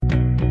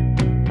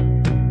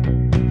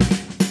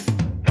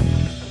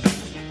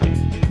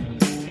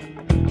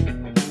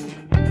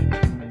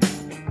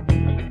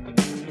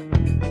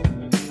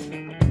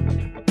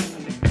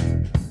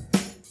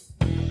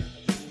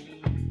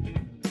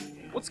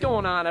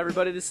on,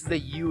 everybody? This is the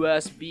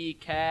USB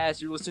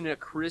Cast. You're listening to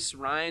Chris,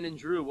 Ryan, and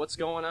Drew. What's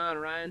going on,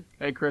 Ryan?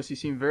 Hey, Chris, you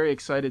seem very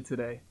excited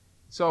today.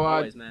 So,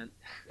 Always, man.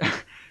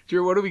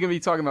 Drew, what are we going to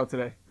be talking about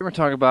today? We're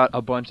talking about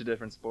a bunch of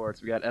different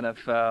sports. We got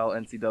NFL,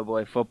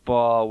 NCAA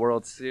football,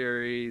 World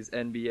Series,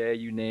 NBA,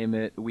 you name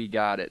it, we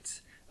got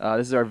it.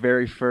 This is our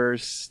very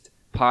first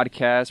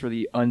podcast for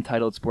the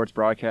Untitled Sports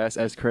Broadcast,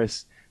 as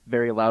Chris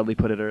very loudly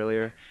put it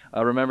earlier.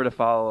 Remember to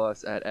follow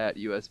us at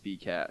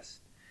USBcast.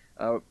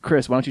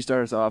 Chris, why don't you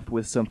start us off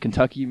with some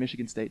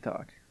Kentucky-Michigan State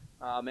talk?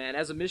 Man,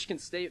 as a Michigan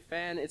State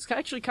fan, it's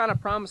actually kind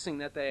of promising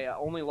that they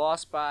only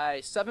lost by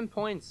 7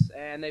 points,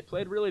 and they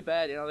played really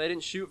bad. You know, they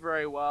didn't shoot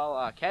very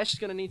well. Cash is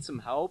going to need some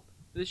help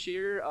this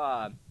year.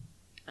 And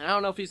I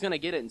don't know if he's going to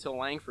get it until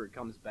Langford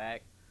comes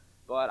back.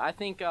 But I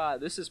think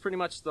this is pretty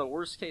much the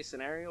worst-case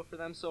scenario for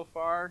them so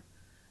far,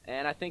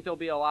 and I think they'll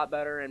be a lot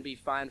better and be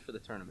fine for the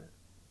tournament.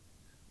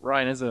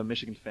 Ryan, as a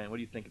Michigan fan, what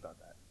do you think about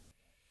that?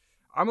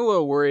 I'm a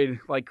little worried,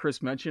 like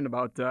Chris mentioned,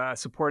 about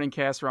supporting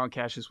Cass around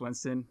Cassius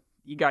Winston.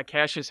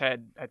 Cassius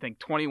had, I think,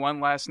 21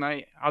 last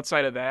night.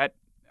 Outside of that,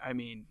 I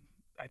mean,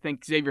 I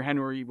think Xavier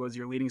Henry was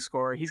your leading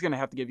scorer. He's going to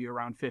have to give you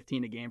around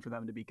 15 a game for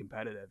them to be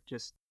competitive.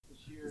 Just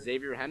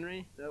Xavier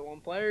Henry, that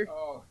one player?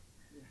 Oh,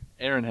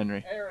 Aaron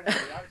Henry.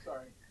 I'm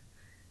sorry.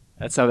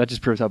 That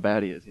just proves how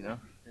bad he is, you know?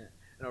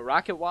 You know,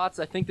 Rocket Watts,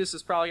 I think this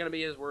is probably going to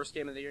be his worst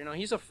game of the year. You know,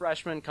 he's a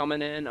freshman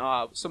coming in.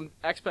 Some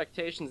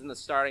expectations in the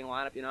starting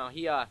lineup. You know,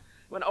 he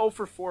went 0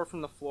 for 4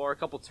 from the floor, a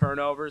couple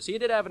turnovers. He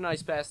did have a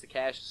nice pass to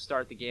Cash to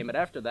start the game, but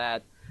after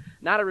that,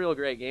 not a real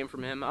great game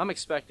from him. I'm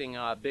expecting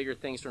bigger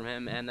things from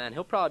him, and then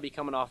he'll probably be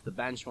coming off the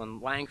bench when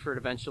Langford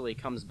eventually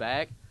comes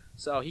back.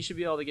 So he should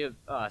be able to give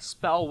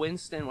spell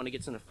Winston when he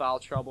gets into foul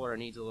trouble or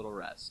needs a little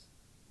rest.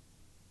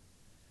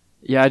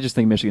 Yeah, I just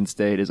think Michigan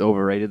State is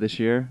overrated this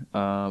year.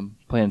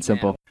 Plain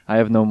simple. Yeah. I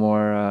have no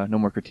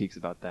more critiques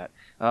about that.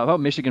 About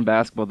Michigan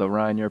basketball, though,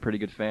 Ryan, you're a pretty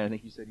good fan. I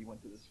think you said you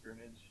went to the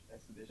scrimmage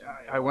exhibition.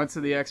 I went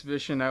to the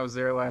exhibition. I was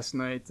there last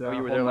night. You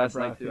were there last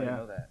night, too. Yeah. I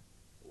know that.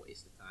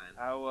 Waste of time.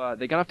 How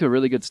they got off to a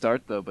really good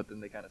start, though, but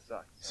then they kind of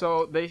sucked.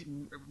 So they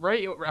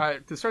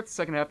to start the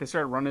second half, they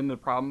started running into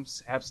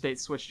problems. App State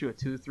switched to a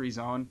 2-3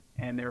 zone,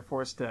 and they were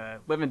forced to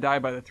live and die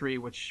by the three,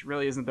 which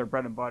really isn't their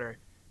bread and butter.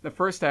 The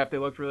first half, they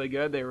looked really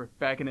good. They were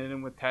backing it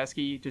in with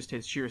Teskey, just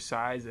his sheer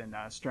size and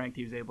strength.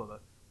 He was able to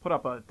put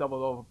up a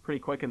double-double pretty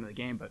quick into the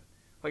game. But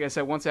like I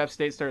said, once App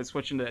State started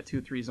switching to that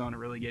 2-3 zone, it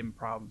really gave them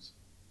problems.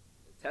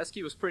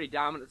 Teskey was pretty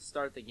dominant to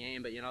start the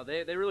game, but, you know,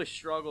 they really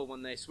struggled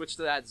when they switched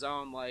to that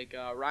zone, like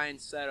Ryan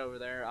said over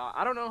there.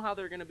 I don't know how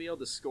they're going to be able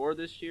to score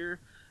this year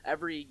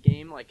every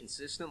game, like,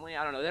 consistently.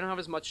 I don't know. They don't have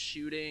as much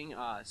shooting.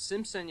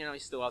 Simpson, you know, he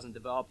still hasn't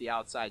developed the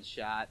outside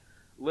shot.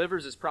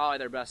 Livers is probably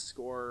their best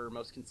scorer,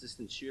 most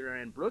consistent shooter,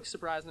 and Brooks,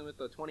 surprisingly, with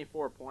the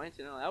 24 points,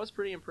 you know, that was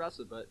pretty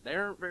impressive, but they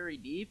aren't very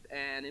deep,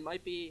 and it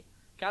might be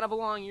kind of a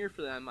long year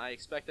for them. I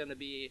expect them to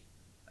be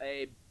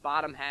a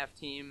bottom half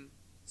team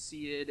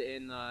seeded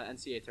in the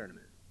NCAA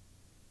tournament.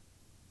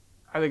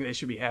 I think they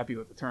should be happy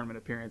with the tournament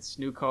appearance.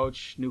 New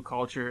coach, new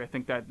culture. I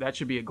think that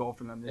should be a goal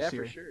for them this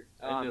year. Yeah, for sure.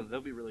 And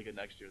they'll be really good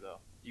next year, though.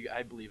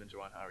 I believe in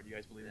Juwan Howard. You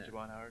guys believe in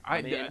Juwan Howard?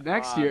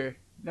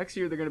 Next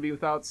year they're going to be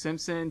without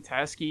Simpson,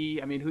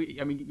 Teskey. I mean,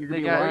 you're going to be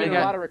bringing worried.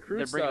 a lot of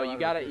recruits, though.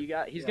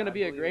 He's going to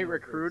be I a great believe in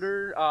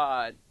recruiter.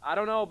 I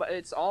don't know, but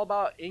it's all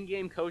about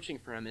in-game coaching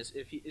for him. Is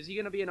he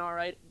going to be an all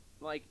right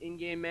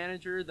in-game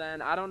manager?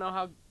 Then I don't know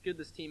how good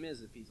this team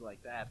is if he's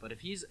like that. But if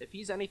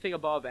he's anything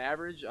above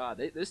average,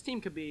 this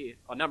team could be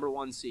a number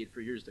 1 seed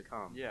for years to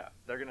come. Yeah,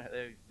 they're gonna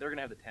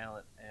have the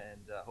talent,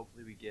 and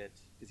hopefully we get,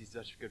 because he's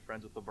such good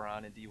friends with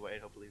LeBron and D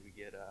Wade. Hopefully we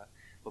get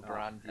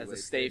LeBron. and As D-Wade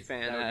a State kids.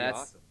 fan,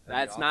 That'd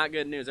that's be not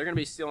good news. They're going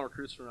to be stealing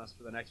recruits from us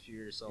for the next few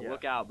years, so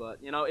look out.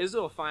 But, you know,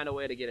 Izzo will find a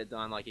way to get it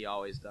done like he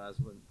always does.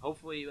 But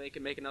hopefully they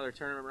can make another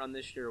tournament run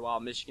this year while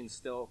Michigan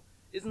still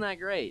isn't that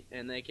great,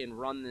 and they can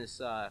run this.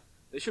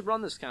 They should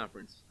run this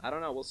conference. I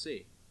don't know. We'll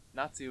see.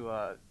 Not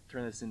to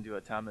turn this into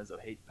a Tom Izzo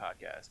hate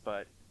podcast,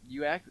 but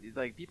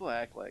people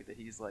act like that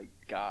he's like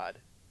God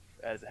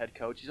as a head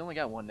coach. He's only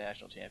got 1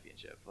 national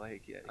championship. I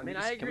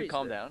agree. Can we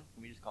calm down?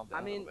 Can we just calm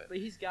down a little bit? But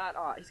he's got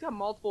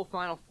multiple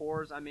Final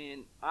Fours. I'm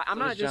So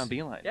not does just John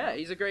Beilein. Yeah,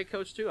 he's a great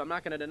coach too. I'm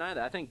not going to deny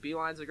that. I think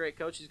Beilein's a great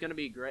coach. He's going to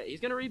be great. He's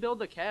going to rebuild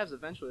the Cavs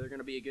eventually. They're going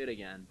to be good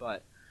again.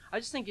 But I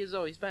just think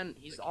Izzo. The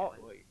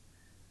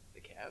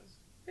Cavs.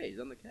 Yeah, he's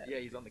on the Cavs. Yeah,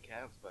 he's on the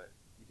Cavs, but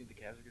you think the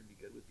Cavs are going to be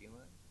good with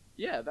Beilein?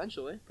 Yeah,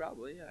 eventually,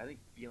 probably. Yeah. I think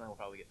Beilein will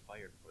probably get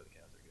fired before the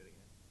Cavs are good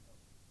again.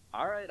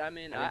 All right. I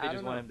mean, I think they I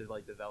just don't want know. him to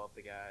like develop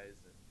the guys.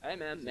 Hey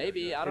man,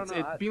 maybe. I don't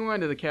know. Beilein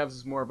to the Cavs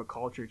is more of a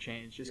culture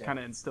change, just kind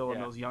of instill in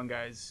those young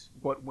guys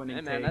what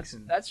winning takes.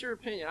 That's your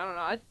opinion. I don't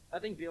know. I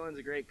think Beilein's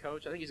a great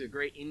coach. I think he's a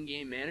great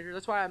in-game manager.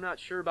 That's why I'm not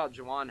sure about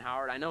Juwan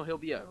Howard. I know he'll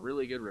be a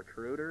really good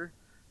recruiter,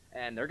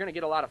 and they're going to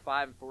get a lot of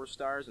 5 and 4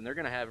 stars, and they're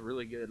going to have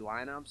really good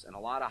lineups and a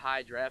lot of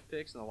high draft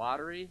picks in the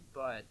lottery.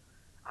 But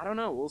I don't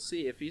know. We'll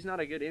see. If he's not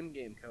a good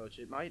in-game coach,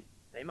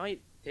 they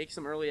might take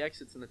some early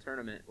exits in the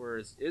tournament,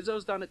 whereas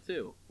Izzo's done it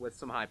too with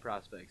some high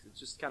prospects. It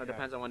just kind of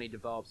depends on when he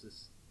develops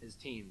his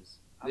teams.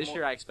 This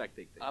year, I expect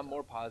big things. I'm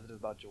more positive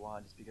about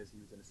Juwan just because he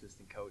was an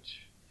assistant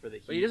coach for the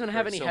Heat. But he doesn't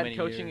have any so head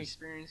coaching years.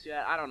 experience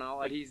yet. I don't know.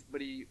 Like,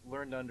 But he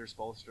learned under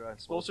Spoelstra. And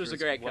Spoelstra's a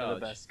great one coach. Of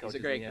the best He's coaches a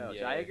great in the coach.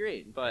 NBA. I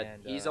agree. But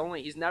And,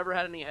 he's never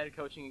had any head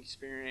coaching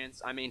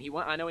experience. I mean,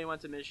 I know he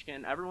went to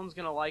Michigan. Everyone's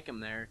gonna like him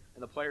there,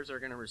 and the players are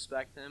gonna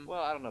respect him.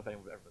 Well, I don't know if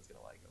everyone's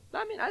gonna like him.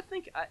 I mean, I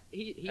think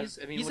he's.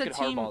 I mean, he's look a at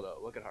team. Harbaugh though.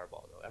 Look at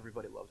Harbaugh though.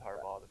 Everybody loved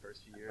Harbaugh the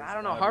first few years. I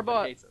don't know. Now everybody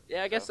Harbaugh. hates him,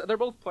 Yeah, I guess so. they're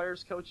both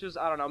players, coaches.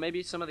 I don't know.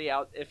 Maybe some of the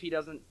if he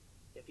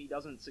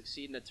doesn't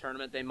succeed in a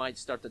tournament, they might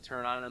start to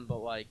turn on him. But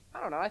like,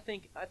 I don't know. I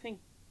think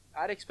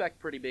I'd expect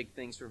pretty big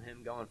things from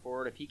him going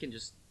forward. If he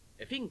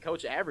can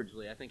coach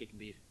averagely, I think it can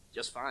be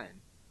just fine.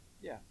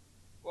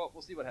 Well,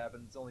 we'll see what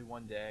happens. It's only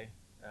one day.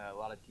 A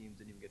lot of teams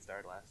didn't even get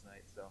started last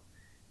night, so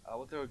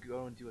we'll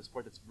go into a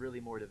sport that's really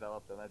more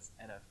developed, and that's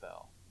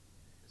NFL.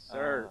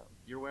 Sir,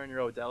 You're wearing your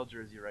Odell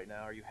jersey right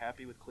now. Are you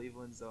happy with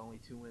Cleveland's only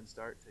 2-win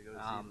start to go to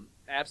season?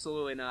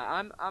 absolutely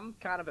not. I'm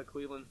kind of a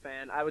Cleveland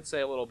fan. I would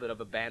say a little bit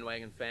of a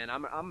bandwagon fan.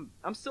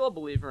 I'm still a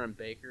believer in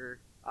Baker.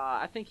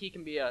 I think he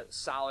can be a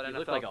solid You NFL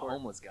look like a quarterback.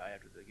 homeless guy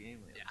after the game.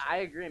 I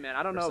agree, man.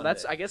 I don't For know.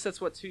 Sunday. I guess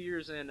that's what 2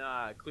 years in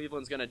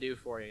Cleveland's gonna do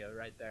for you,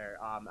 right there.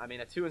 I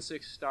mean, a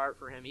 2-6 start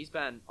for him. He's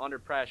been under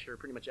pressure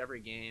pretty much every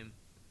game.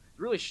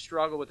 Really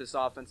struggled with this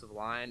offensive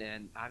line,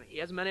 and I mean, he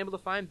hasn't been able to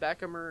find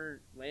Beckham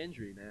or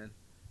Landry, man.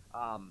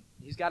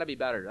 He's got to be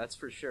better, that's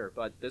for sure.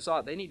 But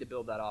they need to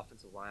build that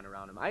offensive line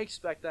around him. I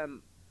expect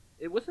them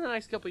within the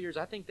next couple of years.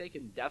 I think they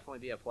can definitely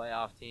be a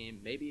playoff team,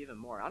 maybe even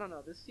more. I don't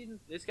know. This season,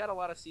 they've got a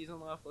lot of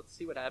season left. Let's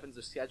see what happens.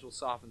 The schedule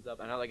softens up.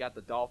 I know they got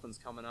the Dolphins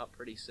coming up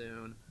pretty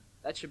soon.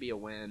 That should be a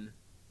win.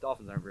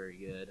 Dolphins aren't very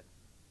good.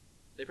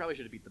 They probably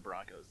should have beat the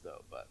Broncos,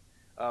 though. But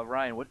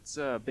Ryan, what's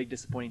a big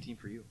disappointing team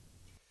for you?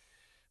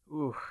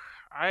 Ooh,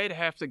 I'd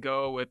have to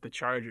go with the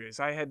Chargers.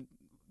 I had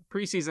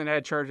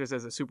Chargers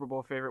as a Super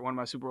Bowl favorite, one of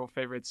my Super Bowl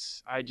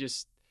favorites.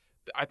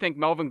 I think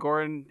Melvin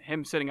Gordon,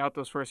 him sitting out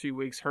those first few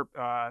weeks, hurt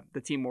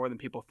the team more than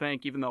people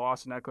think. Even though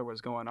Austin Eckler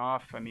was going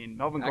off, I mean,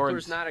 Melvin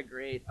Gordon's not a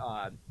great.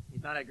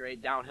 He's not a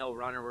great downhill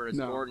runner, whereas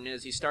Gordon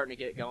is. He's starting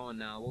to get going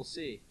now. We'll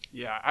see.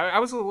 Yeah, I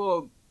was a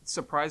little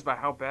surprised by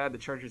how bad the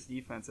Chargers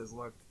defense has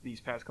looked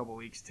these past couple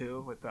weeks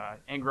too. With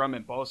Ingram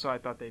and Bosa, I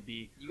thought they'd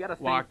be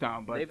locked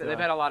down, but they've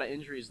had a lot of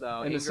injuries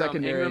though. In the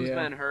secondary, Ingram's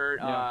been hurt.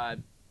 Yeah.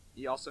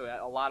 You also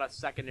had a lot of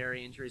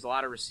secondary injuries, a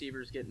lot of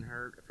receivers getting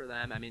hurt for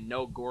them. I mean,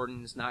 no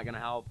Gordon's not going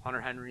to help.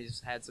 Hunter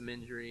Henry's had some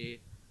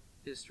injury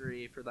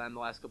history for them the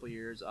last couple of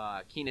years.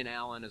 Keenan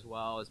Allen as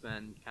well has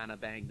been kind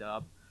of banged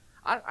up.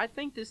 I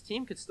think this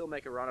team could still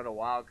make a run at a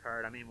wild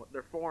card. I mean,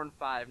 they're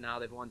 4-5 now.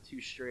 They've won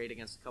 2 straight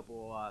against a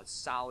couple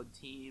solid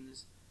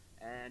teams.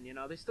 And,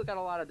 they still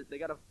got they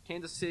got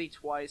Kansas City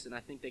twice, and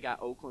I think they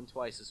got Oakland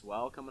twice as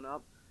well coming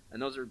up.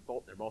 And they're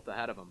both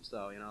ahead of them.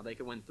 So, they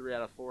can win 3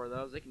 out of 4 of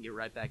those. They can get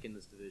right back in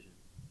this division.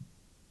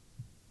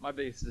 My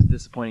biggest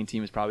disappointing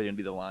team is probably going to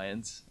be the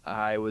Lions.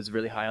 I was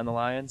really high on the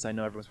Lions. I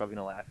know everyone's probably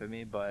going to laugh at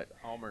me, but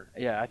Homer.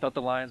 Yeah, I thought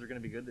the Lions were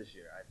going to be good this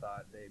year. I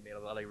thought they made a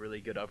lot of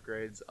really good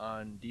upgrades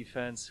on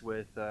defense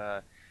with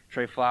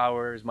Trey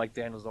Flowers. Mike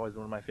Daniels is always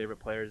one of my favorite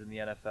players in the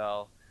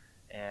NFL.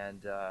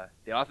 And the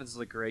offenses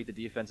look great. The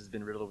defense has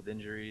been riddled with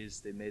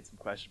injuries. They made some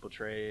questionable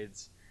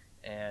trades.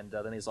 And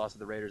then he's lost to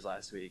the Raiders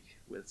last week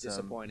with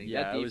disappointing.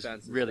 Yeah, that it was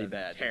defense really is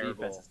bad. Terrible.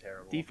 The defense is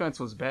terrible. defense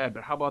was bad.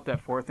 But how about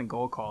that 4th and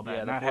goal call?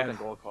 Yeah, the 4th and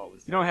goal call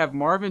was. You don't have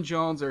Marvin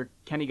Jones or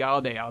Kenny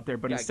Galladay out there,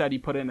 but Yeah. instead he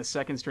put in a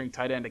second-string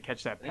tight end to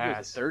catch that I think it was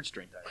pass. a third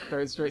string tight end.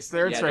 Third straight.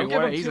 Don't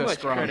give him He's too a much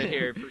strong. credit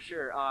here for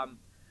sure.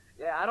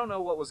 Yeah, I don't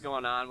know what was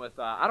going on with.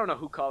 I don't know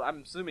who called.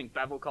 I'm assuming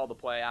Bevel called the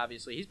play.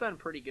 Obviously, he's been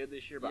pretty good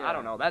this year, but I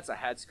don't know. That's a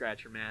head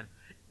scratcher, man.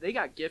 They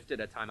got gifted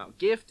a timeout.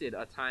 Gifted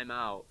a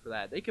timeout for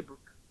that. They could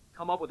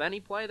come up with any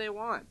play they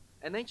want,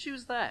 and they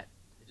choose that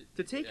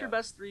to take your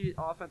best 3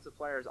 offensive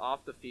players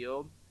off the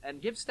field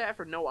and give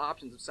Stafford no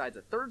options besides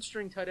a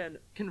third-string tight end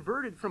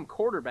converted from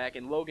quarterback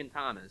in Logan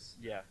Thomas.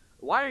 Yeah.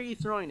 Why are you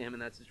throwing him in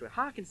that situation?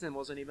 Hawkinson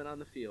wasn't even on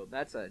the field.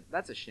 That's a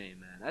shame,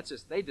 man. That's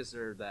just they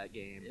deserve that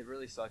game. It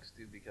really sucks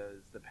too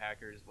because the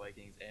Packers,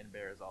 Vikings, and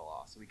Bears all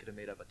lost, so we could have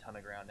made up a ton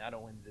of ground not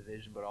only in the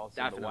division but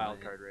also in the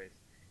wild card race,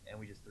 and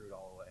we just threw it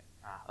all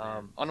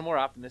away. On a more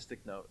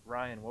optimistic note,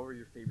 Ryan, what were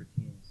your favorite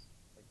teams?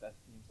 Like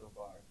best teams so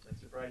far? Like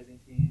surprising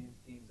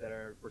teams that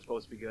were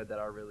supposed to be good that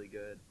are really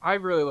good. I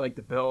really like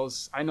the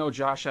Bills. I know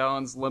Josh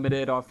Allen's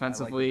limited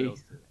offensively. I like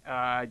the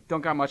Bills too.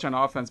 Don't got much on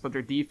offense, but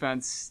their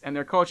defense and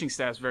their coaching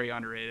staff is very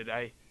underrated.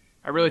 I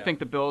really think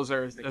the Bills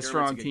are a McDermott's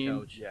strong a good team.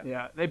 coach.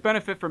 Yeah, they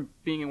benefit from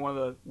being in one of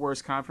the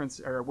worst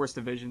worst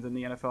divisions in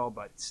the NFL,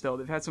 but still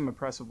they've had some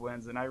impressive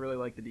wins, and I really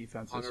like the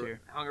defense this year.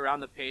 Hung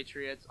around the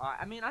Patriots.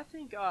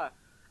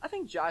 I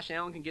think Josh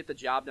Allen can get the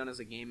job done as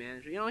a game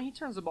manager. He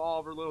turns the ball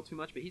over a little too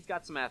much, but he's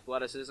got some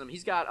athleticism.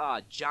 He's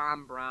got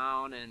John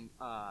Brown and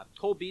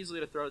Cole Beasley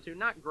to throw to.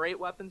 Not great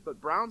weapons, but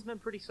Brown's been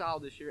pretty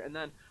solid this year. And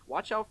then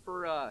watch out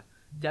for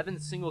Devin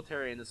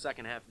Singletary in the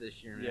second half of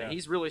this year. Man. Yeah.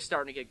 He's really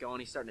starting to get going.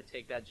 He's starting to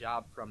take that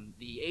job from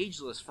the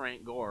ageless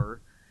Frank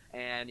Gore.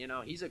 And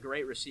he's a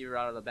great receiver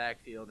out of the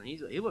backfield, and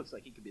he looks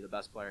like he could be the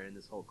best player in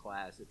this whole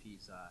class if he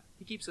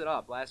keeps it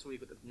up. Last week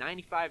with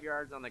 95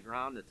 yards on the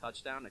ground, a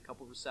touchdown, a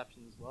couple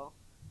receptions as well.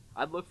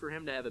 I'd look for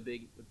him to have a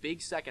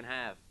big second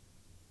half.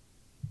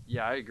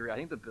 Yeah, I agree. I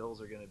think the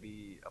Bills are going to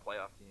be a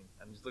playoff team.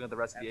 I'm just looking at the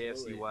rest of the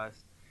AFC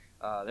West.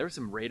 There was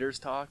some Raiders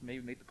talk,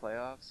 maybe make the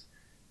playoffs,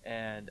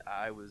 and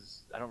I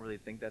don't really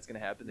think that's going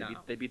to happen.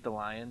 They beat the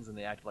Lions, and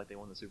they acted like they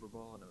won the Super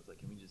Bowl, and I was like,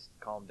 can we just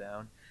calm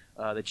down?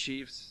 The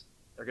Chiefs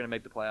are going to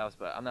make the playoffs,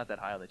 but I'm not that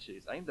high on the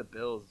Chiefs. I think the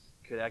Bills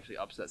could actually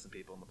upset some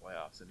people in the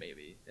playoffs, and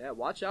maybe. Yeah,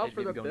 watch out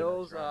for the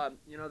Bills.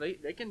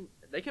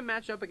 They can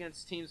match up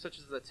against teams such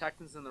as the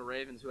Texans and the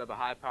Ravens, who have a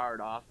high-powered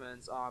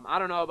offense. I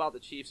don't know about the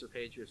Chiefs or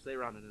Patriots. They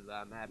run into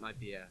them. That might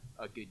be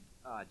a good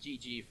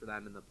GG for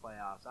them in the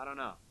playoffs. I don't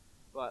know,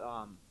 but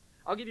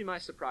I'll give you my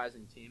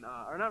surprising team,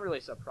 or not really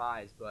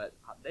surprised, but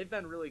they've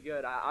been really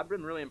good. I've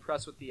been really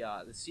impressed with the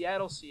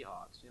Seattle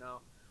Seahawks.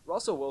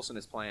 Russell Wilson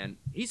is playing.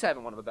 He's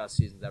having one of the best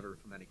seasons ever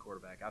from any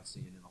quarterback I've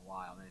seen in a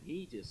while, man.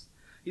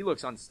 He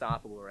looks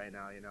unstoppable right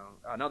now.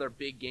 Another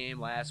big game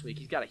last week.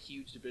 He's got a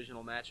huge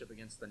divisional matchup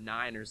against the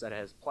Niners that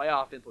has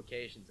playoff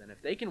implications, and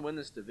if they can win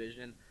this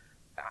division,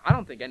 I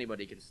don't think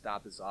anybody can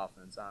stop this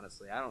offense.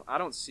 Honestly, I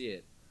don't see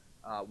it.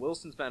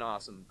 Wilson's been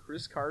awesome.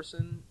 Chris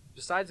Carson,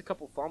 besides a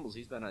couple fumbles,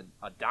 he's been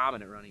a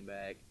dominant running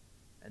back.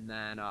 And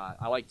then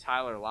I like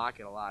Tyler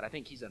Lockett a lot. I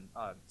think he's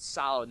a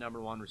solid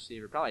number one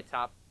receiver, probably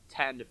top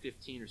 10 to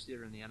 15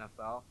 receiver in the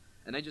NFL.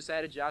 And they just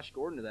added Josh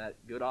Gordon to that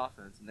good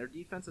offense. And their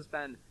defense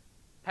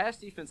past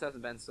defense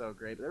hasn't been so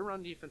great, but their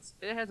run defense,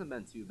 it hasn't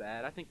been too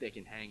bad. I think they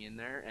can hang in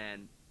there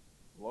and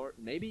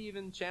maybe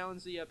even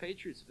challenge the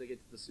Patriots if they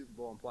get to the Super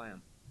Bowl and play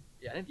them.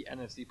 Yeah, I think the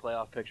NFC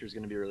playoff picture is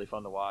going to be really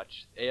fun to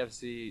watch.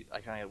 AFC,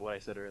 what I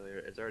said earlier,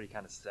 it's already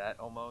kind of set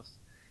almost.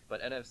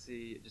 But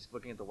NFC, just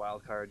looking at the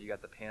wild card, you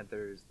got the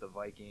Panthers, the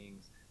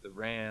Vikings, the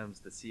Rams,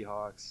 the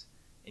Seahawks,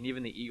 and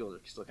even the Eagles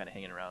are still kind of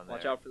hanging around there.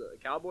 Watch out for the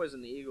Cowboys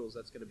and the Eagles.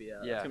 That's going to be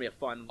a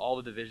fun, all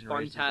the divisional fun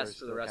races test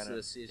for the rest of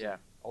the season. Yeah,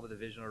 all the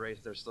divisional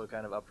races are still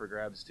kind of up for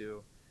grabs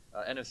too.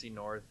 NFC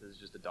North is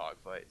just a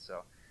dogfight.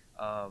 So,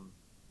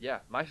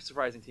 my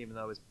surprising team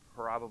though is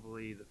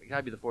probably it got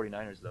to be the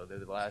 49ers though. They're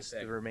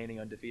the remaining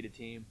undefeated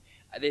team.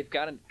 They've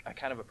got a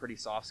kind of a pretty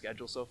soft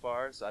schedule so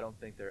far, so I don't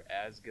think they're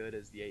as good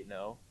as the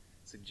 8-0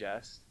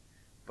 suggests.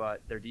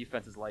 But their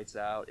defense is lights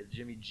out. If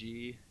Jimmy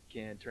G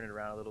can turn it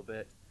around a little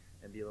bit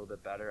and be a little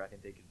bit better, I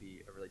think they could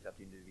be a really tough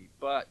team to beat.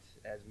 But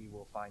as we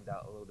will find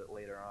out a little bit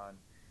later on,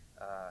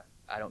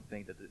 I don't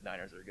think that the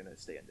Niners are going to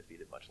stay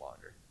undefeated much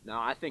longer. No,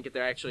 I think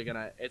they're actually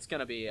it's going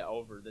to be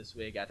over this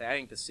week. I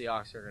think the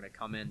Seahawks are going to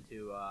come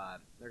into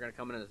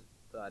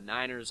the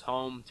Niners'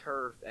 home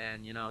turf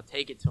and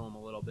take it to them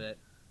a little bit.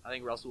 I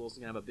think Russell Wilson's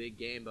going to have a big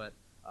game, but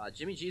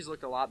Jimmy G's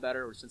looked a lot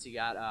better since he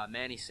got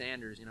Manny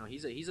Sanders.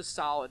 He's a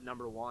solid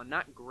number one,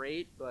 not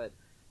great, but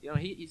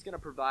he's going to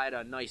provide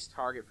a nice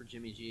target for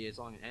Jimmy G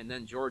and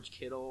then George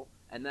Kittle,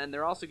 and then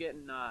they're also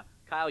getting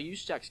Kyle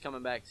Juszczyk's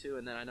coming back too,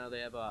 and then I know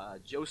they have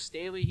Joe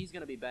Staley. He's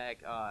going to be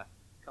back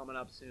coming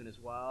up soon as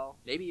well,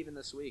 maybe even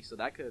this week. So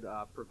that could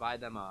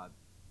provide them a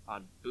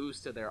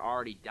boost to their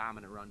already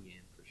dominant run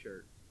game for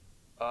sure.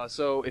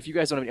 So if you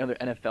guys don't have any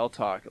other NFL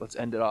talk, let's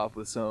end it off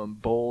with some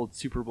bold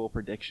Super Bowl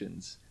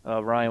predictions.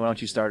 Ryan, why don't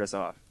you start us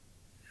off?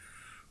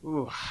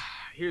 Ooh,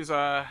 here's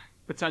a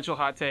potential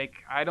hot take.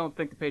 I don't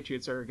think the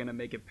Patriots are going to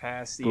make it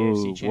past the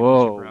AFC Championship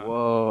round.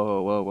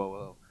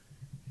 Whoa.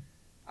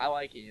 I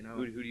like it,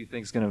 Who do you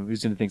think's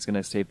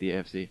gonna save the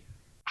AFC?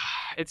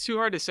 It's too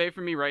hard to say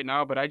for me right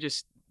now, but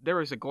there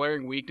was a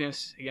glaring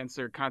weakness against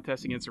their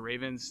contest against the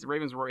Ravens. The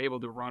Ravens were able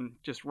to run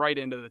just right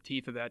into the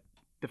teeth of that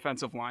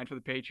defensive line for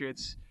the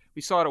Patriots.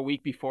 We saw it a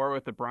week before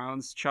with the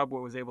Browns. Chubb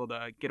was able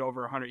to get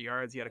over 100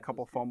 yards. He had a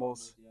couple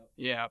fumbles.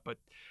 Yeah, but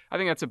I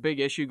think that's a big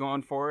issue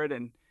going forward,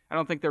 and I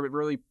don't think they're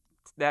really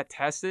that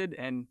tested.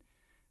 And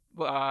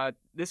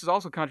this is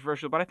also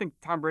controversial, but I think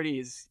Tom Brady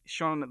has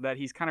shown that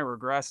he's kind of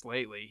regressed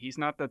lately. He's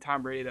not the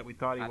Tom Brady that we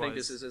thought he was. I think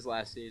this is his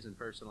last season,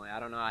 personally. I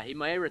don't know. He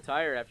may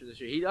retire after this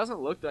year. He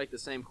doesn't look like the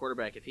same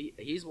quarterback.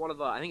 He's one of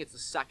the, I think it's the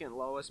second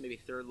lowest, maybe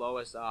third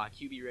lowest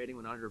QB rating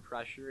when under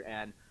pressure,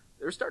 and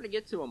they're starting to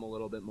get to him a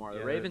little bit more.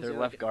 The Ravens, their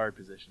left guard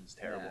position is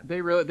terrible.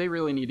 Yeah. They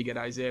really need to get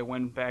Isaiah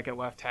Wynn back at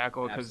left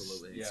tackle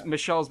because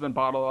Michelle's been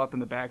bottled up in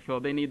the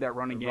backfield. They need that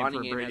running game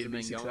for Brady to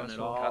be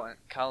successful.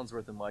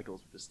 Collinsworth and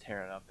Michaels were just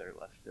tearing up their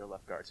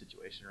left guard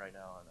situation right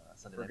now on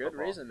Sunday Night Football. For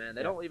good reason, man.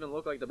 They don't even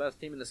look like the best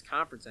team in this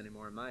conference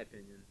anymore, in my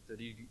opinion. So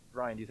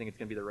Ryan, do you think it's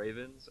going to be the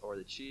Ravens or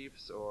the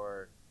Chiefs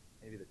or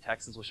maybe the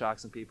Texans will shock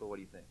some people? What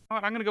do you think? I'm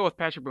going to go with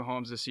Patrick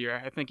Mahomes this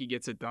year. I think he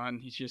gets it done.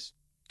 He's just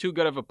too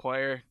good of a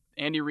player.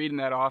 Andy Reid in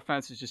that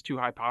offense is just too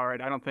high-powered.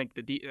 I don't think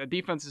the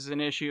defense is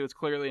an issue. It's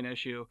clearly an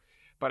issue.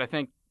 But I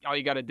think all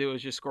you got to do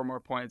is just score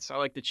more points. I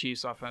like the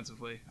Chiefs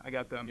offensively. I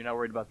got them. You're not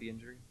worried about the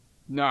injury?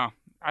 No.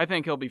 I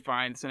think he'll be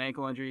fine. It's an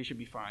ankle injury. He should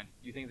be fine.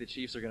 Do you think the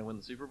Chiefs are going to win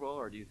the Super Bowl,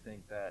 or do you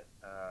think that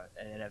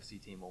an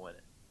NFC team will win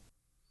it?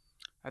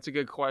 That's a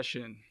good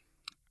question.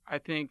 I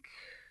think,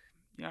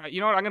 you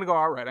know what? I'm going to go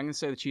outright. I'm going to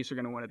say the Chiefs are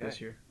going to win it this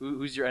year.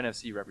 Who's your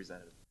NFC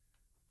representative?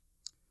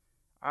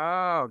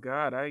 Oh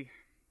God,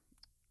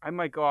 I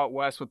might go out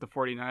west with the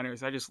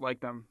 49ers. I just like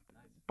them,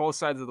 both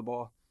sides of the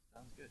ball.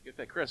 Sounds good. Good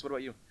pick. Chris, what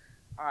about you?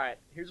 All right,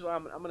 here's what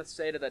I'm going to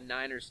say to the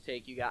Niners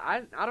take you got.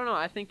 I don't know.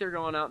 I think they're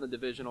going out in the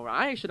divisional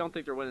round. I actually don't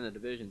think they're winning the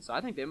division, so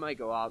I think they might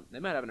go out. They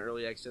might have an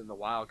early exit in the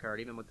wild card,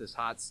 even with this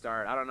hot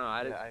start. I don't know.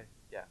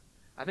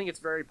 I think it's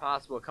very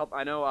possible.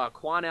 I know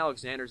Quan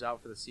Alexander's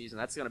out for the season.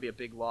 That's going to be a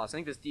big loss. I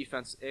think this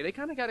defense, they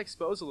kind of got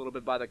exposed a little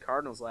bit by the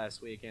Cardinals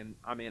last week, and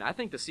I mean, I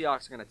think the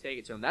Seahawks are going to take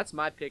it to them. That's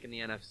my pick in the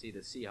NFC, the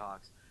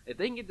Seahawks. If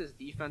they can get this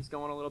defense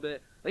going a little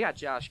bit, they got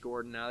Josh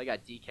Gordon now. They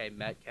got DK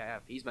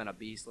Metcalf. He's been a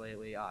beast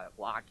lately.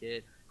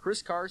 Lockett.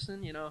 Chris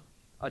Carson,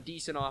 a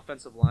decent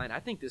offensive line.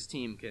 I think this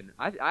team can.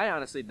 I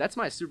honestly, that's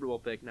my Super Bowl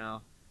pick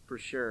now for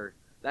sure.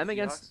 Them Seahawks?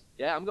 against,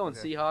 yeah, I'm going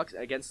Seahawks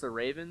against the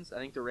Ravens. I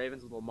think the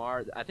Ravens with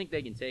Lamar. I think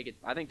they can take it.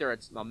 I think they're a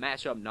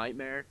matchup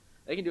nightmare.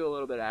 They can do a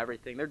little bit of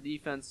everything. Their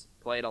defense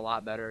played a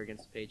lot better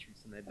against the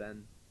Patriots than they've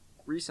been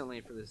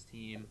recently for this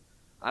team.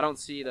 I don't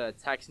see the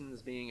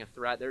Texans being a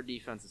threat. Their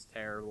defense is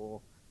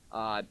terrible.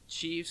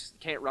 Chiefs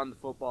can't run the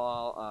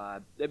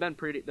football.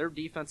 Their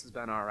defense has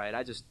been all right.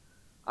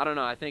 I don't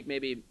know. I think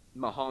maybe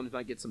Mahomes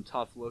might get some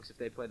tough looks if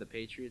they play the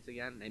Patriots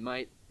again. They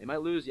might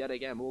lose yet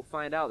again. We'll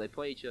find out. They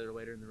play each other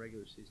later in the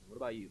regular season. What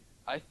about you?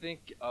 I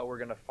think we're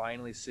going to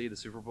finally see the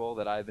Super Bowl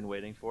that I've been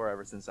waiting for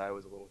ever since I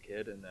was a little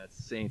kid, and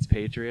that's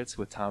Saints-Patriots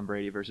with Tom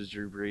Brady versus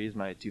Drew Brees,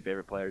 my two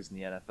favorite players in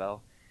the NFL.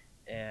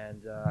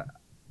 And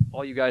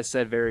all you guys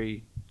said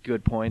very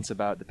good points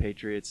about the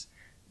Patriots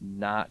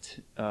not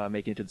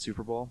making it to the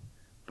Super Bowl,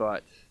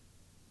 but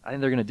I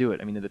think they're going to do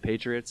it. I mean, the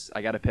Patriots,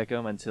 I got to pick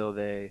them until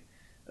they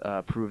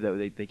prove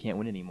that they can't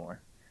win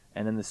anymore.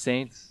 And then the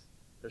Saints,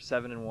 they're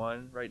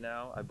 7-1 right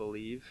now, I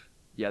believe.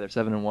 Yeah, they're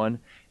 7-1,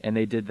 and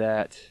they did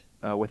that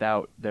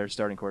without their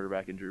starting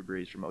quarterback in Drew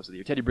Brees for most of the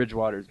year. Teddy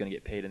Bridgewater is going to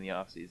get paid in the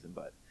offseason,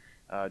 but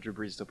Drew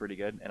Brees is still pretty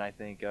good. And I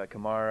think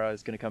Kamara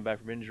is going to come back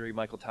from injury.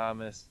 Michael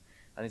Thomas.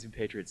 I think it's going to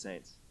be Patriots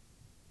Saints.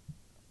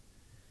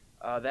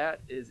 That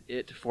is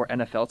it for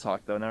NFL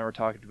talk, though. Now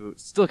we're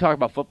still talking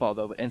about football,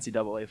 though, but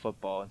NCAA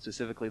football, and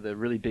specifically the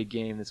really big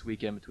game this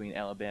weekend between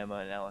Alabama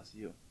and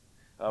LSU.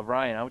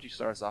 Ryan, how would you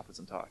start us off with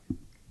some talk?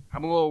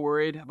 I'm a little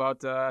worried about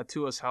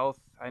Tua's health.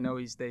 I know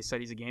they said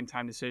he's a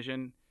game-time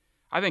decision.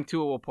 I think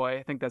Tua will play.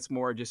 I think that's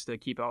more just to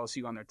keep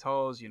LSU on their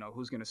toes.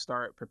 Who's going to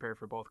start, prepare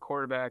for both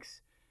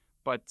quarterbacks.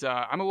 But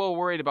I'm a little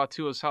worried about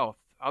Tua's health.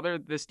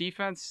 This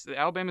defense,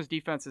 Alabama's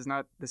defense is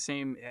not the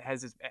same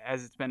as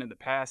it's been in the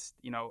past.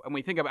 And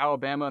we think of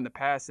Alabama in the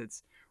past,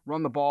 it's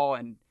run the ball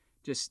and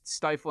just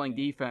stifling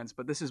defense.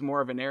 But this is more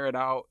of an air it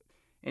out.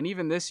 And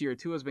even this year,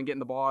 Tua's been getting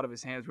the ball out of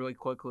his hands really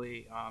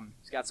quickly.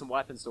 He's got some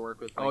weapons to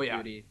work with. Oh, yeah.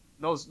 Beauty.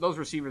 Those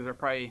receivers are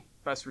probably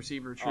best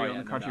receiver trio in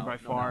the country by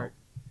far. No.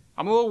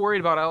 I'm a little worried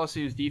about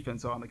LSU's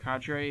defense, though. On the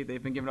contrary,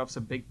 they've been giving up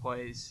some big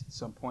plays,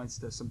 some points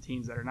to some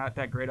teams that are not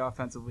that great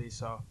offensively.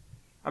 So,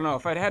 I don't know.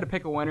 If I'd had to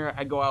pick a winner,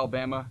 I'd go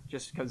Alabama,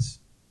 just because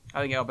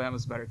I think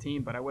Alabama's a better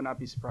team. But I would not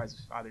be surprised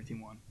if either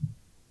team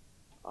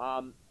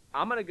won.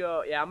 I'm gonna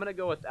go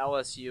with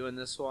LSU in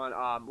this one.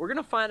 We're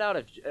gonna find out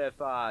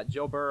if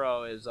Joe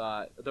Burrow is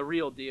the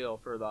real deal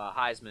for the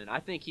Heisman. I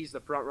think he's the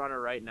front runner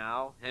right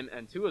now. Him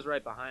and Tua's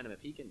right behind him.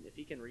 If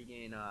he can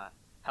regain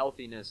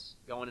healthiness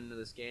going into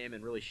this game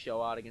and really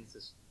show out against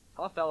this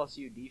tough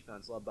LSU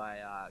defense led by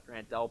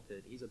Grant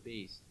Delpit, he's a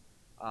beast.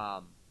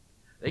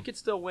 They could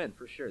still win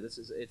for sure.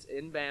 It's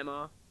in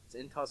Bama. It's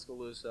in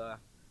Tuscaloosa.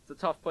 It's a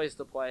tough place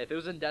to play. If it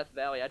was in Death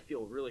Valley, I'd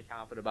feel really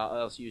confident about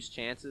LSU's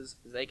chances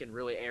because they can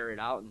really air it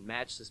out and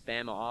match this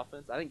Bama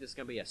offense. I think this is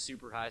going to be a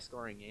super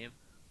high-scoring game,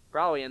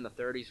 probably in the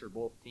 30s for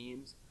both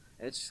teams.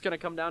 And it's just going to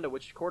come down to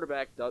which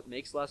quarterback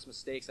makes less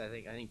mistakes, I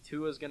think. I think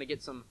Tua's going to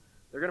get some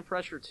 – they're going to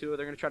pressure Tua.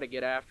 They're going to try to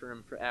get after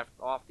him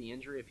off the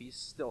injury if he's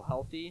still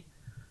healthy.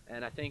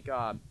 And I think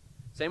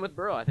same with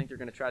Burrow. I think they're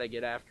going to try to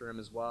get after him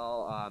as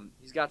well.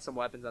 He's got some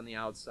weapons on the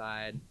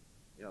outside.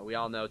 We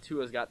all know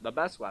Tua's got the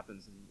best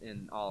weapons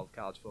in all of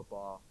college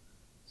football.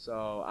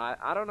 So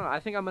I don't know. I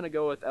think I'm going to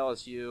go with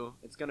LSU.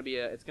 It's going to be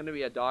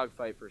a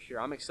dogfight for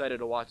sure. I'm excited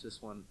to watch this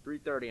one.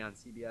 3:30 on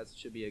CBS. It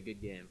should be a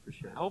good game for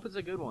sure. I hope it's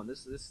a good one.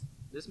 This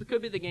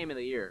could be the game of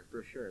the year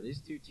for sure.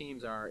 These two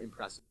teams are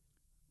impressive.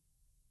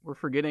 We're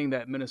forgetting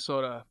that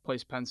Minnesota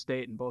plays Penn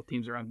State and both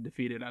teams are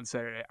undefeated on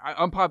Saturday.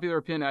 Unpopular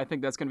opinion, I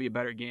think that's going to be a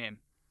better game.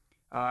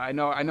 I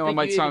know it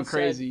might sound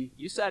crazy.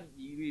 You said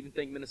you even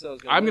think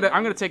Minnesota's going to win.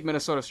 I'm going to take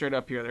Minnesota straight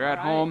up here. They're at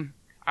home.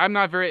 I'm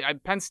not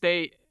Penn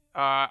State,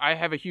 I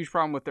have a huge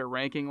problem with their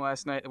ranking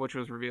last night, which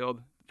was revealed,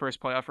 first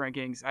playoff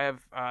rankings. I have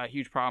a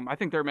huge problem. I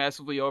think they're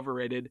massively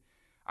overrated.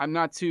 I'm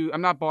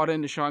not bought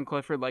into Sean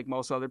Clifford like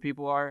most other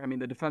people are. I mean,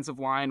 the defensive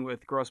line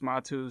with Gross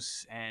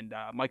Matos and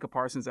Micah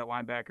Parsons at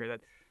linebacker,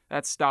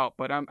 that's stout.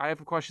 But I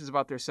have questions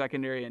about their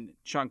secondary and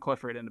Sean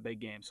Clifford in the big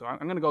game. So I'm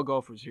going to go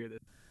Gophers here.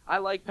 I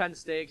like Penn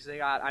State because they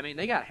got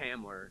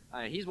Hamler.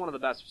 He's one of the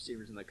best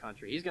receivers in the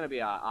country. He's going to be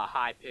a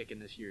high pick in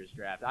this year's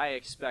draft. I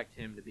expect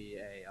him to be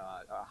a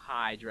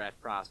high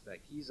draft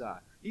prospect. He's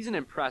an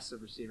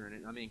impressive receiver.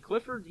 And I mean,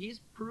 Clifford, he's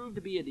proved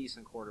to be a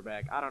decent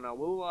quarterback. I don't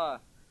know.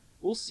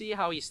 we'll see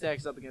how he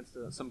stacks up against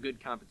some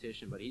good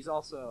competition. But he's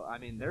also, I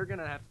mean, they're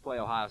gonna have to play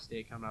Ohio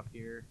State coming up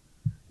here,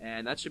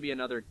 and that should be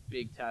another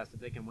big test if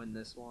they can win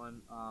this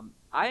one.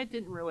 I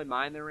didn't really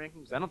mind their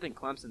rankings. I don't think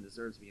Clemson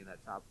deserves to be in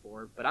that top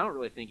 4, but I don't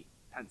really think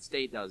Penn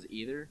State does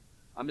either.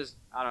 I don't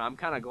know. I'm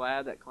kind of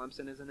glad that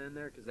Clemson isn't in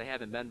there because they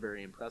haven't been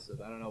very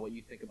impressive. I don't know what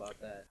you think about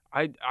that.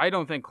 I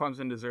don't think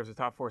Clemson deserves a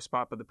top 4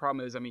 spot, but the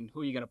problem is, I mean,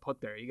 who are you going to put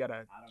there? You got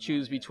to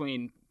choose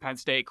between Penn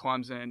State,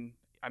 Clemson.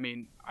 I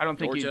mean, I don't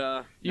think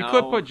Georgia, you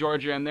could put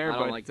Georgia in there, I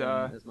don't but like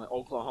them.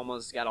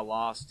 Oklahoma's got a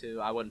loss too.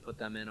 I wouldn't put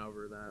them in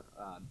over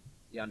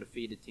the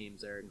undefeated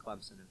teams there in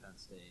Clemson and Penn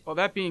State. Well,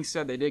 that being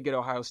said, they did get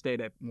Ohio State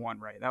at 1,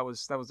 right? That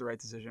was the right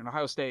decision.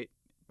 Ohio State,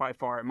 by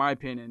far, in my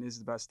opinion, is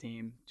the best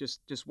team.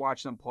 Just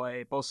watch them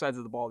play. Both sides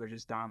of the ball, they're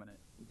just dominant.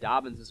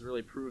 Dobbins has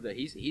really proved that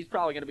he's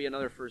probably going to be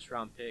another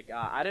first-round pick.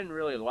 I didn't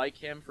really like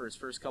him for his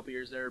first couple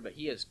years there, but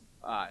he has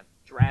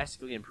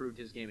drastically improved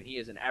his game, and he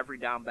is an every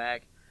down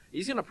back.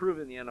 He's going to prove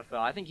it in the NFL.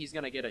 I think he's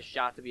going to get a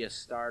shot to be a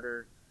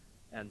starter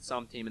and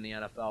some team in the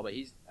NFL, but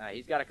he's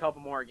got a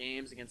couple more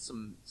games against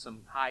some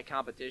high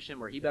competition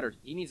where he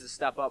needs to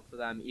step up for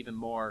them even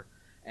more,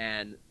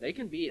 and they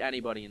can beat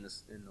anybody in the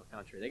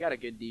country. They got a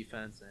good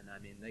defense, and I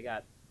mean they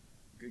got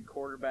a good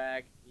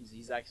quarterback.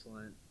 He's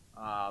excellent,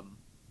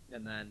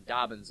 and then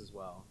Dobbins as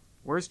well.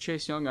 Where's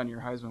Chase Young on your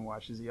Heisman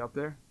watch? Is he up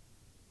there?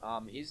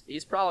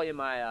 He's probably in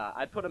my.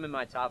 I'd put him in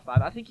my top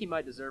 5. I think he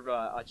might deserve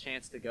a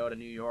chance to go to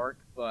New York,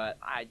 but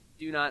I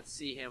do not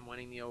see him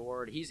winning the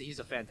award. He's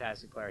a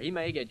fantastic player. He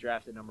may get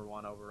drafted number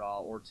 1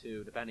 overall or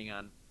 2, depending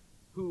on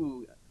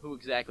who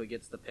exactly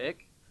gets the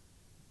pick.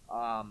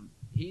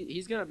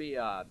 He's gonna be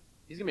a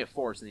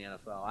force in the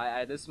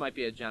NFL. This might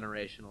be a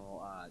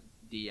generational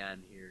DN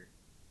here.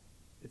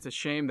 It's a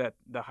shame that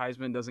the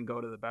Heisman doesn't go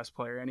to the best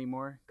player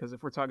anymore, because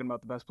if we're talking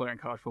about the best player in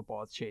college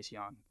football, it's Chase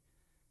Young.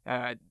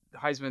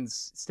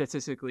 Heisman's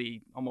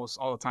statistically almost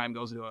all the time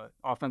goes to an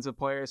offensive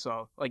player.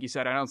 So, like you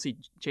said, I don't see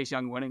Chase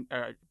Young winning,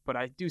 but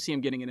I do see him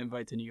getting an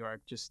invite to New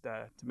York just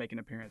to make an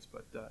appearance.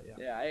 But yeah.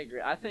 Yeah, I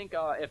agree. I think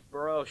if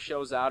Burrow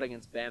shows out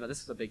against Bama,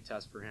 this is a big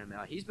test for him.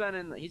 He's been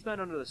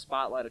under the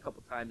spotlight a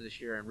couple times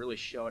this year and really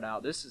showed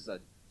out. This is a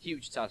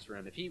huge test for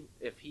him.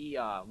 If he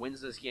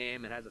wins this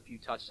game and has a few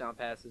touchdown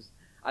passes,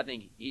 I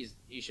think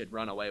he should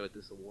run away with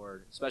this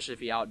award, especially if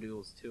he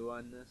outduels Tua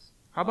in this.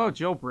 How about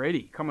Joe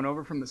Brady coming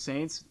over from the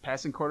Saints,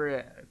 passing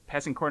coordinator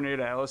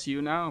to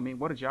LSU now? I mean,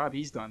 what a job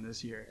he's done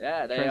this year.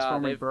 Yeah,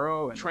 they've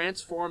Burrow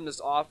transformed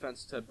this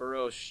offense to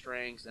Burrow's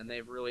strengths, and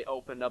they've really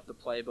opened up the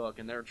playbook.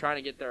 And they're trying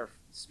to get their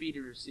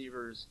speedy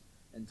receivers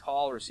and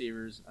tall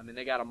receivers. I mean,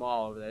 they got them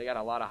all over there. They got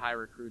a lot of high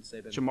recruits.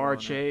 They've been Jamar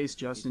Chase,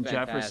 Justin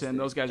Jefferson.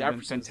 Those guys have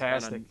been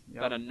fantastic.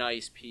 Been a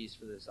nice piece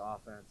for this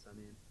offense. I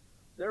mean,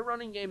 their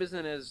running game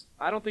isn't as –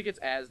 I don't think it's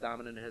as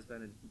dominant as it has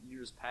been in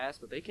years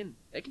past, but they can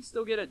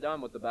still get it done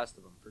with the best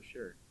of them for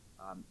sure.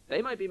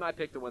 They might be my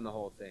pick to win the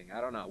whole thing.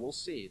 I don't know. We'll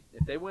see.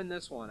 If they win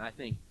this one, I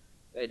think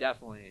they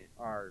definitely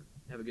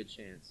have a good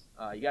chance.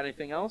 You got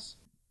anything else?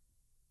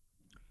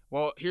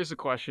 Well, here's the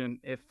question: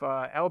 if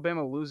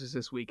Alabama loses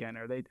this weekend,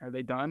 are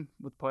they done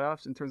with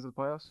playoffs in terms of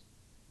the playoffs?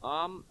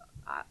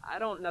 I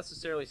don't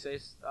necessarily say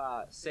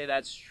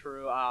that's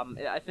true.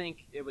 I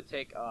think it would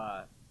take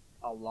a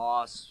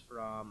loss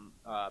from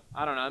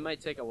I don't know. It might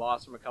take a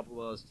loss from a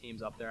couple of those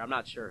teams up there. I'm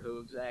not sure who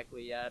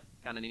exactly yet.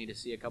 Kind of need to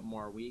see a couple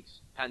more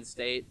weeks. Penn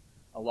State,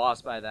 a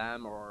loss by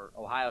them, or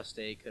Ohio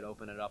State could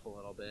open it up a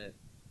little bit.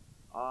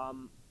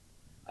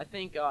 I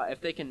think if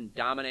they can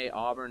dominate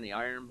Auburn, the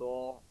Iron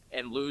Bowl,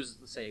 and lose,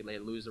 say they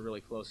lose a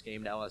really close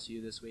game to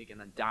LSU this week, and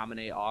then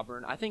dominate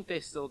Auburn, I think they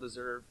still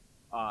deserve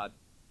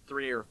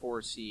 3 or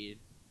 4 seed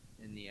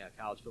in the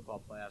college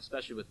football playoffs,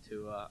 especially with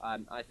Tua.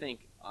 I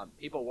think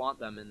people want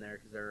them in there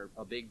because they're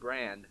a big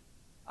brand.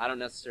 I don't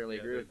necessarily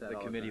agree with that. The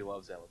committee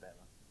loves Alabama.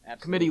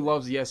 Absolutely. Committee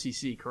loves the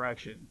SEC.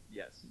 Correction.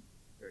 Yes,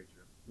 very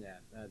true.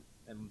 Yeah,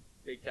 and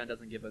Big Ten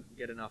doesn't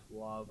get enough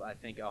love. I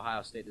think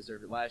Ohio State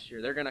deserved it last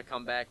year. They're going to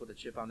come back with a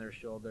chip on their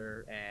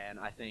shoulder, and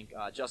I think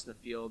Justin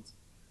Fields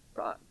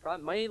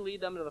probably might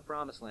lead them to the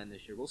promised land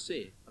this year. We'll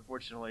see.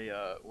 Unfortunately,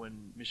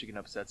 when Michigan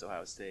upsets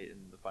Ohio State in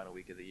the final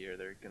week of the year,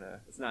 they're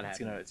gonna. It's not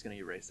happening. It's gonna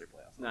erase their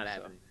playoffs. It's not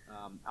happening.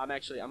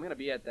 I'm gonna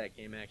be at that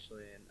game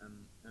actually, and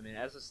I mean,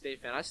 as a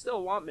State fan, I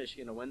still want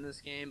Michigan to win this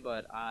game,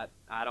 but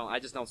I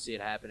just don't see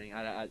it happening.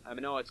 I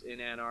know it's in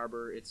Ann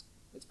Arbor. It's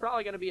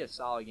probably gonna be a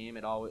solid game.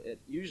 It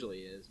usually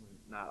is.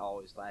 Not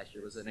always. Last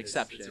year was an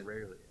exception. It's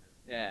rarely.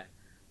 Yeah.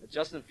 But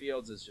Justin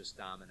Fields is just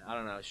dominant. I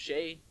don't know.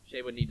 Shea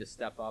would need to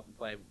step up and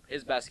play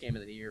his best game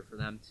of the year for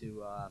them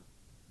to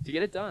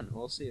get it done.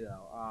 We'll see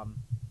though.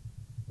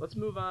 Let's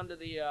move on to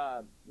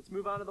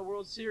the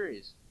World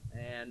Series,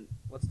 and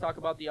let's talk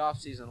about the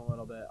offseason a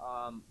little bit.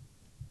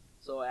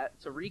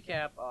 To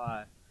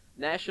recap,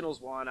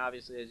 Nationals won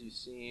obviously, as you've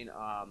seen.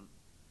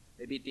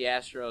 They beat the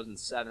Astros in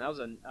 7. That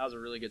was a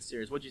really good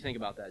series. What did you think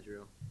about that,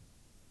 Drew?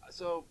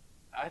 So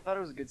I thought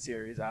it was a good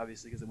series,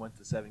 obviously, because it went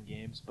to 7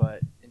 games.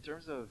 But in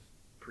terms of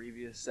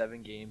previous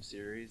 7-game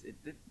series, it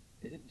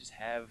didn't just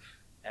have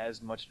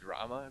as much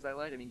drama as I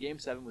liked. I mean, Game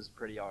 7 was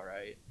pretty all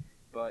right.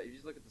 But if you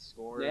just look at the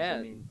scores, Yeah.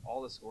 I mean,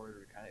 all the scores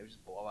were it was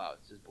just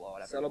blowouts, just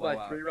blowout after Settled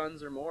blowout. by 3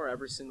 runs or more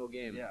every single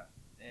game. Yeah,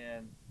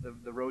 and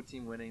the road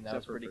team winning, that Except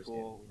was for the pretty first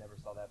cool. We never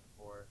saw that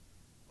before.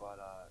 But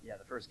yeah,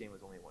 the first game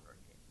was only a 1-run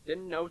game.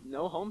 Didn't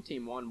no home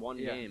team won one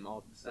Yeah. game.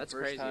 It's That's the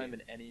first crazy. time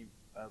in any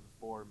of the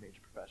 4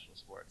 major professional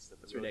sports that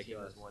the That's road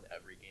ridiculous. team has won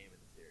every game in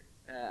the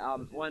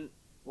series.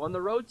 When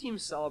the road team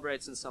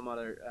celebrates in some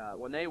other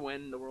when they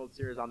win the World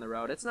Series on the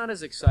road, it's not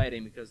as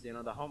exciting because the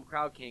home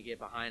crowd can't get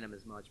behind them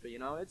as much. But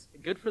it's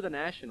good for the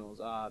Nationals.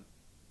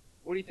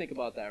 What do you think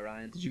about that,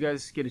 Ryan? Did you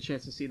guys get a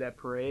chance to see that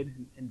parade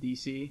in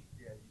D.C.?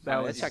 Yeah,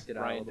 That was- I checked it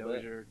out a Brian little bit.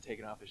 Dozier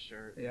taking off his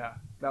shirt. Yeah,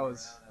 that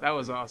was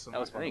awesome. That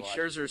was I fun think to watch.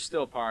 Scherzer's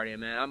still partying,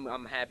 man.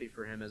 I'm happy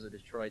for him as a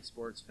Detroit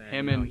sports fan.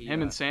 Him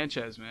and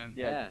Sanchez, man.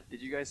 Yeah. Yeah.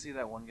 Did you guys see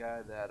that one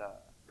guy that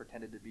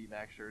pretended to be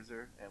Max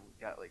Scherzer and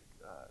got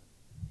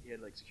he had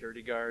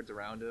security guards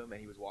around him and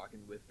he was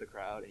walking with the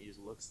crowd and he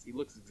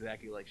looks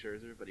exactly like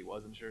Scherzer, but he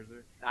wasn't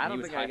Scherzer. I don't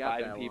he was think I got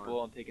high-fiving that people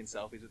one. and taking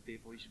selfies with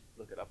people. You should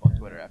look it up on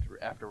Twitter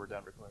after we're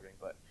done recording.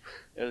 But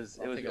it was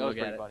I'll take a pretty look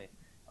at it. funny.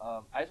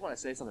 I just want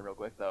to say something real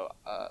quick though.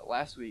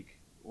 Last week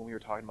when we were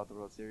talking about the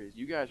World Series,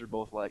 you guys were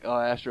both like, "Oh,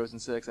 Astros in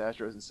 6,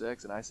 Astros in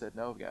 6," and I said,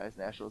 "No, guys,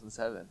 Nationals in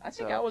 7." I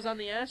think So, I was on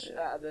the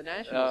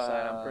Nationals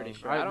side. I'm pretty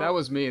sure. That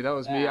was me.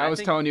 Yeah, I I was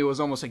think- telling you it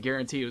was almost a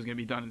guarantee it was going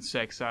to be done in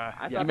 6. I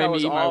you thought made that me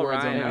was eat my all words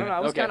on Ryan. I that. don't know, I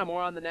was Okay. kind of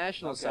more on the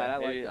Nationals side. I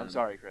like I'm them.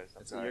 sorry, Chris.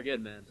 I'm sorry. You're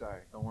good, man. Sorry.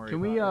 Don't worry. Can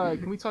we about it.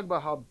 can we talk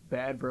about how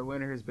bad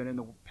Verlander has been in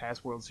the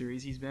past World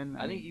Series he's been?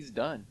 I think he's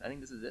done. I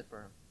think this is it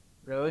for him.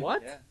 really.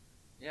 What? Yeah.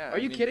 Yeah. Are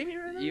you kidding me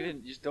right now?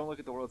 Even just don't look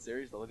at the World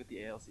Series. But look at the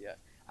ALCS.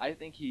 I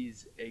think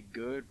he's a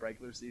good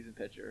regular season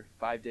pitcher.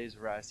 5 days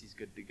rest, he's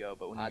good to go.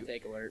 But Hot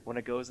take alert. when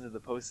it goes into the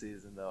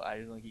postseason, though, I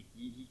don't think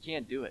he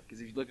can't do it because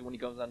if you look at when he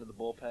comes onto the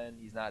bullpen,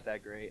 he's not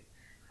that great.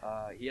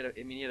 He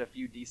had a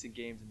few decent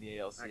games in the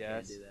ALCS. I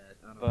can't do that.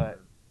 I don't but-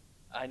 know.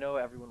 I know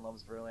everyone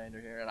loves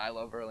Verlander here, and I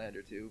love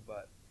Verlander too,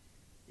 but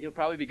he'll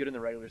probably be good in the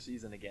regular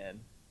season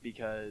again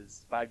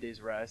because 5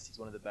 days rest, he's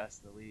one of the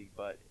best in the league.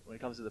 But when it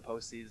comes to the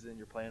postseason,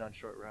 you're playing on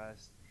short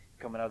rest,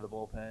 coming out of the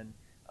bullpen.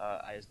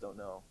 I just don't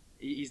know.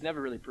 He's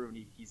never really proven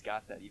he's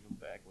got that even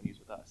back when he was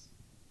with us.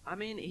 I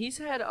mean, he's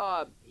had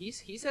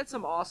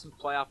some awesome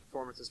playoff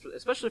performances,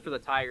 especially for the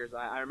Tigers.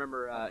 I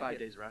remember. 5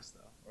 days rest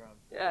though. We're on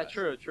full Yeah, rest.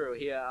 true.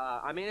 He,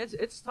 I mean,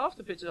 it's tough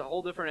to pitch a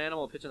whole different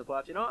animal pitching the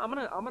playoffs.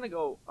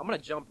 I'm gonna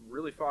jump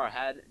really far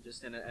ahead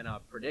just in a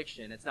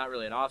prediction. It's not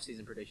really an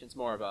off-season prediction. It's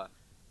more of a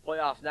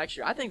playoff next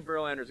year. I think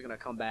Verlander's gonna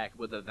come back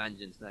with a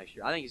vengeance next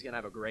year. I think he's gonna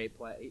have a great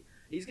play.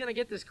 He's gonna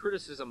get this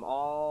criticism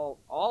all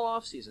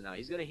off-season now.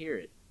 He's gonna hear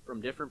it from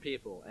different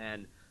people,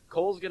 and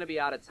Cole's gonna be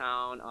out of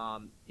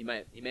town. He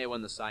may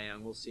win the Cy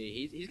Young. We'll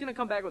see. He's gonna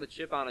come back with a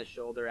chip on his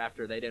shoulder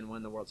after they didn't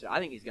win the World Series. I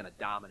think he's gonna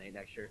dominate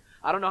next year.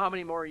 I don't know how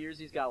many more years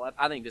he's got left.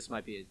 I think he's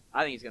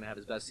gonna have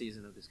his best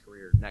season of his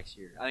career next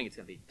year. I think it's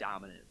gonna be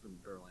dominant from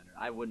Verlander.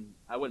 I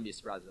wouldn't be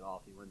surprised at all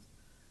if he wins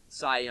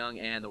Cy Young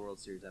and the World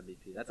Series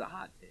MVP. That's a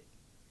hot take.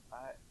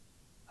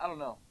 I don't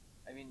know.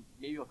 I mean,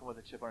 maybe he'll come with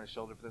a chip on his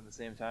shoulder, but at the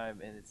same time,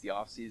 and it's the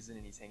off season,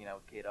 and he's hanging out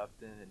with Kate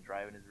Upton and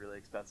driving his really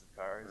expensive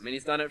cars. I mean,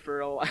 he's done it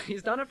for a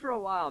he's done it for a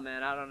while,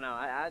 man. I don't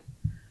know.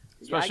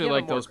 Especially give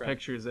like him more those credit.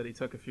 pictures that he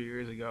took a few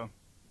years ago.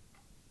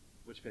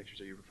 Which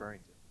pictures are you referring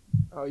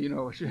to? Oh, you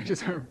know what you're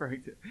just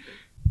referring to.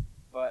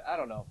 But I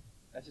don't know.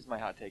 That's just my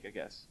hot take, I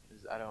guess.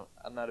 'Cause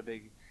I'm not a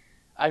big.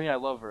 I mean, I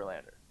love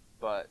Verlander,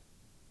 but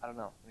I don't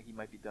know. I think he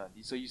might be done.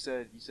 So you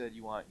said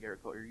you want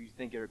Garrett Cole, or you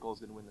think Garrett Cole's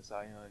going to win the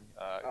Cy Young?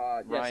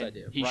 Yes, Ryan- I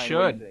do. He Ryan, what do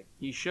should. you think?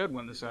 He should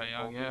win the Cy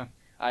Young. Yeah.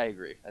 I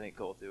agree. I think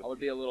Cole too. I would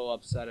be a little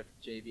upset if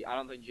JB. I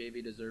don't think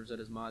JB deserves it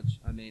as much.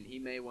 I mean, he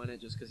may win it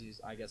just because he's,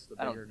 I guess, the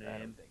I don't bigger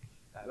name. think.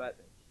 I don't But-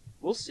 think.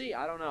 We'll see.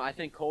 I don't know. I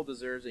think Cole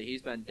deserves it.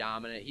 He's been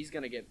dominant. He's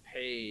going to get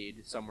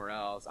paid somewhere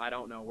else. I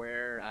don't know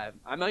where.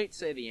 I might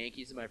say the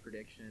Yankees in my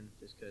prediction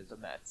just because. The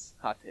Mets.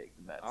 Hot take.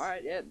 The Mets. All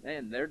right, yeah,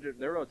 man, their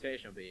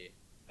rotation will be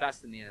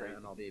best in the Crazy.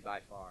 MLB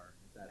by far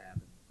if that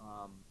happens.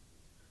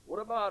 What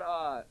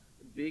about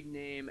big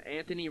name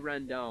Anthony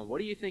Rendon? What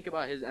do you think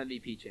about his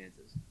MVP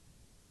chances?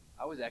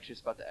 I was actually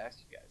just about to ask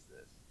you guys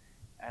this,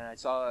 and I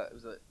saw it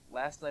was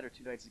last night or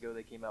 2 nights ago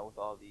they came out with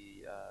all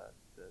the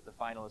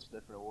finalists for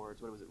different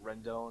awards. What was it?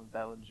 Rendon,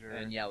 Bellinger,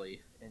 And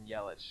Yelly. and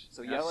Yelich.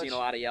 So I've Yelich, seen a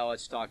lot of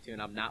Yelich talk to,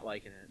 and I'm not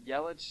liking it.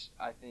 Yelich,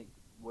 I think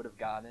would have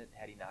gotten it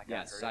had he not gotten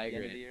Yes, hurt I at the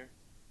end of agree. the year.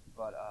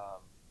 But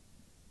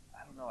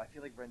I don't know. I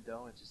feel like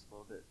Rendon is just a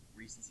little bit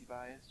recency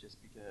bias,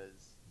 just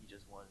because he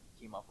just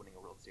came off winning a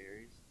World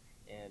Series,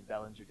 and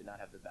Bellinger did not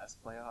have the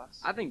best playoffs.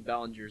 I think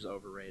Bellinger's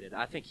overrated.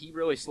 I think he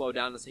really slowed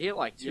down. He hit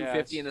like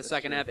 250 in the that's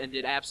second true. half and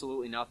did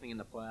absolutely nothing in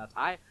the playoffs.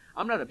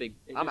 I'm not a big.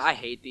 It I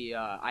hate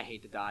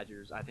the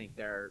Dodgers. I think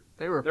they're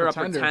They were a a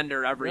pretender.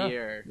 pretender every Yeah.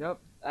 year. Yep.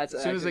 That's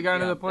As soon as they got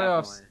into the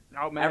playoffs,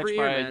 outmatched every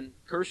year, by man.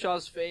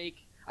 Kershaw's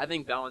fake. I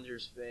think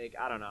Bellinger's fake.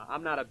 I don't know.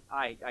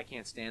 I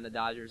can't stand the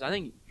Dodgers. I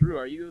think Drew.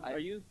 Are you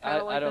kind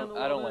of like them a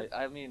little bit?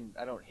 I mean,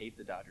 I don't hate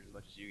the Dodgers as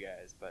much as you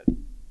guys, but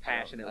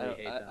Passionately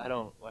hate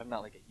them. I'm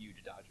not like a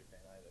huge Dodger fan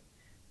either,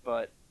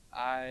 but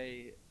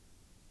I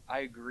I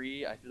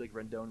agree. I feel like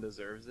Rendon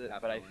deserves it,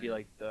 but I Definitely. feel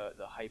like the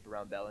hype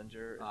around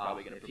Bellinger is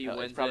probably going to if he propel.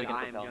 wins it's probably it, gonna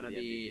I'm propel gonna him to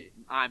the be.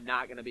 MVP. I'm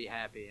not gonna be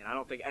happy, and I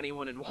don't think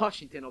anyone in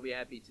Washington will be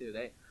happy too.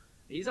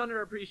 He's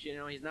underappreciated. You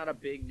know, he's not a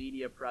big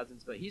media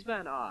presence, but he's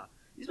been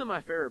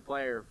my favorite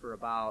player for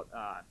about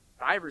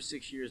 5 or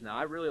 6 years now.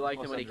 I really liked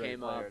him Most when he underrated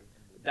came up. player in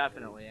the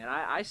Definitely, and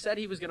I said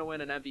he was gonna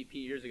win an MVP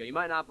years ago. You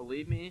might not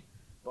believe me,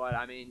 but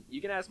I mean,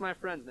 you can ask my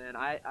friends, man.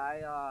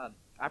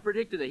 I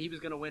predicted that he was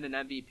gonna win an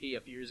MVP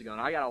a few years ago,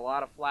 and I got a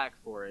lot of flack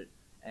for it.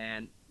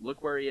 And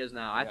look where he is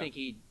now. I Yeah. think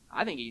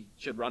he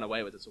should run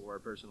away with this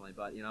award personally,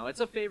 but you know, it's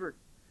a favorite.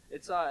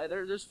 It's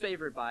there's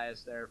favorite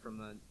bias there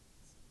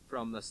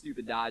from the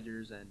stupid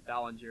Dodgers and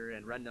Bellinger,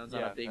 and Rendon's not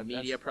Yeah, a big that's-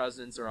 media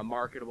presence or a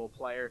marketable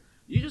player.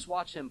 You just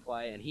watch him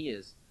play, and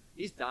he's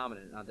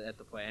dominant at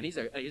the play, and he's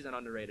an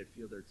underrated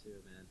fielder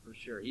too, man, for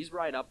sure. He's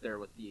right up there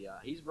with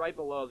he's right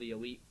below the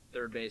elite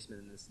third baseman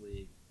in this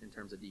league in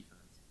terms of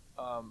defense.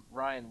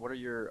 Ryan, what are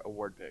your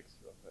award picks,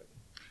 real quick?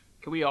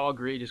 Can we all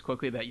agree just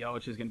quickly that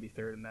Yelich is going to be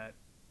third in that?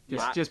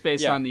 Yeah. Just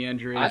based Yeah. on the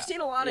injury. I've seen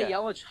a lot of Yeah.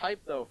 Yelich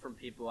hype though from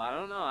people. I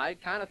don't know. I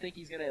kind of think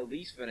he's gonna at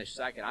least finish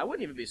second. I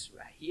wouldn't even be.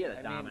 He had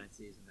a dominant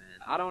season, man.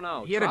 I don't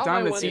know. He had a Trout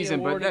dominant might win the season,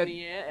 but award in that-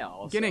 the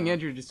AL, Getting so.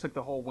 injured just took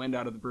the whole wind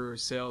out of the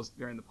Brewers' sails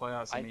during the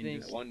playoffs. I mean,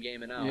 think- just- One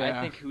game and out. Yeah.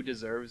 I think who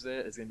deserves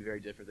it is going to be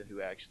very different than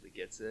who actually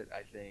gets it.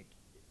 I think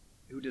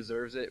who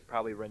deserves it,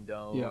 probably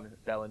Rendon, Yeah.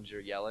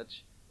 Bellinger,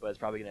 Yelich, but it's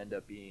probably going to end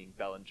up being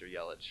Bellinger,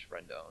 Yelich,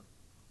 Rendon.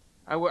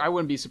 I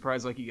wouldn't be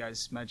surprised, like you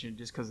guys mentioned,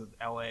 just because of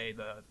LA,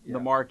 the Yeah.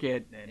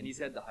 market, And he's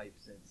had the hype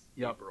since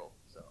Yep. April.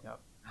 So Yep.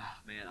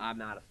 Man, I'm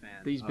not a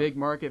fan. these of- big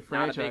market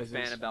Not a big franchises.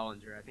 fan of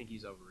Bellinger. I think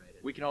he's overrated.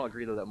 we can all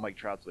agree, though, that Mike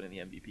Trout's winning the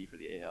MVP for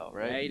the AL,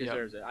 right? Yeah, he Yep.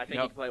 deserves it. I think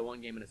Yep. he can play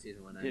one game in a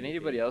season. Win Did MVP.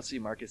 anybody else see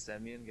Marcus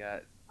Semien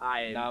got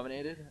I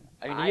nominated?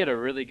 I mean, I- he had a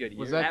really good year.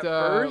 Was that At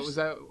first-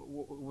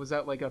 was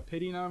that like a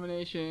pity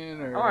nomination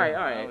or? All right.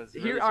 I was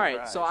really All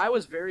right. So surprised. I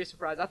was very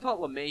surprised. I thought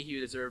LeMahieu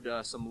deserved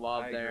some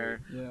love I agree.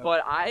 there. Yeah. But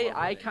Love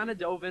I LeMahieu. kind of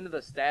dove into the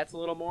stats a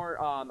little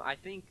more. I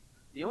think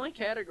the only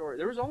category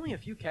there was only a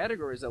few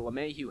categories that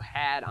LeMahieu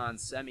had on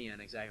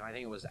Semien exactly. I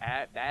think it was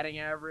batting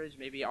average,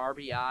 maybe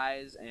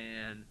RBIs,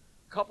 and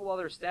a couple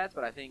other stats.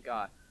 But I think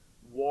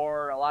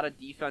WAR, a lot of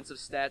defensive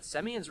stats.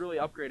 Semien's really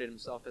upgraded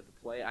himself at the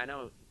plate. I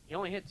know he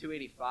only hit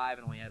 285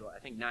 and only had I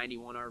think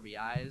 91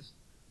 RBIs,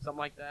 something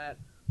like that.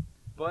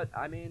 But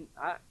I mean,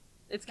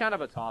 it's kind of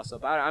a toss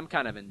up. I'm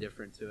kind of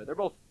indifferent to it. They're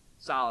both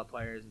solid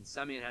players, and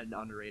Semien had an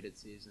underrated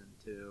season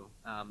too.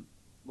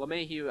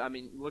 LeMahieu, I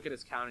mean, look at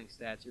his counting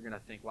stats. You're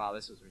gonna think, wow,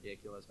 this was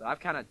ridiculous. But I've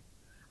kind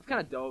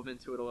of dove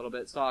into it a little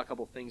bit. Saw a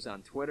couple things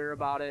on Twitter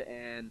about it,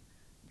 and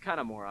kind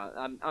of more.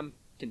 I'm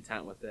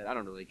content with it. I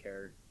don't really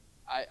care.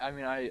 I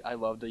mean, I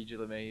loved E.J.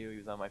 LeMahieu. He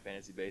was on my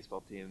fantasy baseball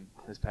team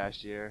this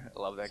past year. I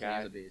love that He's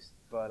guy. a beast.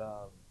 But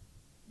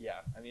yeah,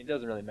 I mean, it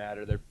doesn't really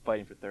matter. They're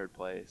fighting for third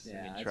place. Yeah,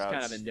 I mean, it's Trout's,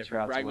 kind of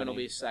indifferent. Trout's Bregman will winning.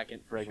 be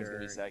second for Bregman's sure, gonna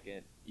be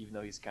second, even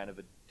though he's kind of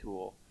a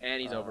tool.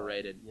 and he's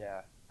overrated.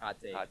 Yeah, Hot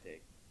take. hot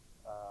take.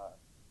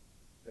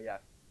 But yeah,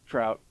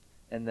 Trout,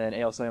 and then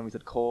AL Cy Young, we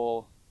said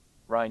Cole.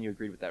 Ryan, you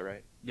agreed with that,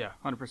 right? Yeah,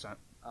 100%.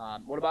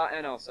 What about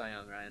NL Cy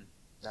Young, Ryan?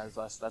 That's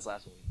last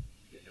week.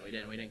 No,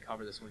 we didn't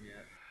cover this one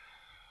yet.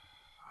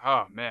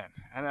 Oh man,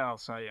 NL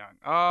Cy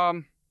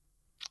Young.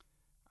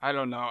 I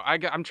don't know.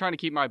 I'm trying to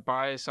keep my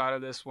bias out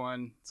of this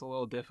one. It's a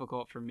little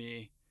difficult for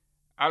me.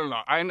 I don't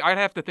know. I'd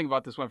have to think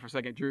about this one for a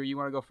second. Drew, you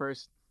want to go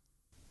first?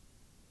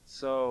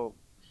 So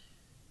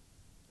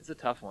it's a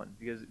tough one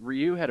because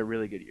Ryu had a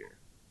really good year,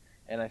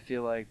 and I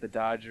feel like the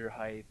Dodger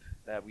hype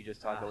that we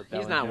just talked about with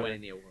He's Bellinger, not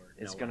winning the award.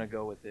 It's No gonna way.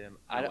 go with him.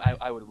 No way.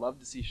 I would love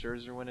to see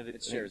Scherzer win it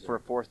It's Scherzer. for a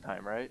fourth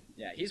time, right?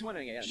 Yeah, he's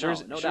winning again.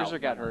 Scherzer, no doubt.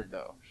 Scherzer got hurt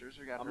though.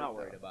 Scherzer got hurt. I'm not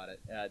worried about it.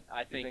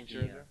 I You think,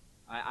 Scherzer?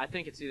 I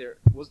think it's either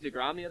was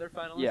DeGrom the other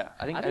finalist. Yeah,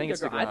 I think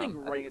it's DeGrom. DeGrom. I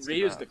think I think it's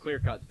Ryu's DeGrom. the clear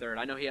cut third.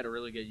 I know he had a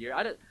really good year.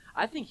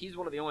 I think he's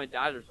one of the only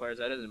Dodgers players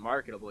that isn't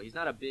marketable. He's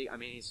not a big. I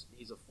mean,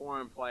 he's a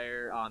foreign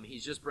player.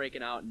 He's just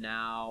breaking out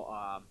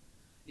now.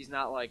 He's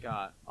not like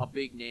a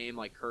big name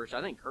like Kershaw.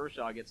 I think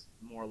Kershaw gets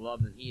more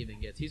love than he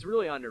even gets. He's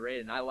really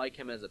underrated, and I like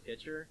him as a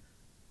pitcher.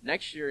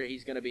 Next year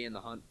he's going to be in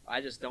the hunt. I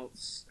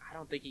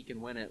don't think he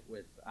can win it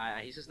with.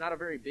 He's just not a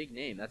very big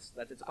name. That's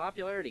it's a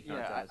popularity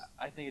contest.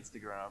 I think it's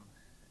DeGrom.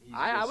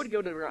 I would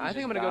go to DeGrom. I he's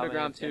think I'm just going to go to DeGrom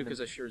dominant, too and because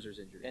of Scherzer's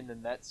injury. And the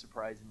Mets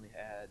surprisingly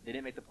they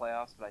didn't make the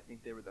playoffs, but I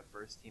think they were the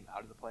first team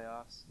out of the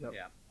playoffs. Yep.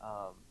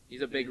 Yeah.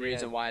 He's a big They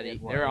reason had- why they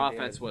had their one- they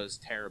offense had- was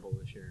terrible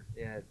this year.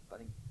 They had, I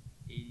think,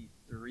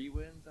 83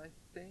 wins, I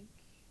think.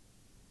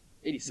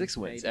 86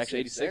 wins. 86 Actually,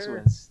 86 there.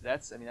 wins.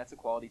 That's a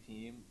quality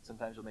team.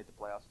 Sometimes you'll make the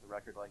playoffs with a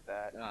record like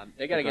that.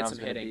 They got to get DeGrom's some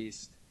been a hitting.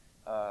 beast.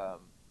 I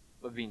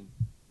mean,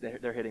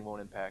 their hitting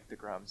won't impact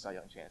DeGrom's Cy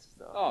Young chances,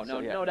 though. Oh, So,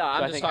 yeah. no doubt.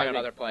 So I'm just talking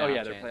about their playoff Oh,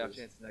 yeah, their chances. playoff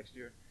chances next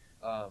year.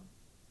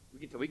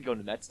 We can go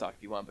into Mets talk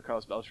if you want, but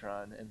Carlos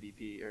Beltran,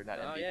 MVP, or not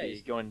Oh, MVP, yeah,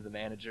 he's- going to the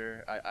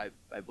manager.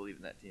 I believe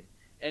in that team.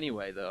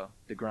 Anyway, though,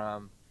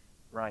 DeGrom,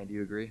 Ryan, do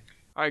you agree?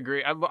 I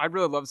agree. I'd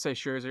really love to say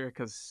Scherzer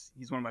because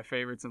he's one of my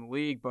favorites in the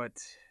league, but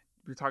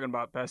if we're talking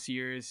about best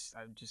years,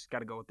 I've just got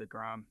to go with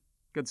DeGrom.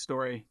 Good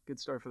story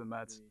for the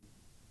Mets.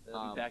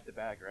 Back to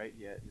back, right?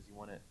 Yeah, because he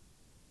won it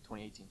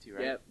 2018 too,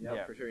 right? Yep,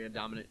 Yeah. for sure. Yeah,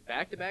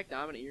 back-to-back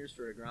dominant years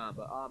for DeGrom.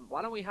 But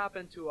why don't we hop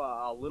into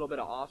a little bit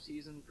of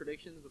off-season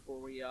predictions before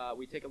we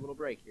take a little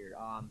break here?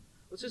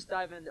 Let's just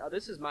dive in.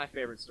 This is my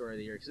favorite story of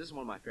the year because this is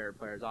one of my favorite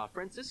players.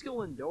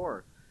 Francisco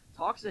Lindor,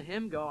 talks of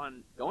him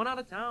going out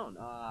of town.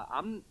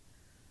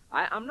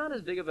 I'm not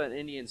as big of an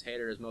Indians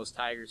hater as most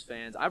Tigers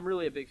fans. I'm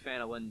really a big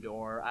fan of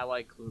Lindor. I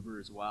like Kluber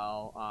as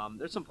well.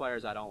 There's some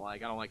players I don't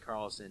like. I don't like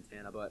Carlos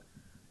Santana, but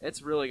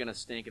it's really gonna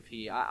stink if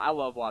he. I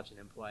love watching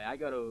him play.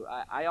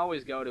 I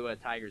always go to a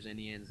Tigers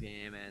Indians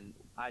game, and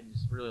I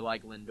just really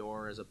like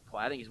Lindor as a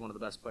player. I think he's one of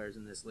the best players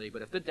in this league.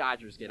 But if the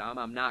Dodgers get him,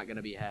 I'm not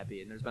gonna be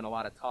happy. And there's been a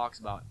lot of talks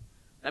about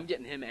them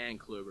getting him and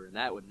Kluber, and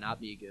that would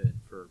not be good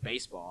for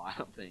baseball. I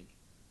don't think.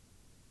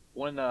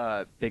 One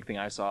big thing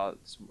I saw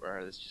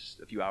this just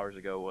a few hours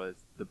ago was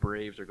the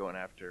Braves are going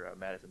after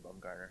Madison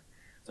Bumgarner.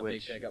 It's a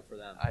big pickup for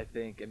them. I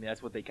mean,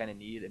 that's what they kind of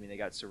need. I mean, they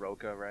got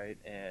Soroka, right?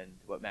 And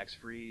Max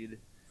Fried.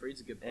 Fried's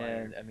a good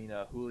player. And, I mean,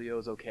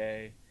 Julio's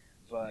okay.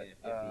 But,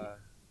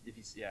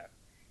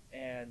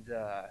 And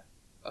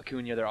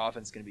Acuna, their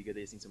offense is going to be good.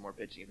 They just need some more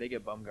pitching. If they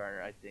get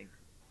Bumgarner,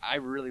 I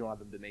really want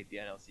them to make the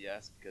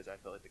NLCS because I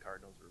felt like the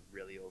Cardinals were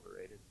really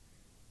overrated.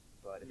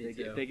 But if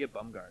they get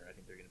Bumgarner, I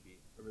think they're going to be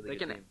a really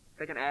good team.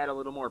 They can add a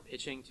little more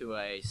pitching to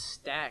a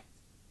stacked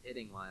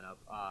hitting lineup.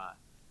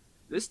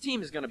 This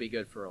team is going to be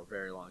good for a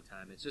very long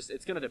time.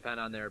 It's going to depend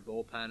on their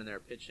bullpen and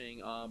their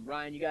pitching.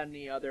 Ryan, you got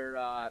any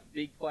other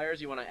big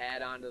players you want to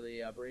add on to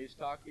the Braves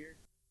talk here?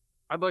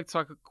 I'd like to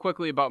talk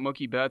quickly about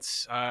Mookie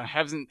Betts.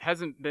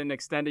 Hasn't been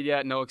extended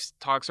yet. No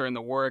talks are in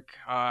the work.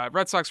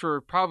 Red Sox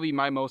were probably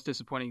my most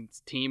disappointing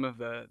team of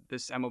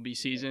this MLB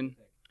season.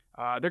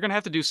 They're gonna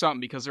have to do something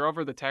because they're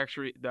over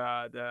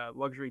the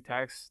luxury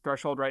tax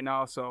threshold right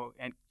now. So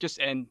and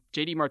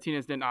JD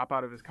Martinez didn't opt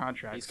out of his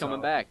contract. He's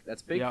coming back.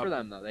 That's big for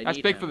them though.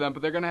 That's big for them,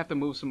 but they're gonna have to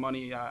move some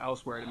money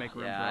elsewhere to make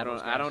room. I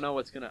don't know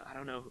what's gonna. I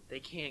don't know. They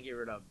can't get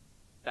rid of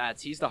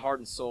Betts. He's the heart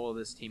and soul of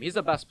this team. He's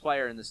the best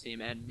player in this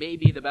team, and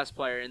maybe the best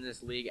player in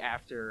this league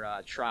after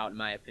Trout, in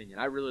my opinion.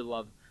 I really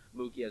love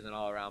Mookie as an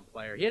all-around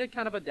player. He had a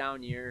kind of a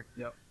down year.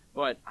 Yep.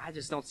 But I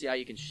just don't see how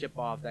you can ship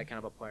off that kind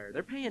of a player.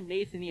 They're paying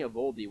Nathan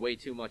Eovaldi way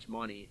too much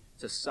money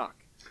to suck.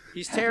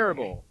 He's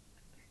terrible.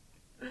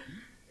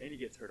 And he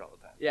gets hurt all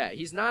the time. Yeah,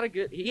 he's not a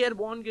good. He had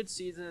one good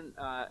season.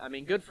 I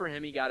mean, good for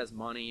him. He got his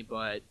money.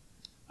 But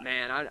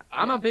man,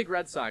 I'm a big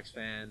Red Sox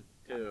fan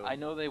too. I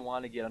know they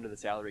want to get under the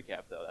salary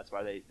cap though. That's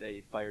why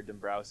they fired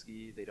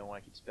Dombrowski. They don't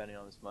want to keep spending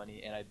all this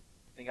money. And I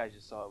think I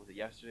just saw it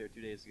yesterday or 2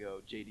 days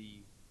ago. JD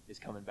is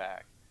coming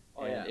back.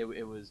 Oh, and yeah.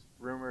 it was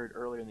rumored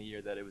earlier in the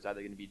year that it was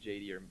either going to be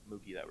JD or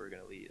Mookie that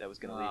was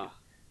going to leave.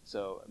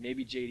 So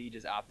maybe JD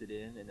just opted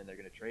in, and then they're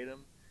going to trade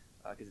him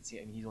because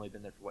he's only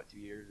been there for 2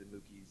 years, and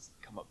Mookie's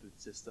come up through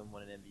the system,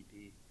 won an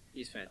MVP.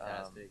 He's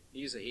fantastic.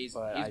 He's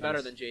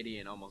better than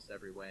JD in almost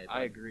every way.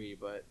 I agree,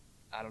 but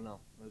I don't know.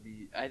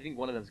 I think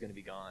one of them's going to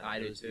be gone. I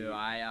do too.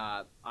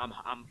 I'm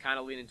kind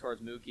of leaning towards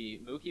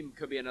Mookie. Mookie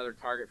could be another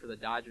target for the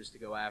Dodgers to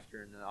go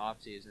after in the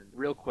offseason.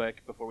 Real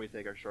quick before we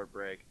take our short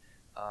break.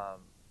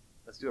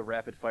 Let's do a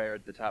rapid fire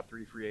at the top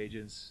 3 free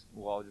agents.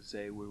 We'll all just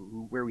say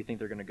where we think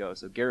they're going to go.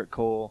 So Garrett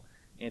Cole,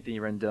 Anthony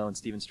Rendon,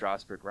 Steven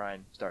Strasburg.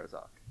 Ryan, start us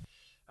off.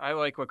 I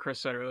like what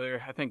Chris said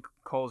earlier. I think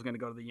Cole's going to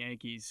go to the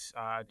Yankees.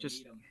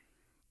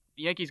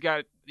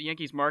 The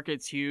Yankees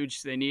market's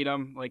huge. They need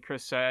him, like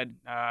Chris said.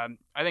 I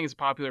think it's a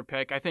popular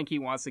pick. I think he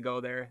wants to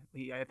go there.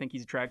 I think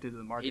he's attracted to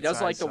the market. He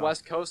does like the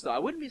West Coast, though. I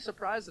wouldn't be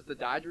surprised if the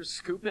Dodgers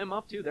scoop him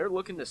up, too. They're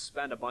looking to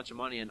spend a bunch of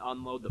money and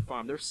unload the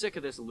farm. They're sick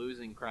of this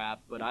losing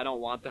crap, but I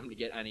don't want them to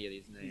get any of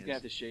these names. He's going to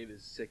have to shave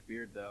his sick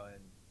beard, though, and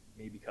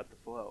maybe cut the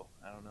flow.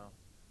 I don't know.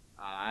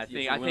 I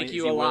think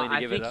you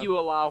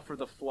allow for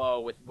the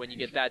flow when you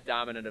get that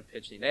dominant of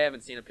pitching. They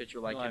haven't seen a pitcher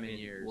like him in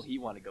years. Well, he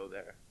want to go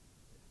there.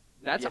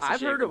 I've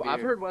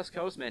heard West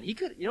Coast, man. He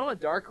could. You know, a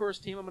dark horse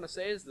team I'm going to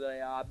say is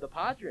the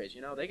Padres.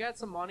 You know, they got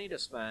some money to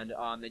spend.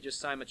 They just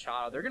signed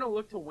Machado. They're going to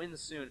look to win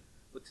soon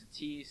with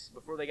Tatis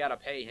before they got to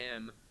pay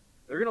him.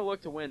 They're going to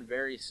look to win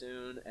very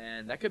soon,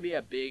 and that could be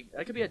a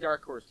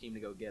dark horse team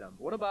to go get him.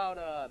 What about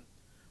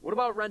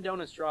Rendon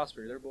and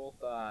Strasburg? They're both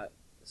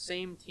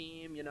same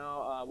team. You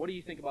know, what do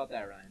you think about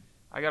that, Ryan?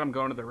 I got him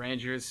going to the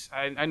Rangers.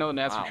 I know the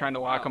Nats were trying to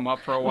lock him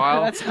up for a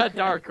while. That's a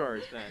dark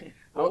horse, man.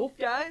 Both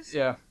guys?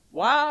 Yeah.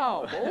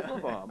 Wow, both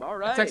of them. All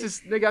right.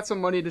 Texas, they got some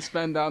money to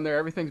spend down there.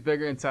 Everything's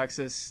bigger in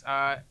Texas.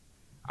 I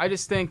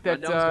just think that.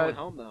 Rendon's going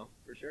home though,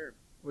 for sure.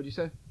 What'd you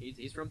say?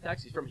 He's from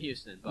Texas. He's from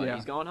Houston, but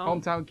he's going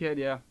home. Hometown kid,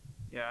 yeah.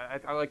 Yeah,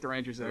 I like the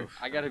Rangers there.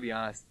 I got to be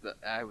honest.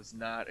 I was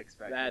not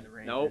expecting the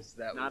Rangers.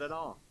 Nope, not at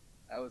all.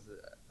 That was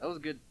a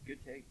good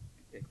take.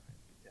 Good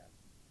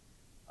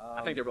job.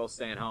 I think they're both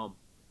staying home.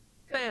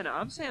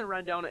 I'm saying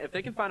Rendon. If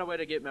they can find a way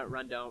to get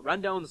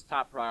Rendon's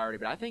top priority.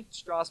 But I think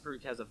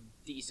Strasburg has a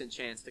decent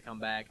chance to come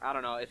back. I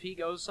don't know if he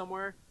goes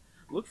somewhere.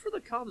 Look for the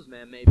Cubs,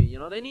 man. Maybe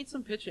they need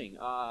some pitching.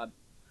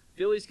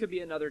 Phillies could be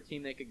another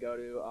team they could go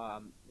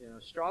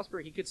to.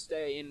 Strasburg, he could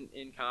stay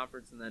in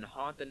conference and then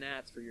haunt the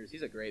Nats for years.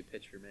 He's a great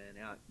pitcher,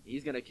 man.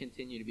 He's going to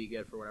continue to be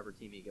good for whatever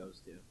team he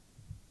goes to.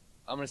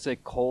 I'm gonna say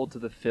Cole to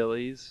the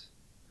Phillies,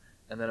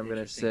 and then I'm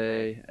gonna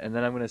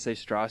say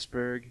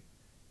Strasburg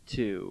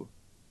to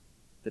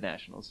the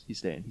Nationals. He's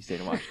staying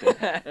in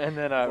Washington. And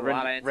then a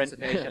lot of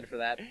anticipation for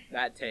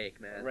that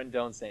take, man.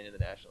 Rendon staying in the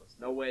Nationals.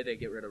 No way they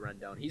get rid of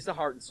Rendon. He's the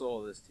heart and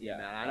soul of this team, Yeah,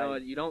 man. I know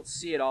you don't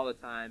see it all the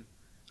time.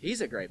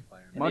 He's a great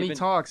player. Man. Money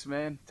talks,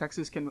 man.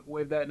 Texas can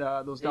wave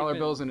those dollar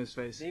bills in his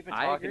face. They've been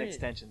talking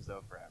extensions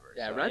though forever.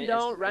 Yeah,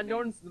 so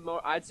Rendon's the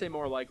more, I'd say,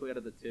 more likely out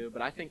of the two,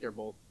 but I think they're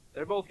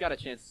both got a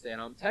chance to stay at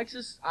home.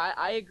 Texas,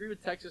 I agree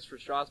with Texas for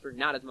Strasburg,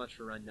 not as much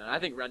for Rendon. I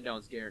think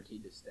Rendon's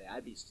guaranteed to stay.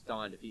 I'd be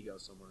stunned if he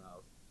goes somewhere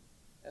else.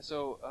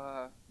 So,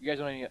 you guys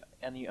want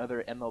any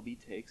other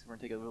MLB takes? We're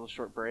gonna take a little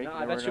short break. No,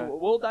 I bet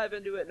we'll dive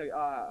into it in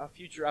a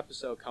future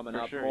episode coming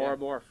up. Sure,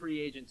 more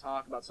free agent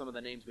talk about some of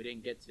the names we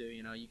didn't get to.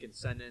 You know, you can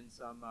send in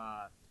some.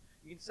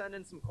 You can send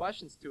in some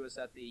questions to us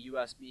at the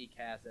USB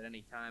cast at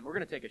any time. We're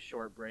gonna take a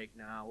short break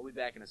now. We'll be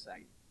back in a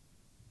second.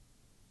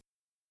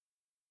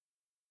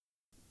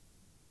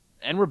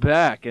 And we're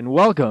back, and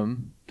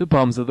welcome to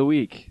Bums of the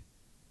Week.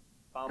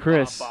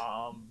 Chris,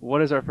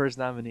 what is our first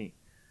nominee?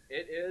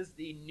 It is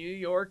the New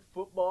York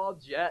Football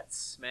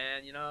Jets,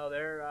 man. You know,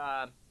 they're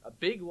a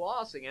big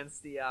loss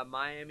against the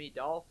Miami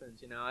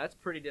Dolphins. You know, that's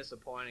pretty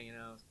disappointing. You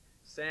know,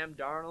 Sam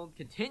Darnold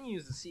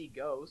continues to see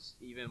ghosts,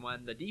 even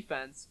when the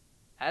defense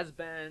has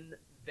been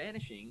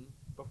vanishing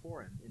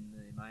before him in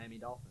the Miami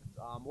Dolphins.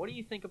 What do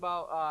you think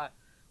about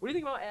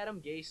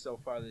Adam Gase so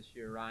far this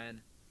year,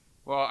 Ryan?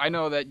 Well, I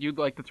know that you'd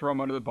like to throw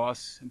him under the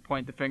bus and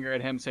point the finger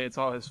at him, say it's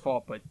all his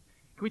fault, but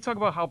can we talk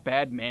about how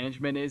bad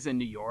management is in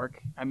New York?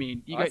 I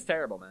mean, that's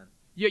terrible, man.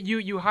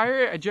 You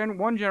hire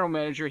one general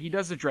manager, he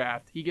does the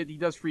draft, he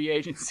does free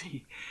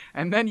agency,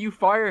 and then you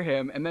fire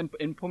him and then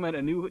implement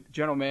a new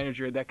general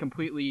manager that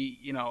completely,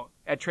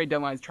 at trade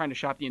deadlines trying to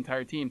shop the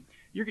entire team.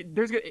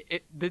 This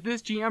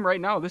GM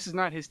right now, this is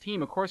not his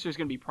team. Of course there's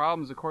going to be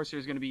problems. Of course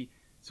there's going to be.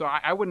 So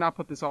I would not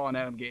put this all on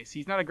Adam Gase.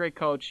 He's not a great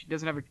coach. He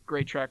doesn't have a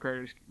great track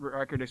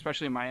record,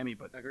 especially in Miami.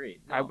 But agreed.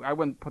 No. I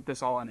wouldn't put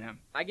this all on him.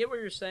 I get what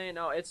you're saying.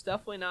 No, it's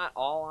definitely not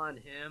all on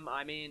him.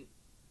 I mean,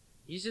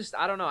 he's just,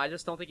 I don't know. I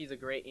just don't think he's a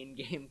great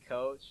in-game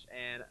coach.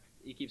 And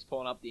he keeps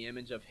pulling up the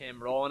image of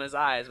him rolling his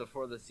eyes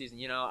before the season.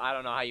 I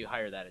don't know how you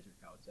hire that as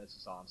your coach. That's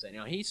just all I'm saying.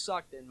 He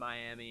sucked in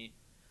Miami.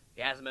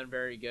 He hasn't been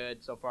very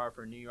good so far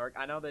for New York.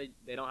 I know they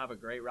don't have a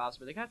great roster,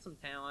 but they got some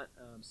talent.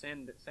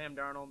 Sam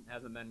Darnold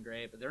hasn't been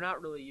great, but they're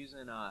not really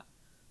using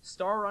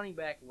star running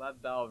back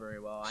Lev Bell very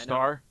well.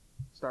 Star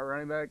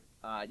running back?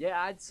 Yeah,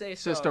 I'd say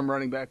so. System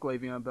running back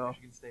Le'Veon Bell.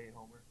 Michigan State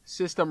homer.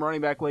 System running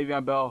back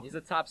Le'Veon Bell. He's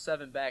a top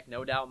 7 back,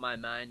 no doubt in my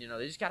mind.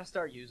 They just got to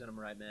start using him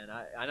right, man.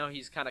 I know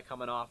he's kind of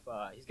coming off.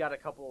 He's got a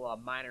couple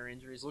minor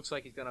injuries. Looks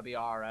like he's going to be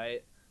all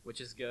right,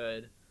 which is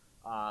good.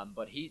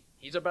 But he's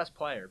their best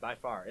player by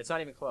far. It's not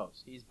even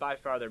close. He's by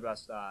far their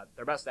best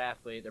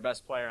athlete, their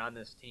best player on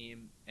this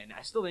team, and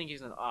I still think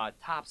he's a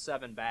top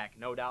 7 back,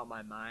 no doubt in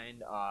my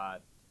mind.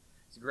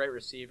 He's a great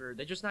receiver.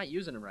 They're just not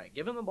using him right.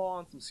 Give him the ball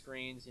on some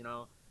screens.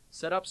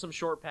 Set up some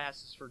short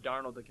passes for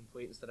Darnold to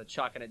complete instead of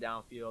chucking it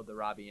downfield to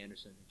Robbie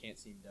Anderson, who can't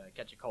seem to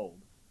catch a cold.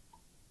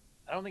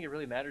 I don't think it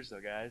really matters though,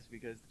 guys,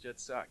 because the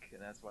Jets suck,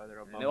 and that's why they're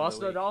a bum. They lost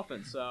to the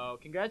Dolphins, so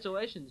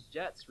congratulations,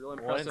 Jets. Real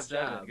impressive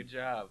job. Good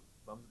job.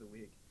 Bums of the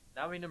week.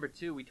 Nominee number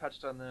 2, we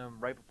touched on them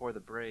right before the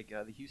break.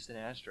 The Houston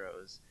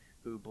Astros,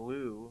 who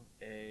blew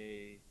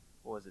a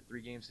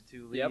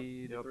 3-2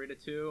 lead. Yep,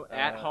 3-2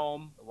 at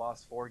home.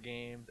 Lost 4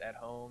 games at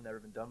home. Never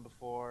been done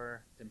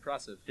before. It's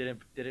impressive.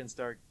 Didn't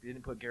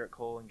put Garrett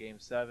Cole in Game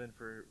 7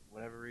 for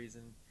whatever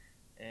reason,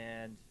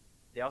 and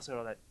they also had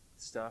all that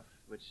stuff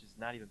which is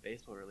not even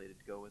baseball related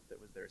to go with.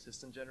 That was their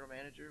assistant general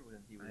manager when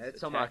he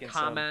was attacking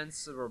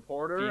comments of a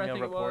reporter. I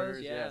think reporters, it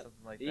was. Yeah,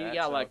 something like that. He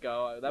got let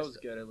go. That was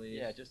good at least.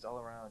 Yeah, just all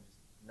around, just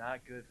not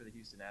good for the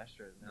Houston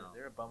Astros. No.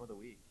 They're a bum of the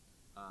week.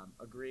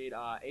 Agreed.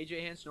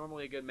 AJ Hinch,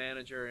 normally a good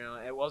manager.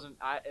 It wasn't.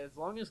 As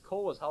long as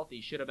Cole was healthy,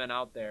 he should have been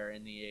out there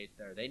in the 8th.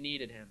 There, they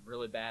needed him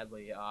really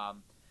badly.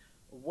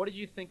 What did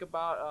you think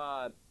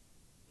about?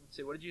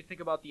 What did you think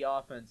about the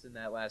offense in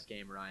that last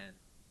game, Ryan?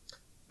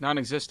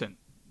 Non-existent.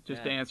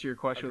 Just to answer your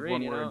question with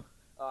one word.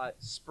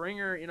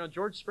 Springer,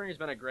 George Springer's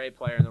been a great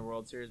player in the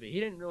World Series, but he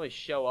didn't really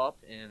show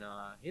up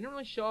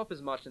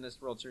as much in this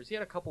World Series. He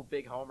had a couple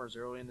big homers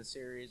early in the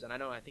series, and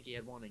I think he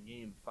had one in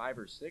Game 5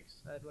 or 6.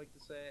 I'd like to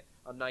say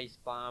a nice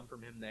bomb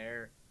from him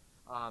there.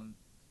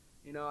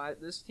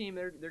 This team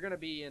they're going to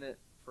be in it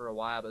for a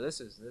while, but this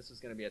is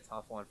going to be a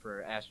tough one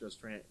for Astros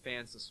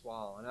fans to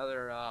swallow.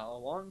 Another a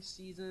long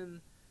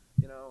season.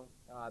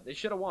 They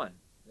should have won.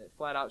 They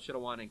flat out should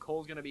have won, and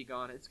Cole's going to be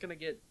gone. It's going to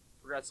get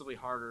progressively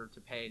harder to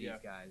pay these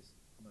guys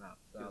coming up.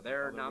 So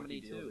they're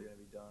nominee too. Are going to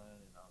be done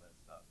and all that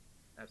stuff.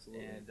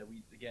 Absolutely.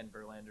 And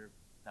Verlander,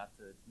 not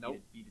to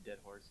beat a dead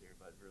horse here,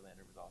 but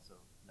Verlander was also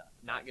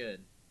not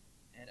good.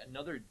 And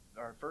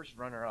our first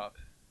runner-up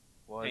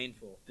was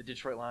painful. The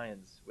Detroit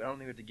Lions. I don't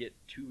think we have to get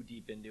too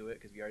deep into it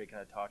because we already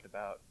kind of talked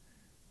about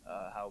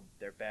how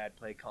their bad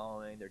play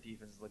calling, their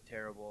defenses look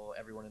terrible,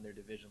 everyone in their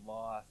division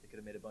lost, they could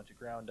have made a bunch of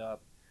ground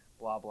up,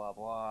 blah, blah,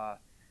 blah.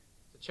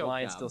 It's a choke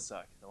Lions job. still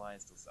suck. The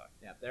Lions still suck.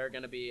 Yeah, they're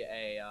going to be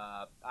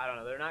I don't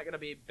know, they're not going to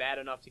be bad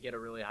enough to get a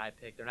really high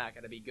pick. They're not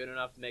going to be good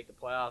enough to make the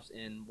playoffs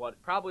in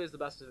what probably is the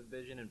best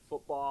division in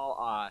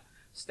football.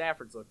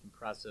 Stafford's looked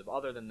impressive.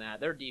 Other than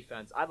that, their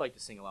defense, I'd like to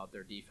single out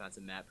their defense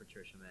and Matt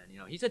Patricia, man. You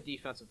know, he's a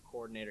defensive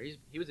coordinator.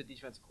 He was a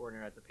defensive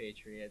coordinator at the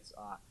Patriots,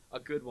 a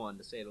good one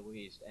to say the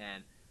least.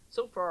 And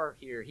so far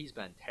here, he's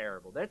been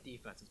terrible. That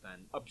defense has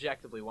been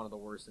objectively one of the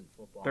worst in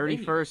football.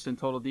 31st in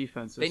total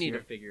defense this They need year.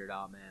 to figure it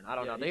out, man. I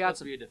don't know. They They got to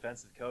some. be a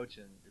defensive coach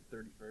and you're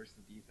 31st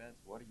in defense.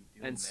 What are you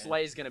doing? And man?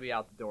 Slay's going to be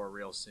out the door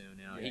real soon.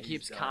 You know, Yeah, he he's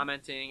keeps done.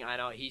 commenting. I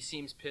know he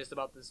seems pissed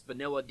about this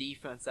vanilla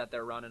defense that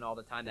they're running all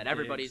the time that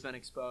everybody's been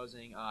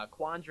exposing.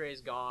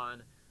 Quandre's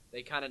gone.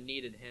 They kind of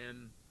needed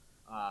him.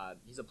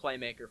 He's a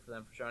playmaker for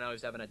them for sure. I know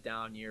he's having a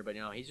down year, but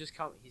you know he's just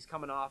he's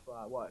coming off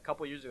a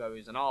couple years ago he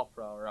was an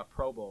All-Pro or a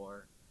Pro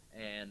Bowler,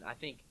 and I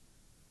think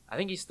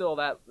he's still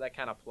that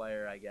kind of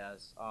player, I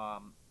guess.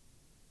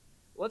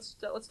 Let's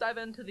dive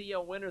into the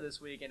winner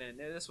this week, and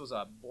this was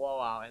a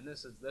blowout, and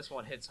this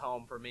one hits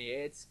home for me.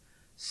 It's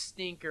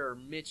stinker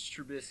Mitch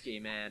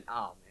Trubisky, man.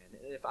 Oh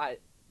man, if I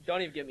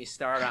don't even get me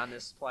started on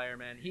this player,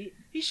 man. He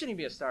shouldn't even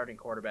be a starting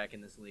quarterback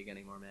in this league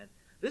anymore, man.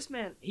 This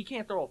man, he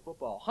can't throw a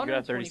football. You got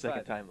a 125.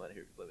 30-second time limit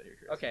here, Chris.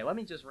 Okay, let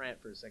me just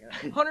rant for a second.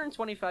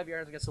 125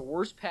 yards against the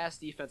worst pass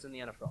defense in the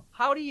NFL.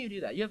 How do you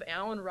do that? You have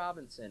Allen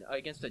Robinson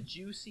against a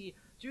juicy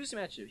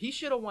matchup. He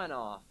should have went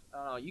off.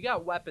 You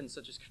got weapons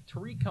such as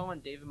Tariq Cohen,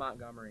 David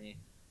Montgomery,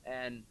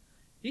 and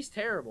he's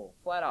terrible,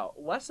 flat out.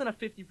 Less than a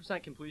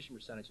 50% completion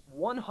percentage.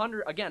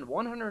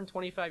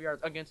 125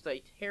 yards against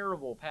a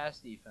terrible pass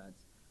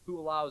defense who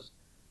allows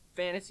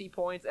fantasy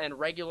points and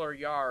regular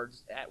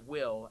yards at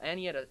will, and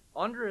he had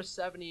under a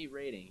 70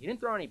 rating. He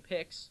didn't throw any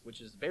picks, which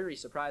is very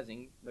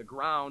surprising. The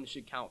ground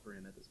should count for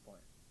him at this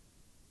point.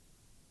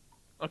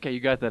 Okay,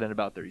 you got that in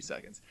about 30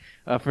 seconds.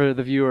 For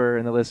the viewer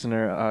and the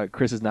listener,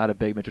 Chris is not a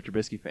big Mitchell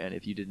Trubisky fan.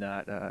 If you did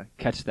not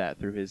catch that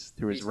through his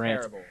He's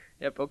rant. terrible.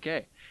 Yep.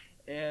 Okay.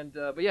 And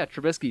but yeah,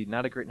 Trubisky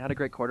not a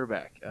great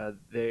quarterback.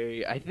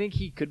 I think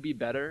he could be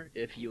better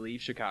if he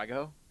leaves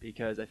Chicago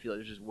because I feel like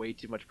there's just way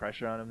too much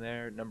pressure on him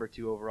there. Number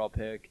 2 overall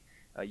pick.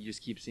 You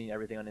just keep seeing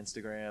everything on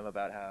Instagram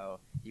about how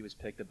he was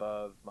picked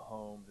above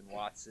Mahomes and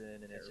Watson,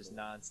 and it's just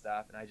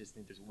nonstop. And I just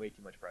think there's way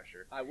too much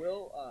pressure. I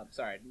will.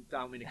 Sorry,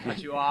 don't mean to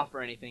cut you off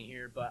or anything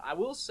here, but I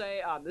will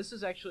say this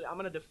is actually. I'm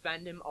going to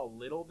defend him a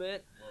little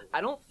bit.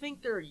 I don't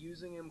think they're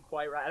using him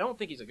quite right. I don't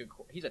think he's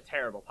he's a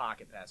terrible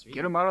pocket passer.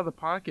 Get him out of the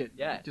pocket.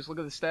 Yeah. Just look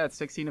at the stats.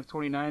 16 of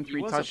 29, He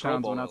 3 was a Pro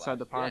touchdowns Bowler when outside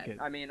the last pocket.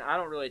 I mean, I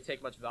don't really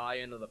take much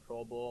value into the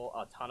Pro Bowl,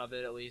 a ton of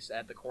it at least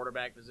at the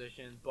quarterback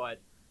position,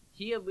 but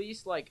he at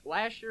least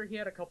last year he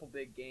had a couple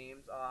big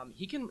games.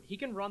 He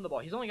can run the ball.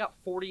 He's only got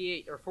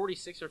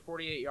 46 or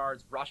 48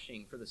 yards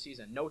rushing for the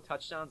season. No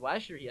touchdowns.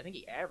 Last year I think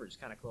he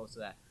averaged kind of close to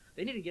that.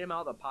 They need to get him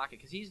out of the pocket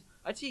because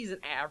I'd say he's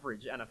an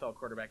average NFL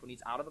quarterback when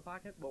he's out of the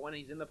pocket, but when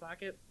he's in the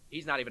pocket,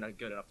 he's not even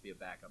good enough to be a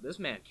backup. This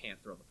man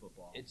can't throw the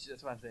football.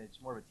 That's what I'm saying.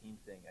 It's more of a team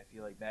thing. I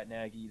feel like Matt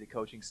Nagy, the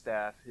coaching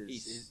staff,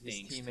 his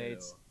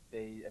teammates.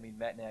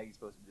 Matt Nagy's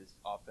supposed to be this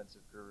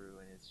offensive guru,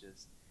 and it's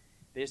just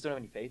they just don't have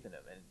any faith in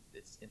him, and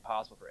it's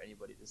impossible for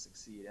anybody to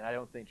succeed. And I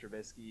don't think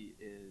Trubisky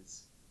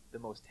is the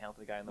most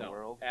talented guy in the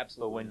world.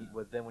 Absolutely.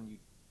 But when you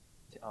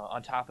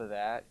on top of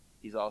that,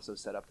 he's also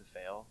set up to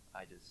fail.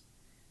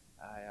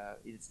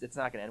 It's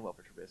not going to end well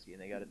for Trubisky,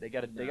 and they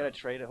got to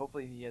trade it.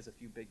 Hopefully, he has a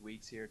few big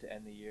weeks here to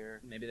end the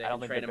year. Maybe they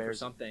can trade him for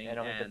something. I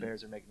don't think the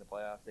Bears are making the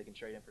playoffs. They can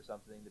trade him for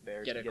something. The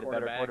Bears Get can a get a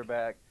better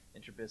quarterback,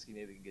 and Trubisky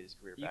maybe can get his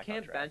career back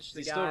on track. Bench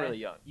the He's guy. still really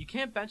young. You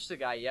can't bench the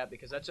guy yet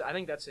because I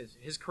think that's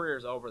his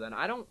career's over. Then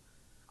I don't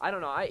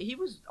know. He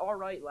was all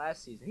right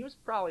last season. He was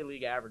probably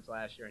league average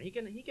last year, and he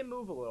can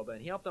move a little bit.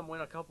 And he helped them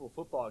win a couple of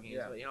football games.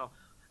 Yeah.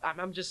 But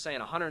I'm just saying,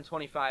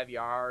 125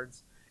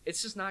 yards.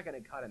 It's just not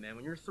going to cut it, man.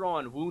 When you're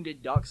throwing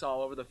wounded ducks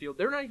all over the field,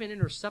 they're not even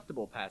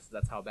interceptable passes.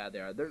 That's how bad they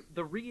are.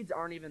 The reads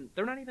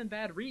they're not even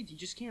bad reads. You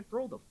just can't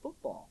throw the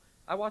football.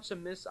 I watched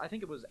him miss, I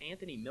think it was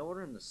Anthony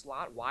Miller in the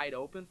slot wide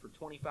open for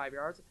 25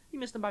 yards. He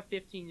missed him by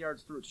 15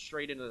 yards, threw it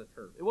straight into the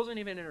turf. It wasn't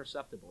even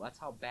interceptable. That's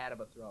how bad of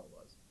a throw it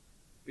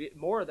was.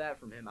 More of that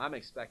from him. I'm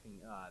just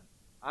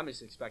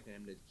expecting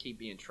him to keep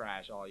being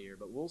trash all year,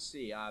 but we'll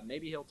see.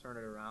 Maybe he'll turn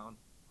it around.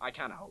 I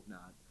kind of hope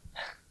not.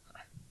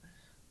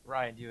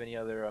 Ryan, do you have any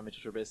other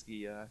Mitchell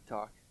Trubisky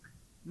talk?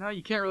 No,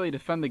 you can't really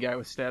defend the guy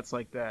with stats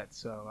like that.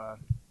 So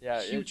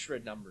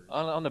Putrid numbers.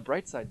 On the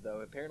bright side,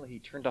 though, apparently he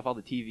turned off all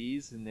the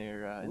TVs in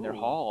their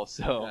hall.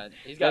 So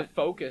he's got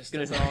focused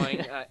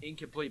throwing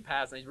incomplete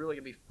pass, and he's really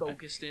gonna be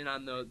focused in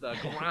on the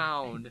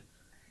ground.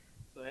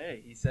 So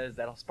hey, he says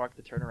that'll spark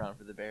the turnaround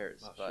for the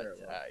Bears, Oh, but sure it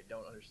will. I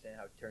don't understand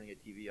how turning a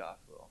TV off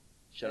will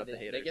shut up the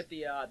haters. They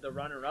get the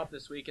runner-up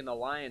this week in the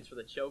Lions for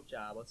the choke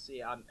job. Let's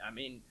see. I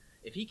mean,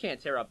 if he can't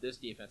tear up this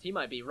defense, he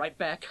might be right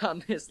back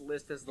on this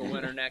list as the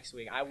winner next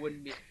week. I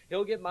wouldn't be.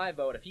 He'll get my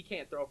vote if he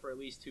can't throw for at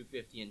least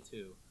 250 and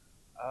 2.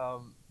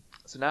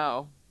 So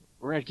now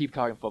we're gonna keep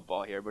talking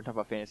football here. We're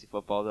talking about fantasy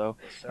football though.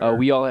 Yes, sir.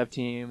 We all have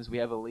teams. We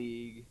have a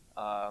league.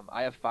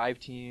 I have 5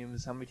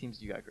 teams. How many teams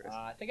do you got, Chris?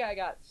 I think I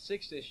got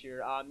 6 this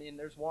year. I mean,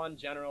 there's one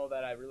general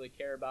that I really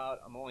care about.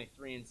 I'm only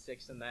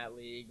 3-6 in that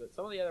league, but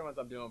some of the other ones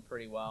I'm doing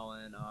pretty well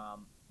in.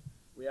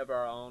 We have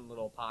our own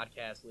little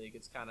podcast league.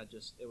 It's kind of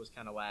it was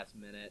kind of last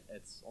minute.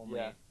 It's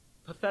only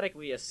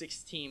pathetically a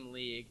 6-team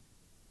league,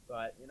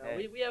 but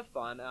we have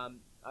fun.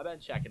 I've been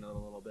checking it a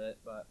little bit,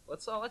 but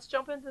let's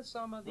jump into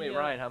some of the. Wait,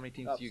 Ryan, how many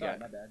teams do you got?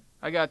 My bad.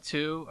 I got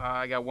 2.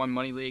 I got one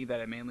money league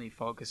that I mainly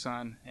focus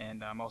on,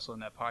 and I'm also in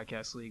that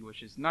podcast league,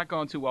 which is not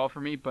going too well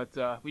for me. But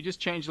we just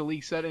changed the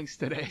league settings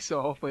today,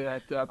 so hopefully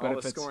that benefits. All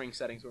the scoring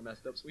settings were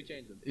messed up, so we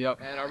changed them. Yep.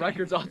 And our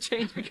records all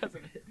changed because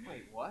of it.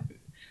 Wait, what?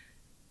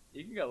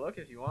 You can go look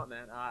if you want,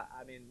 man.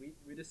 I mean,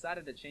 we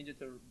decided to change it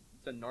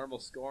to normal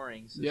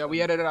scoring system. Yeah,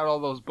 we edited out all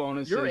those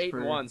bonuses. You're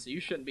 8-1, so you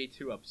shouldn't be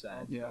too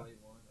upset. Yeah.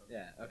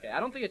 Yeah. Okay. I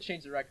don't think it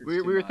changed the records.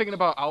 We were thinking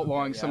about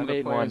outlawing some of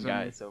the players.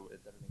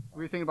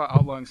 We were thinking about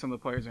outlawing some of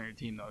the players on your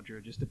team, though, Drew,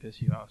 just to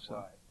piss you off.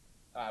 So.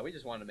 We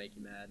just wanted to make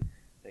you mad.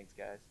 Thanks,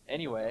 guys.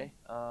 Anyway,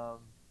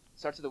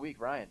 starts of the week,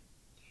 Ryan.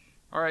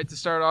 All right, to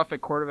start off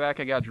at quarterback,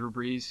 I got Drew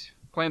Brees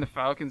playing the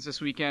Falcons this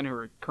weekend, who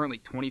are currently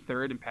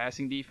 23rd in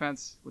passing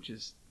defense, which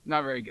is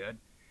not very good.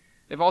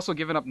 They've also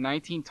given up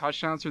 19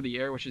 touchdowns through the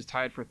air, which is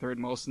tied for 3rd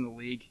most in the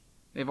league.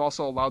 They've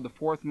also allowed the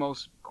 4th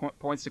most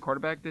points to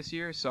quarterback this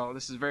year, so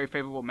this is a very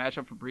favorable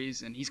matchup for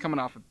Brees, and he's coming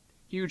off a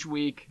huge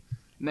week.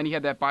 And then he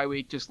had that bye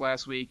week just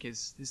last week.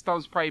 His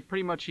thumb's probably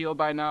pretty much healed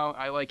by now.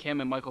 I like him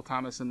and Michael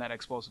Thomas in that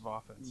explosive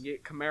offense. You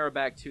get Kamara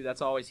back too.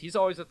 He's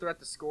always a threat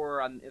to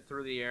score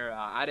through the air.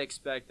 I'd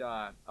expect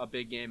a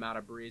big game out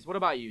of Brees. What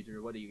about you,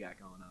 Drew? What do you got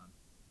going on?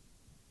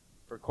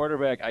 For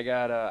quarterback, I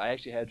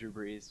actually had Drew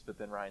Brees, but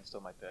then Ryan stole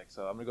my pick,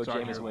 so I'm gonna go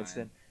Jameis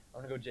Winston.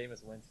 I'm gonna go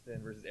Jameis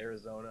Winston versus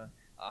Arizona.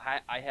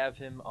 I have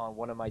him on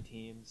one of my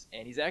teams,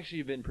 and he's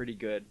actually been pretty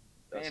good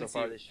so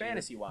far this year.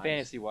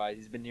 Fantasy-wise,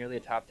 he's been nearly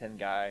a top 10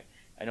 guy.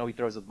 I know he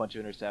throws a bunch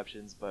of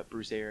interceptions, but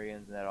Bruce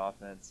Arians in that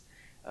offense,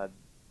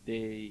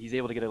 he's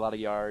able to get a lot of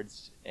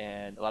yards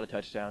and a lot of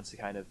touchdowns to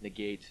kind of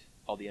negate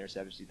all the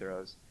interceptions he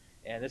throws.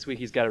 And this week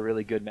he's got a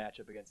really good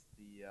matchup against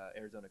the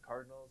Arizona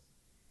Cardinals.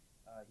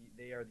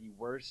 They are the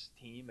worst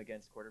team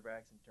against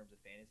quarterbacks in terms of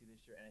fantasy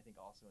this year, and I think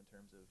also in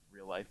terms of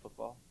real-life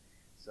football.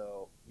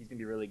 So he's going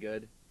to be really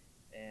good.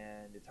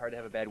 And it's hard to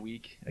have a bad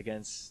week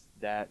against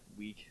that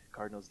weak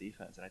Cardinals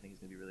defense, and I think he's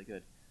going to be really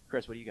good.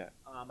 Chris, what do you got?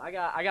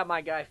 I got my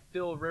guy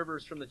Phil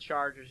Rivers from the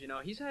Chargers.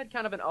 He's had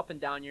kind of an up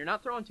and down year,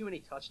 not throwing too many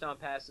touchdown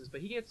passes,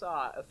 but he gets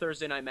a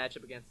Thursday night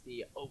matchup against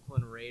the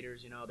Oakland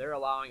Raiders. They're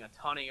allowing a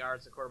ton of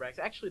yards to quarterbacks,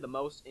 actually the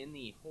most in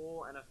the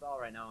whole NFL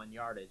right now in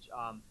yardage.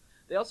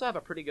 They also have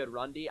a pretty good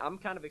run D. I'm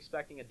kind of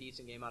expecting a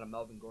decent game out of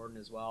Melvin Gordon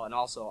as well, and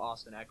also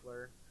Austin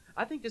Eckler.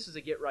 I think this is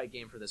a get-right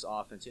game for this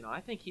offense. I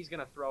think he's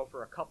going to throw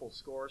for a couple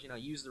scores,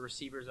 use the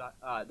receivers,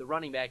 the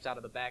running backs out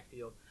of the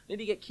backfield.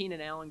 Maybe get Keenan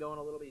Allen going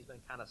a little bit. He's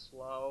been kind of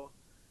slow.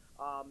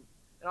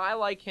 I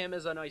like him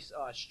as a nice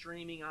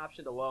streaming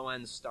option, the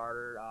low-end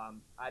starter.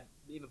 I'd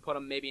even put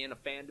him maybe in a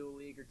FanDuel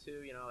league or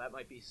two. That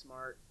might be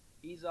smart.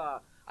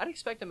 I'd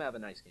expect him to have a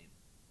nice game.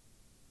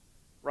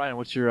 Ryan,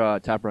 what's your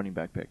top running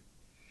back pick?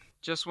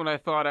 Just when I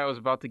thought I was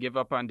about to give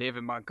up on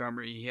David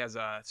Montgomery, he has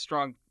a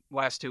strong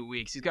last 2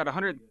 weeks. He's got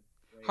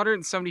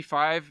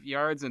 175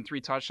 yards and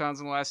 3 touchdowns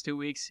in the last 2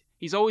 weeks.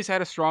 He's always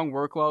had a strong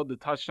workload. The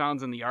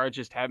touchdowns and the yards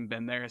just haven't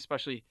been there,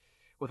 especially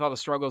with all the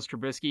struggles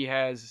Trubisky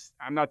has.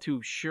 I'm not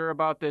too sure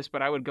about this,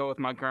 but I would go with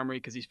Montgomery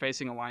because he's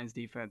facing a Lions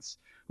defense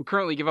who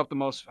currently give up the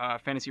most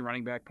fantasy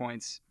running back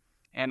points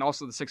and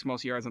also the 6th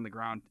most yards on the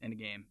ground in a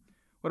game.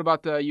 What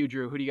about you,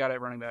 Drew? Who do you got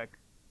at running back?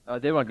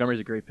 David Montgomery's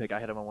a great pick.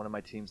 I had him on one of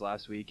my teams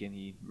last week, and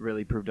he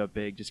really proved up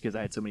big just because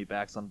I had so many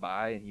backs on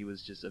bye, and he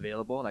was just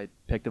available, and I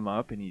picked him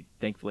up, and he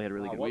thankfully had a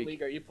really good week. What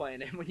league are you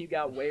playing in when you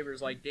got waivers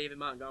like David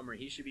Montgomery?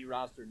 He should be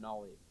rostered in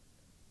all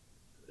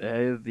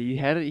leagues. He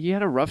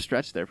had a rough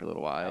stretch there for a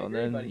little while,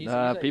 agree, and then he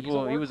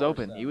was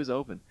open. Though. He was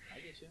open. I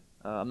get you.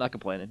 I'm not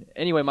complaining.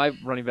 Anyway, my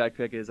running back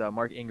pick is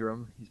Mark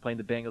Ingram. He's playing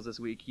the Bengals this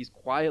week. He's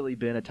quietly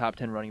been a top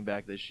 10 running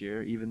back this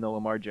year, even though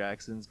Lamar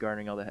Jackson's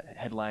garnering all the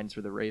headlines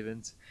for the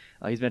Ravens.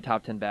 He's been a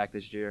top 10 back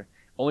this year.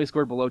 Only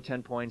scored below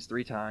 10 points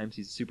 3 times.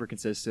 He's super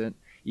consistent.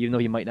 Even though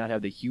he might not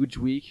have the huge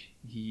week,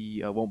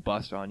 he won't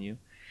bust on you.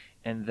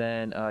 And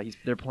then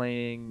they're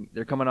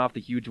coming off the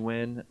huge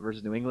win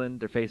versus New England.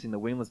 They're facing the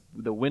winless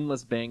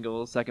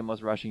Bengals, 2nd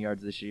most rushing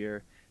yards this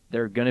year.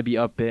 They're going to be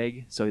up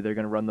big, so they're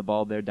going to run the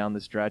ball there down the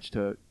stretch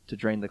to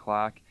drain the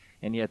clock.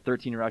 And he had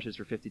 13 rushes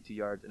for 52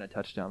 yards and a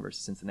touchdown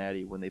versus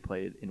Cincinnati when they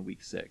played in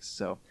Week 6.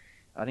 So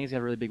I think he's got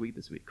a really big week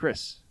this week.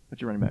 Chris,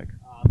 what's your running back?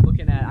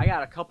 I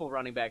got a couple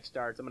running back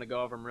starts. I'm going to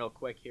go over them real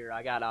quick here.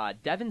 I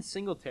got Devin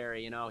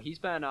Singletary. He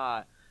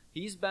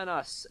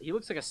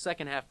looks like a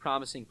second-half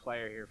promising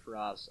player here for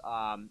us.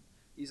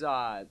 He's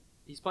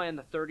playing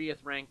the 30th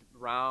ranked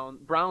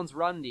Browns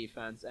run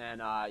defense,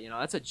 and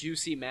that's a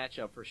juicy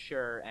matchup for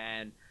sure.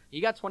 And he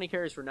got 20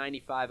 carries for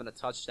 95 and a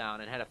touchdown,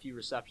 and had a few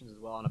receptions as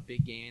well, and a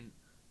big gain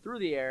through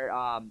the air.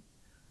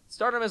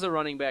 Start him as a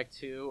running back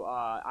too.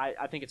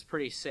 I think it's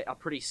a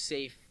pretty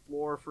safe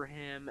floor for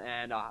him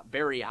and a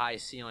very high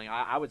ceiling.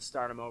 I would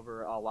start him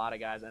over a lot of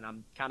guys, and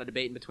I'm kind of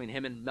debating between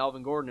him and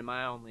Melvin Gordon in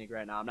my own league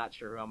right now. I'm not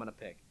sure who I'm going to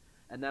pick.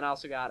 And then I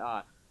also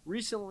got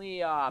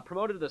recently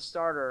promoted to the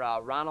starter,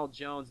 Ronald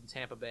Jones in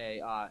Tampa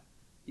Bay.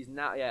 He's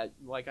not,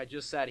 like I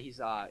just said, he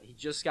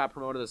just got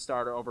promoted to the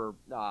starter over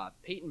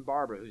Peyton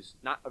Barber, who's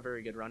not a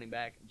very good running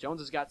back.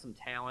 Jones has got some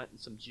talent and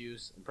some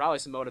juice and probably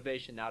some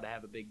motivation now to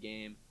have a big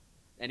game.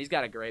 And he's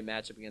got a great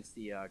matchup against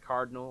the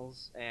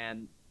Cardinals.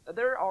 And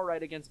they're all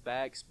right against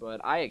backs, but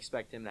I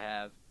expect him to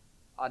have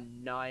a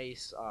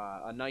nice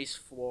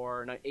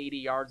floor, 80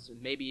 yards,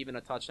 maybe even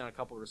a touchdown, a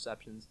couple of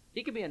receptions.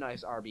 He could be a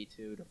nice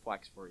RB2 to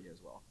flex for you as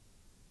well.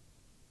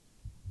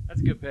 That's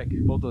a good pick.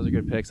 Both those are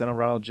good picks. I know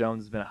Ronald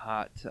Jones has been a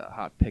hot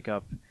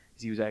pickup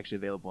because he was actually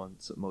available in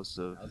most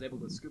of. I was able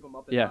to scoop him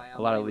up in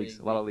a lot of leagues.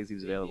 A lot of leagues he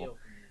was available.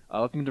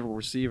 Looking to the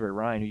receiver,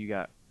 Ryan, who you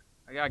got?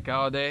 I got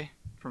Galladay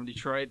from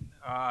Detroit.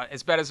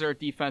 As bad as their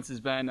defense has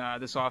been,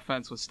 this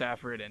offense with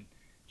Stafford and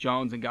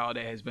Jones and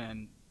Galladay has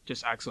been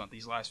just excellent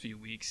these last few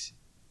weeks.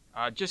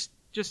 Just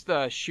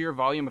the sheer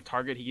volume of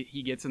target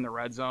he gets in the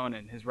red zone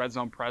and his red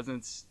zone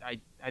presence,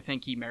 I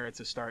think he merits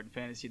a start in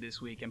fantasy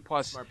this week. And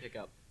plus, smart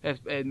pickup.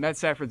 Matt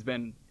Stafford's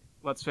been,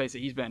 let's face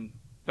it, he's been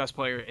best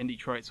player in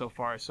Detroit so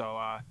far. So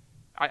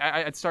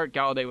I'd start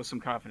Galladay with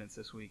some confidence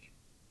this week.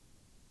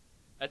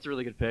 That's a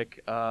really good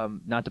pick.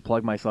 Not to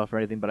plug myself or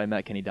anything, but I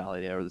met Kenny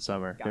Galladay over the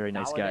summer. Very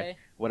nice guy.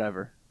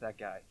 Whatever. That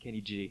guy.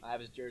 Kenny G. I have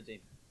his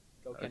jersey.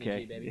 Go Kenny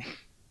G, baby.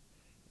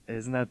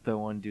 Isn't that the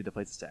one dude that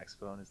plays the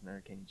saxophone? Isn't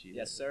there Kenny G?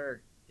 Yes,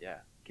 sir. Yeah,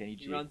 Kenny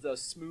G. He runs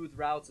those smooth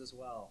routes as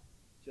well,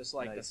 just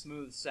like the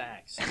smooth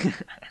sax.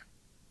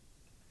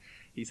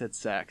 He said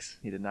sax.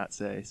 He did not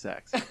say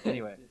sax.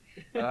 Anyway,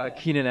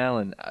 Keenan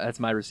Allen. That's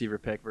my receiver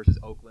pick versus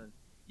Oakland.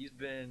 He's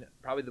been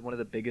probably one of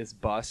the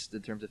biggest busts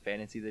in terms of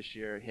fantasy this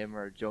year. Him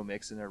or Joe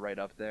Mixon are right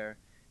up there.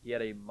 He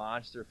had a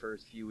monster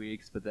first few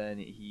weeks, but then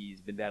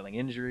he's been battling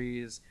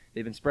injuries.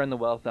 They've been spreading the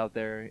wealth out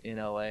there in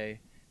LA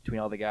between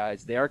all the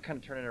guys. They are kind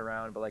of turning it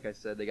around, but like I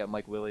said, they got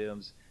Mike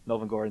Williams,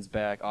 Melvin Gordon's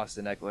back,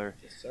 Austin Eckler.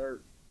 Yes,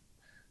 sir.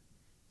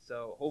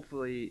 So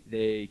hopefully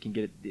they can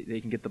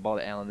get the ball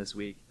to Allen this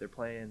week. They're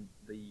playing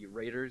the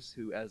Raiders,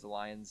 who, as the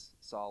Lions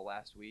saw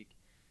last week,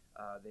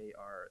 they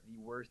are the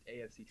worst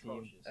AFC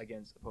team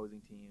against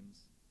opposing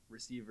teams'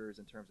 receivers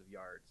in terms of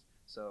yards.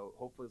 So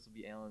hopefully this will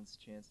be Allen's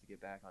chance to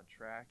get back on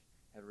track,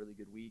 have a really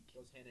good week.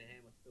 Goes hand in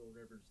hand with Phil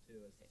Rivers too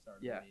as the starter.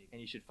 Yeah,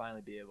 and he should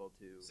finally be able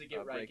to. It's a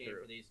get right game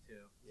for these two.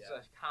 It's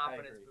a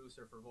confidence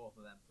booster for both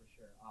of them for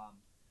sure.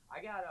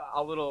 I got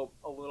a little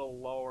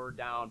lower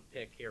down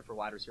pick here for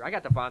wide receiver. I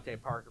got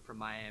Devontae Parker from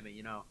Miami.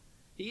 You know,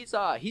 he's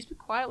been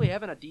quietly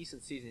having a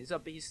decent season.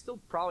 He's still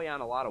probably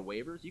on a lot of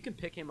waivers. You can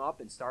pick him up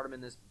and start him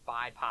in this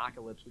bye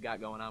apocalypse we got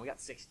going on. We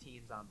got 6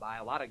 teams on bye,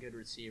 a lot of good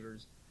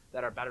receivers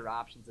that are better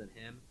options than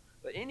him.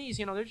 But Indies,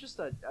 you know, there's just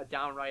a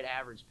downright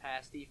average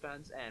pass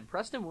defense, and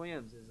Preston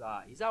Williams is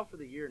he's out for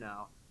the year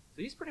now.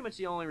 So he's pretty much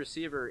the only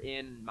receiver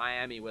in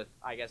Miami with,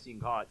 I guess you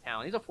can call it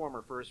talent. He's a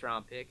former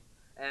first-round pick,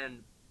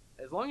 and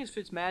as long as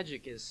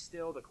Fitzmagic is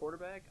still the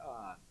quarterback,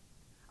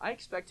 I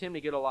expect him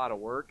to get a lot of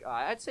work.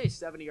 I'd say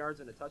 70 yards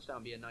and a touchdown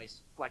would be a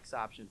nice flex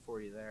option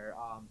for you there.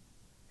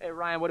 Hey,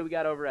 Ryan, what do we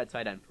got over at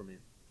tight end for me?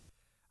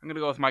 I'm going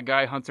to go with my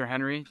guy, Hunter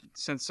Henry.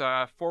 Since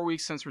 4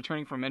 weeks since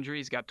returning from injury,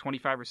 he's got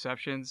 25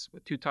 receptions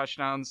with 2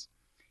 touchdowns.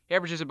 He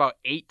averages about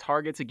 8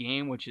 targets a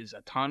game, which is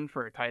a ton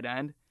for a tight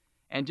end.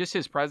 And just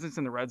his presence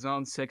in the red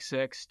zone, 6'6",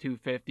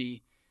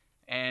 250.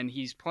 And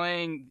he's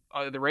playing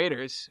the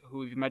Raiders, who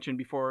we've mentioned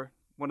before,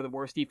 one of the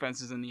worst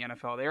defenses in the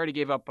NFL. They already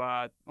gave up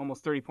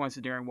almost 30 points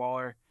to Darren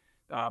Waller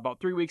about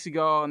 3 weeks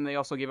ago, and they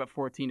also gave up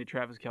 14 to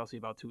Travis Kelce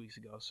about 2 weeks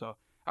ago. So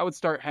I would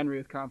start Henry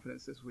with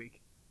confidence this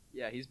week.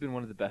 Yeah, he's been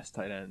one of the best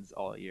tight ends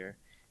all year.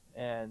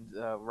 And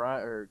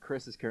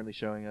Chris is currently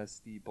showing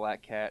us the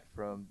black cat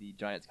from the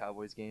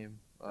Giants-Cowboys game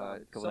a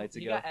couple nights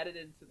ago. He got added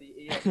into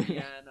the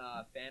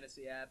ESPN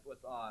fantasy app with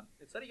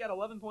it said he got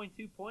 11.2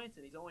 points,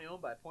 and he's only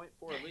owned by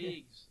 0.4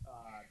 leagues.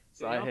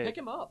 Pick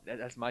him up.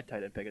 That's my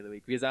tight end pick of the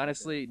week. Because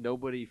honestly,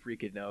 nobody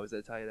freaking knows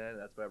that tight end.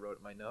 That's what I wrote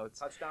in my notes.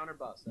 Touchdown or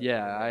bust.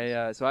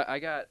 I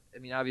got,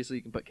 obviously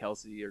you can put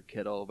Kelce or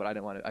Kittle, but I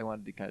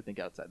wanted to kind of think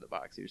outside the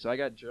box here. So I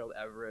got Gerald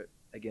Everett,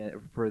 again,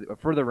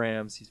 for the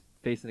Rams. He's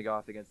facing it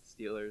off against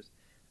the Steelers.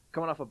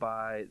 Coming off a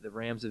bye, the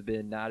Rams have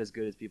been not as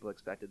good as people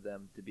expected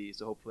them to be,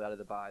 so hopefully out of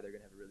the bye they're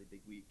going to have a really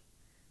big week.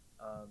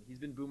 He's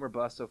been boom or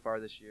bust so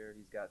far this year.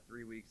 He's got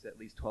 3 weeks at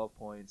least 12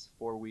 points,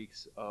 4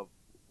 weeks of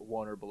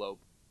one or below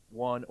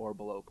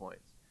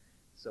points.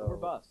 So or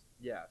bust.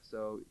 Yeah,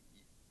 so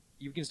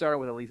you can start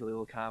with at least a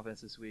little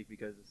confidence this week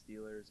because the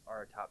Steelers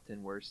are a top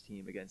 10 worst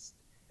team against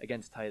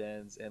tight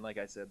ends, and like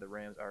I said, the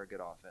Rams are a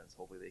good offense.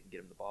 Hopefully they can get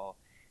him the ball,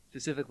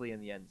 specifically in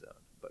the end zone.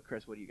 But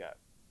Chris, what do you got?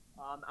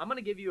 I'm going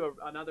to give you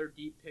another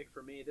deep pick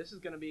for me. This is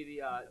going to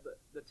be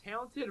the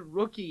talented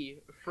rookie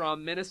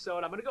from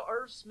Minnesota. I'm going to go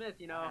Irv Smith.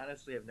 You know,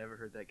 honestly, I've never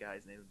heard that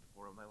guy's name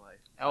before in my life.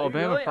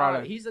 Alabama really?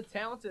 product. He's a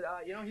talented.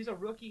 He's a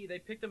rookie. They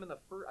picked him in the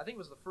first. I think it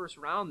was the first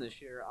round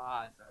this year.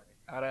 Out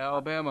of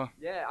Alabama.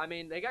 Yeah, I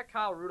mean they got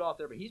Kyle Rudolph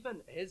there, but he's been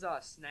his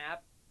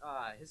snap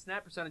his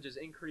snap percentages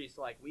increased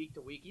like week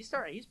to week. He's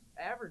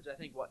averaged I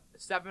think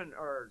 7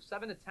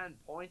 to 10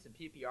 points in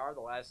PPR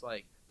the last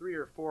like 3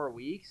 or 4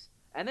 weeks,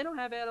 and they don't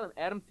have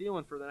Adam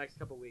Thielen for the next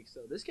couple weeks.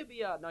 So this could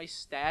be a nice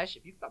stash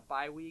if you've got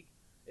bye week.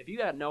 If you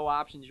got no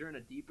options, you're in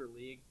a deeper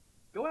league.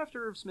 Go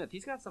after Irv Smith.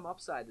 He's got some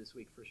upside this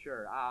week for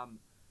sure. I'm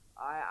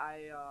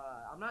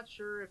not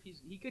sure if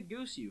he could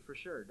goose you for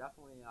sure.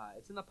 Definitely,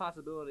 it's in the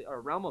possibility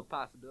or realm of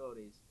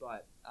possibilities.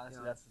 But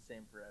honestly, that's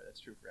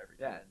true for every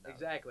yeah,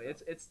 exactly. No.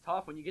 It's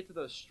tough when you get to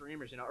those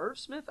streamers. Irv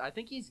Smith, I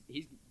think he's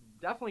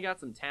definitely got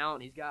some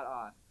talent. He's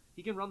got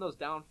he can run those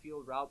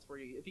downfield routes for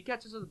you. If he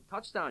catches a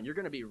touchdown, you're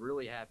gonna be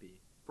really happy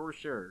for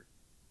sure.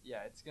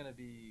 Yeah, it's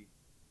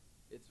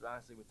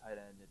honestly with tight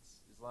end.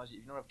 It's as long as if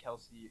you don't have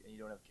Kelsey and you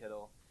don't have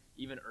Kittle,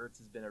 even Ertz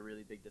has been a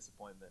really big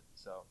disappointment.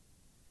 So.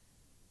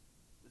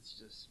 It's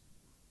just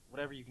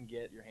whatever you can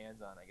get your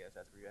hands on, I guess.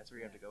 That's where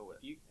you have to go with.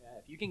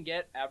 If you can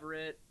get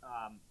Everett,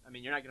 I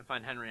mean, you're not going to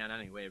find Henry on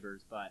any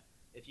waivers, but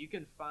if you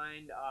can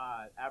find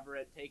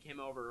Everett, take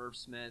him over Irv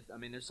Smith. I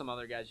mean, there's some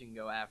other guys you can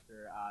go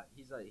after.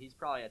 He's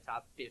probably a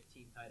top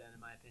 15 tight end in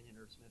my opinion.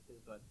 Irv Smith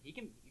is, but you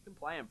can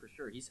play him for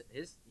sure. His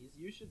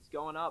usage's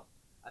going up.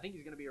 I think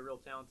he's going to be a real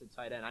talented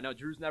tight end. I know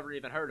Drew's never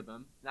even heard of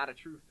him. Not a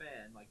true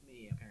fan like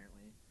me,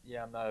 apparently.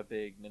 Yeah, I'm not a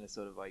big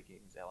Minnesota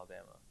Vikings,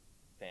 Alabama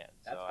fan,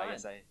 so I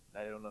guess I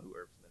don't know who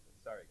Irv Smith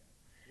is. Sorry,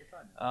 guys. You're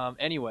fine.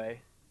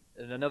 Anyway,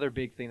 another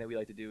big thing that we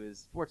like to do is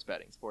sports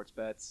betting. Sports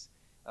bets,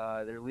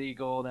 they're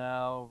legal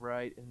now,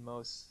 right? In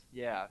most,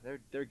 yeah,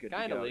 they're good.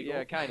 Kind of legal.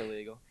 Yeah, kind of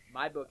legal.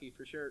 My bookie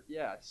for sure.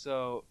 Yeah,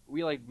 so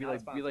we like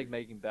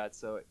making bets.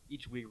 So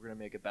each week we're gonna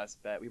make a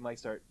best bet. We might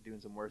start doing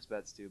some worst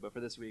bets too, but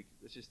for this week,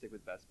 let's just stick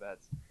with best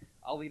bets.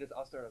 I'll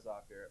start us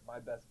off here. My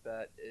best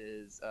bet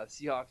is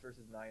Seahawks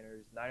versus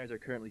Niners. Niners are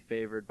currently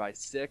favored by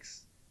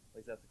 6. At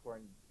least that's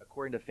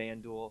according to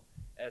FanDuel.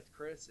 As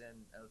Chris and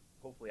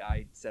hopefully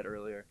I said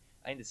earlier,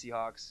 I think the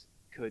Seahawks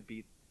could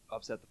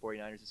upset the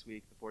 49ers this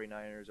week. The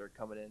 49ers are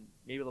coming in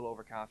maybe a little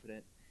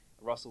overconfident.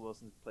 Russell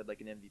Wilson's played like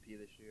an MVP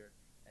this year,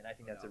 and I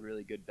think that's a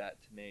really good bet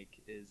to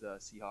make is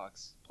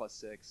Seahawks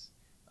 +6.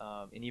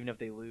 And even if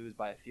they lose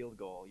by a field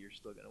goal, you're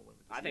still going to win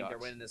with the Seahawks. I think they're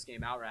winning this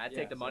game outright. I'd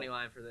take the money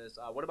line for this.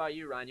 What about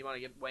you, Ryan? You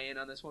want to weigh in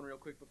on this one real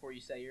quick before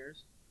you say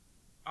yours?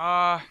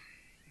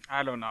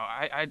 I don't know.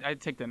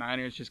 I'd take the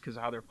Niners just because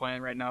of how they're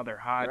playing right now. They're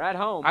hot. They're at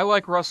home. I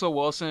like Russell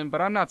Wilson,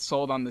 but I'm not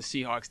sold on the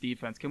Seahawks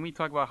defense. Can we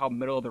talk about how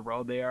middle of the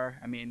road they are?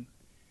 I mean,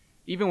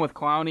 even with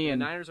Clowney the and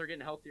Niners are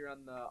getting healthier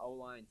on the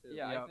O-line too.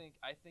 Yeah, yep.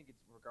 I think it's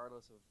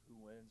regardless of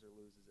who wins or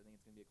loses. I think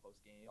it's going to be a close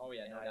game. Oh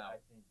yeah, no doubt.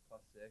 I think +6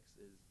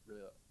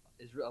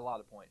 is a lot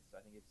of points.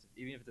 I think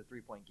even if it's a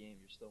 3-point game,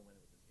 you're still winning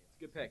with the Seahawks. It's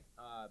a good pick.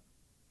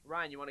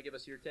 Ryan, you want to give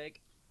us your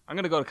take? I'm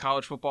going to go to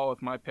college football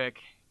with my pick.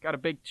 Got a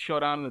big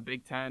showdown in the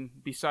Big Ten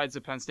besides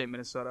the Penn State,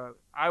 Minnesota.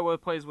 Iowa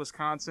plays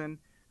Wisconsin.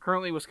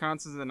 Currently,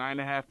 Wisconsin's a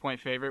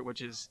 9.5-point favorite,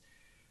 which is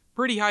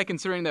pretty high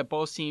considering that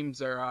both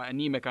teams are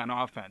anemic on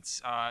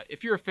offense.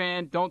 If you're a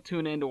fan, don't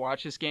tune in to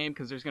watch this game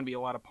because there's going to be a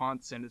lot of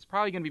punts, and it's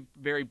probably going to be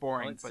very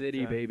boring. Punt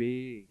City,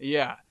 baby.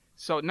 Yeah.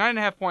 So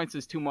 9.5 points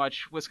is too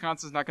much.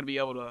 Wisconsin's not going to be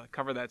able to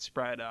cover that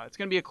spread. It's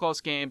going to be a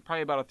close game,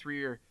 probably about a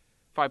 3 or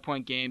 5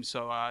 point game.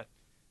 So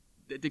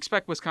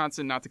expect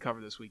Wisconsin not to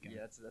cover this weekend.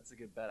 Yeah, that's a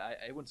good bet.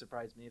 It wouldn't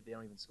surprise me if they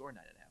don't even score 9.5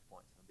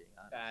 points. If I'm being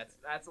honest.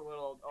 That's a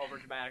little over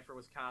dramatic for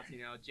Wisconsin.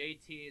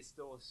 JT is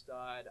still a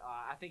stud.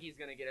 I think he's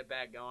going to get it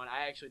back going.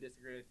 I actually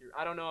disagree with you.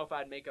 I don't know if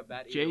I'd make a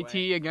bet either JT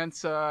way.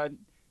 Against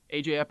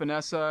AJ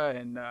Epinesa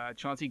and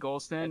Chauncey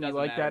Golston. You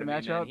like that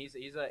matchup?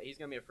 He's going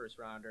to be a first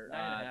rounder.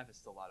 9.5 is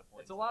still a lot of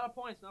points. It's a lot of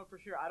points, no, for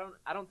sure.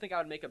 I don't think I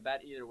would make a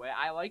bet either way.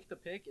 I like the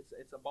pick.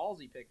 It's a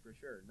ballsy pick for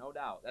sure, no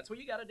doubt. That's what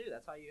you got to do.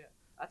 That's how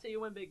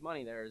you win big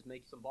money. There is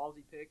make some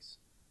ballsy picks.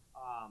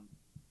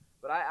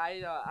 But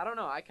I don't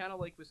know. I kind of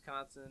like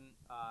Wisconsin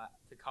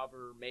to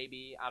cover.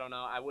 Maybe I don't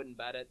know. I wouldn't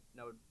bet it.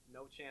 No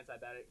chance I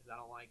bet it because I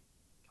don't like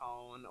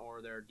Cohen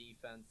or their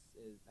defense.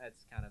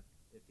 That's kind of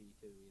iffy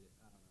too.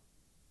 I don't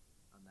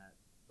know on that.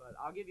 But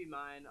I'll give you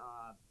mine.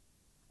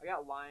 I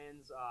got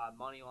Lions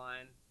money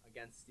line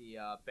against the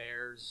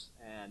Bears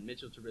and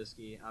Mitchell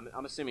Trubisky.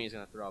 I'm assuming he's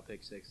going to throw a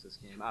pick 6 this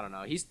game. I don't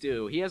know. He's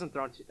due. He hasn't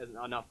thrown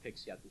enough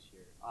picks yet this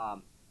year.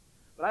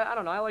 But I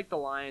don't know. I like the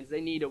Lions.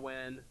 They need a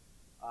win.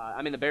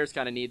 The Bears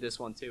kind of need this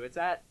one too.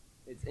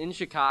 It's in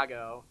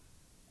Chicago,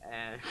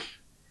 and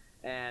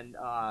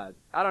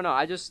I don't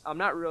know. I'm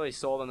not really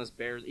sold on this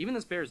Bears. Even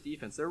this Bears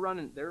defense, they're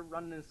running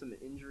into some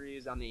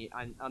injuries on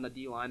the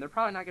D line. They're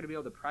probably not going to be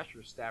able to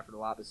pressure Stafford a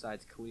lot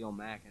besides Khalil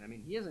Mack.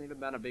 And he hasn't even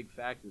been a big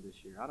factor this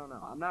year. I don't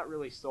know. I'm not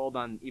really sold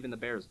on even the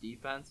Bears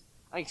defense.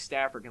 I think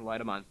Stafford can light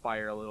them on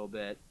fire a little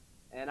bit,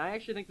 and I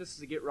actually think this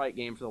is a get right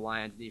game for the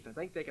Lions defense.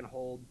 I think they can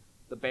hold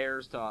the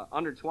Bears to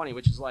under 20,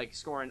 which is like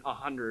scoring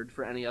 100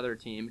 for any other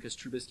team because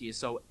Trubisky is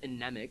so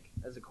anemic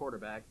as a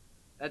quarterback.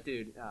 That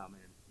dude, oh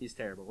man, he's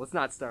terrible. Let's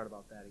not start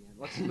about that again.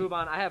 Let's move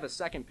on. I have a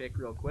second pick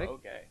real quick.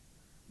 Okay.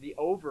 The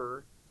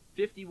over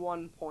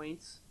 51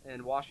 points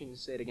in Washington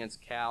State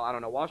against Cal. I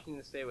don't know.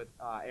 Washington State with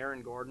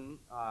Aaron Gordon.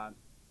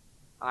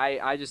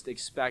 I just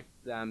expect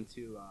them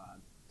to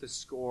to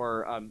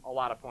score a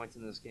lot of points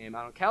in this game.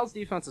 Cal's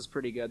defense is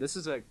pretty good. This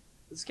is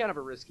kind of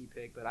a risky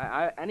pick, but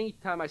I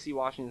anytime I see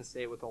Washington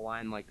State with a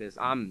line like this,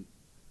 I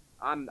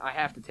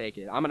have to take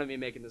it. I'm going to be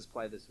making this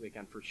play this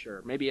weekend for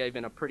sure. Maybe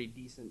even a pretty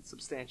decent,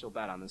 substantial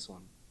bet on this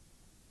one.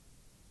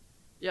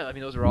 Yeah, I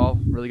mean, those are all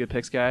really good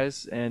picks,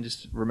 guys. And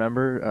just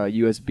remember,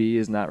 USB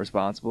is not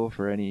responsible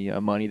for any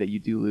money that you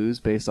do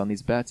lose based on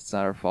these bets. It's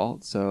not our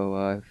fault.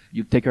 So if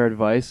you take our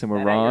advice and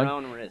we're wrong, at your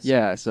own risk.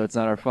 Yeah, so it's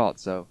not our fault.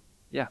 So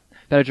yeah,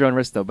 bet at your own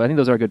risk, though. But I think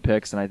those are good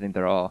picks, and I think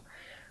they're all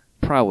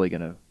probably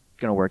gonna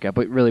work out.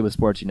 But really, with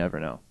sports, you never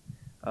know.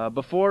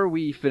 Before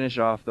we finish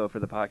off, though, for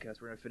the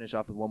podcast, we're gonna finish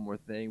off with one more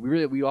thing.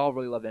 We all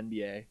really love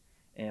NBA,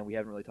 and we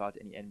haven't really talked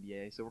any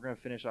NBA, so we're gonna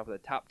finish off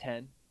with a top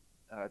 10.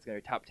 It's going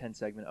to be a top 10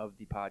 segment of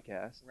the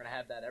podcast. We're going to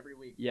have that every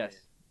week. Yes.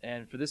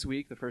 And for this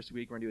week, the first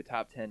week, we're going to do a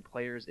top 10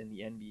 players in the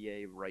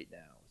NBA right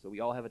now. So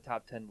we all have a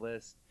top 10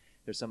 list.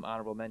 There's some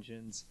honorable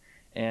mentions.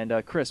 And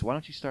Chris, why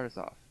don't you start us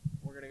off?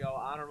 We're going to go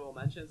honorable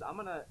mentions. I'm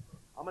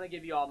gonna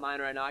give you all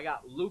mine right now. I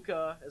got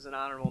Luka as an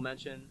honorable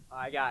mention.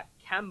 I got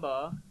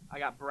Kemba. I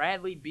got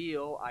Bradley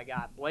Beal. I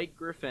got Blake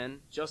Griffin.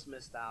 Just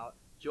missed out.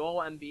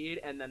 Joel Embiid,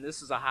 and then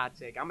this is a hot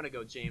take. I'm going to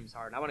go James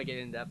Harden. I want to get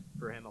in depth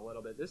for him a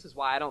little bit. This is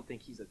why I don't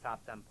think he's a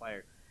top 10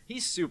 player.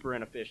 He's super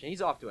inefficient.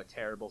 He's off to a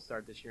terrible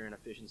start this year in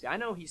efficiency. I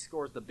know he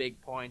scores the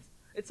big points.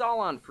 It's all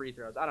on free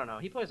throws. I don't know.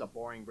 He plays a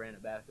boring brand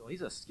of basketball.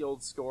 He's a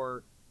skilled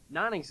scorer,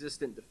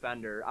 non-existent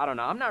defender. I don't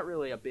know. I'm not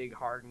really a big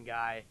Harden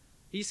guy.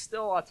 He's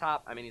still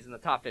he's in the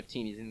top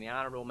 15. He's in the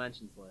honorable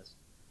mentions list.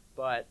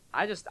 But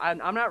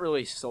I'm not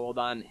really sold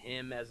on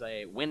him as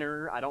a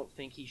winner. I don't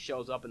think he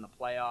shows up in the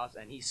playoffs,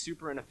 and he's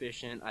super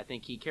inefficient. I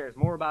think he cares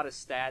more about his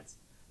stats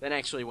than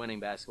actually winning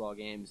basketball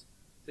games.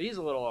 So he's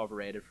a little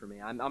overrated for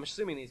me. I'm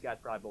assuming these guys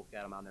probably both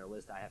got him on their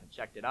list. I haven't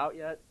checked it out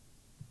yet,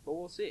 but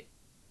we'll see.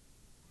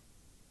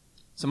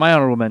 So my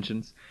honorable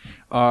mentions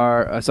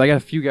are so I got a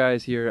few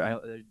guys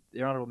here.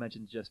 They're honorable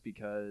mentions just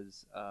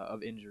because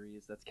of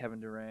injuries. That's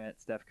Kevin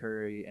Durant, Steph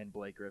Curry, and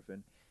Blake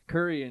Griffin.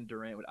 Curry and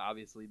Durant would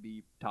obviously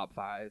be top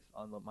 5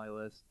 on my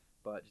list,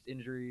 but just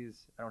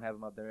injuries, I don't have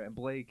him up there. And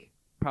Blake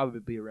probably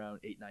be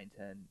around 8, 9,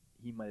 10.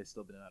 He might have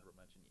still been an honorable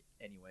mention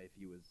anyway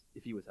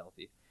if he was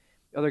healthy.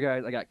 Other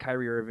guys, I got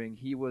Kyrie Irving.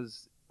 He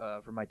was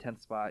for my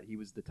 10th spot. He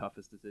was the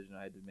toughest decision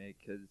I had to make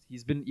because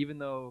he's been, even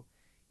though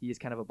he is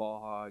kind of a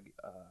ball hog,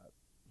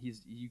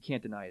 you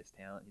can't deny his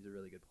talent. He's a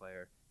really good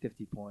player.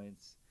 50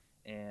 points,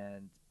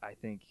 and I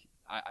think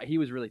he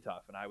was really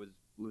tough, and I was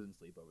losing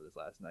sleep over this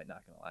last night,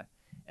 not gonna lie.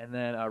 And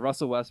then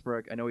Russell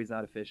Westbrook, I know he's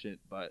not efficient,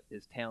 but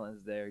his talent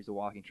is there. He's a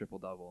walking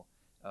triple-double.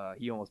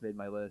 He almost made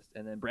my list.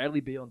 And then Bradley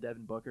Beal and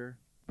Devin Booker,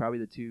 probably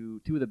the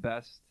two of the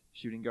best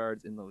shooting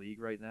guards in the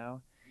league right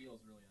now.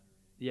 Beal's really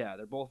underrated. Yeah,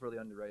 they're both really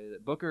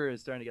underrated. Booker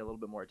is starting to get a little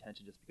bit more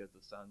attention just because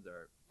the Suns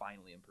are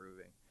finally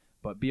improving.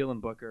 But Beal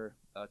and Booker,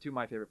 two of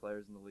my favorite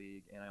players in the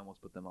league, and I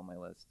almost put them on my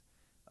list.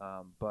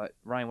 But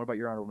Ryan, what about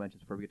your honorable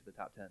mentions before we get to the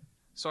top 10?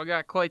 So I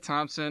got Klay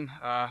Thompson.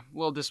 A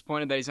little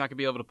disappointed that he's not going to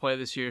be able to play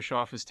this year, show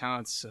off his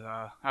talents.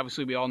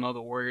 Obviously, we all know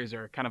the Warriors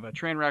are kind of a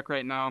train wreck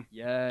right now.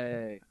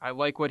 Yay. I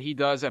like what he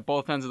does at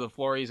both ends of the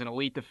floor. He's an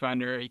elite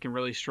defender. He can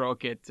really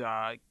stroke it,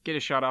 get a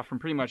shot off from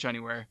pretty much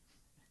anywhere.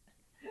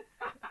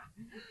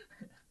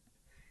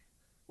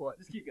 What?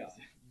 Just keep going.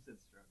 You said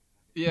stroke.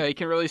 Yeah, he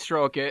can really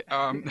stroke it.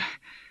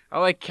 I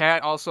like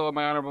Cat, also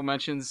my honorable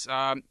mentions.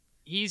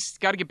 He's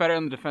got to get better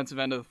on the defensive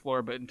end of the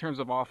floor, but in terms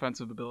of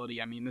offensive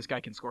ability, I mean, this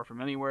guy can score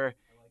from anywhere.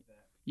 I like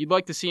that. You'd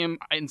like to see him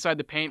inside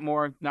the paint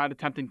more, not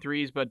attempting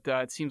threes, but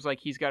it seems like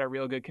he's got a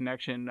real good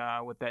connection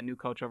with that new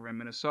coach over in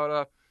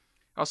Minnesota.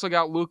 Also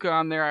got Luka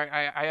on there.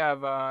 I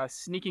have a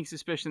sneaking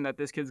suspicion that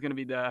this kid's going to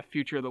be the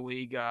future of the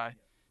league.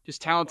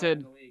 Just talented.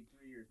 In the league,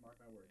 3 years, mark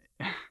my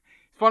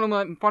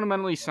words.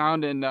 Fundamentally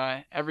sound in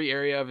every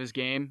area of his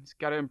game. He's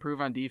got to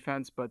improve on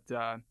defense, but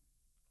on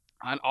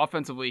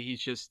offensively, he's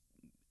just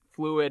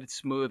fluid,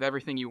 smooth,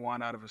 everything you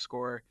want out of a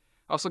scorer.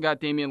 Also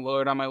got Damian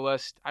Lillard on my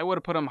list. I would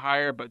have put him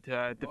higher, but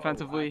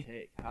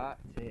defensively, Hot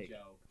take.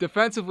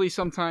 defensively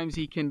sometimes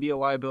he can be a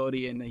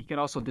liability, and he can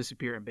also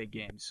disappear in big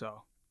games.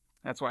 So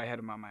that's why I had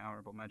him on my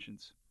honorable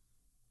mentions.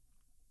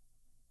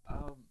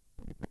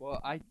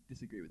 Well, I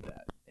disagree with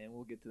that, and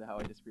we'll get to how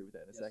I disagree with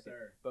that in a second.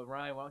 Sir. But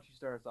Ryan, why don't you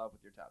start us off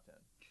with your top 10?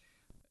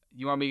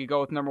 You want me to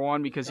go with number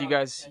one because you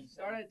guys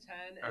Start at 10,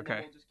 and Okay.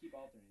 then we'll just keep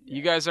alternating.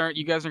 you guys aren't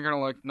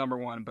gonna look number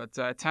one, but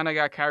 10 I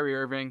got Kyrie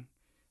Irving.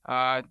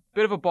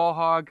 Bit of a ball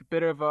hog,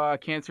 bit of a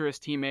cancerous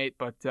teammate,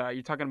 but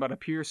you're talking about a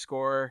pure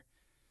scorer.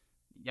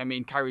 I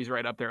mean, Kyrie's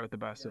right up there with the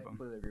best of I them.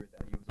 completely agree with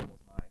that. He was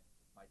almost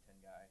my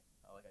 10 guy.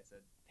 Like I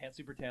said,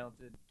 super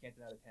talented, can't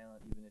deny the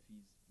talent, even if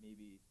he's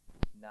maybe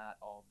not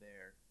all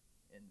there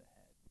in the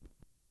head.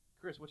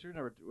 Chris, what's your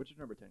number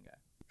 10 guy?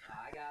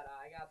 I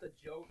got the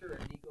Joker,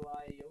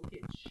 Nikola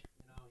Jokic.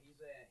 You know, he's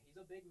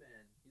a big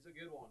man. He's a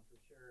good one for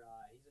sure.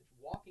 He's a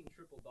walking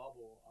triple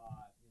double.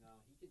 You know,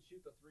 he can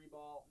shoot the 3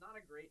 ball. Not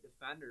a great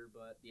defender,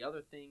 but the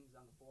other things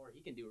on the floor,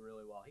 he can do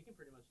really well. He can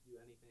pretty much do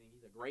anything.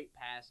 He's a great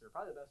passer,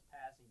 probably the best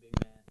passing big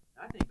man.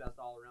 And I think best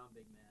all around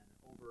big man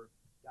over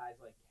guys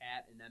like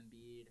Cat and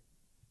Embiid.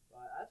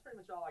 But that's pretty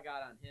much all I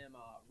got on him.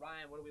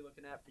 Ryan, what are we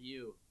looking at for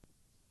you?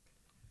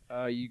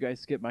 You guys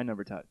skipped my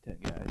number 10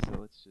 guys, so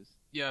let's just.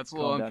 Yeah, it's a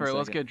Calm little down a unfair.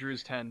 Let's second. get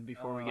Drew's 10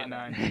 before we get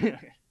my 9.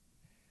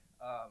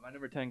 My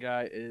number 10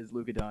 guy is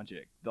Luka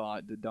Doncic,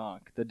 the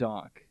donk.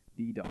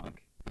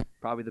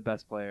 Probably the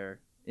best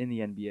player in the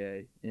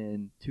NBA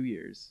in 2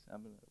 years.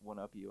 I'm gonna one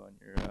up you on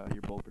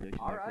your bold prediction,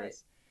 All there, right.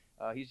 Chris.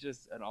 He's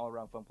just an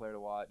all-around fun player to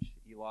watch.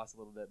 He lost a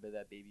little bit of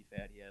that baby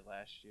fat he had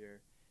last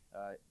year.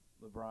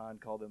 LeBron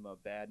called him a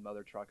bad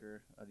mother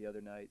trucker the other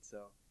night.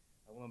 So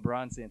when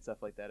LeBron's saying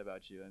stuff like that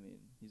about you, I mean,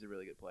 he's a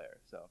really good player.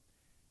 So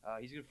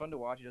he's good fun to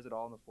watch. He does it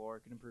all on the floor.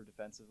 Can improve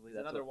defensively.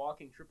 He's another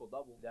walking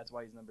triple-double. That's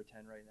why he's number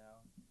 10 right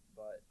now.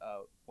 But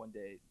one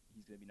day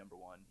he's going to be number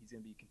 1. He's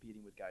going to be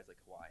competing with guys like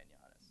Kawhi and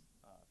Giannis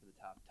for the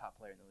top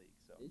player in the league.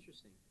 So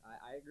Interesting.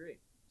 I agree.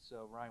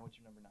 So Ryan, what's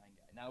your number 9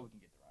 guy? Now we can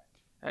get to Ryan.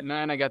 At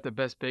 9, I got the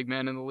best big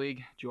man in the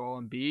league,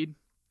 Joel Embiid.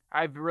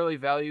 I really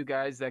value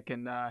guys that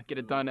can get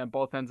it done at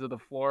both ends of the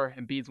floor.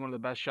 Embiid's one of the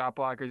best shot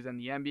blockers in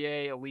the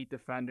NBA, elite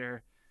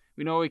defender.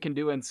 We know what he can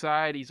do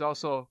inside. He's a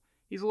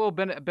little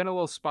been a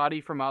little spotty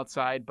from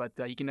outside, but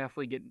he can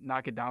definitely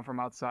knock it down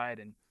from outside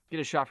and get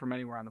a shot from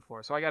anywhere on the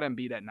floor. So I got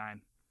Embiid at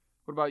 9.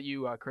 What about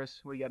you, Chris?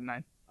 What do you got at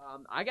 9?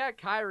 I got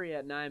Kyrie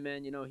at 9,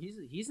 man. You know,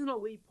 he's an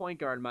elite point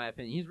guard in my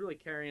opinion. He's really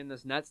carrying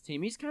this Nets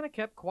team. He's kind of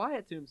kept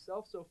quiet to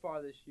himself so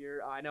far this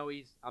year. I know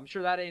I'm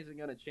sure that isn't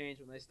going to change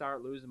when they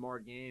start losing more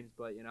games,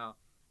 but you know,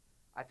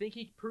 I think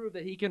he proved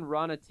that he can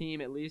run a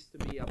team at least to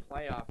be a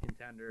playoff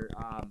contender.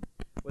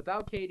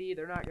 Without KD,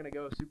 they're not going to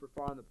go super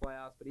far in the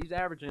playoffs, but he's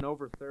averaging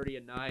over 30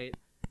 a night.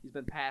 He's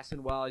been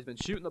passing well. He's been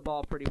shooting the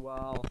ball pretty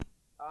well.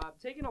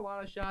 Taking a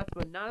lot of shots,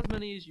 but not as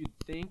many as you'd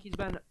think. He's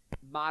been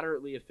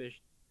moderately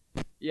efficient.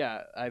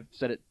 Yeah, I've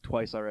said it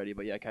twice already,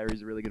 but yeah,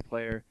 Kyrie's a really good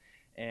player.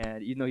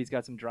 And even though he's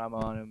got some drama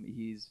on him,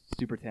 he's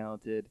super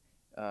talented.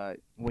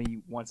 When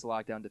he wants to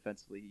lock down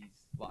defensively,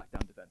 he's locked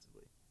down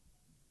defensively.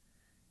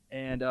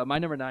 And my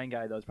number 9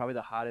 guy, though, is probably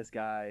the hottest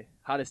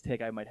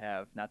take I might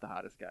have. Not the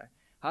hottest guy.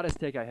 Hottest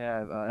take I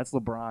have, that's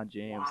LeBron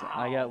James. Wow.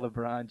 I got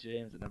LeBron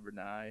James at number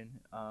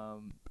 9.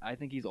 I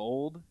think he's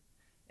old,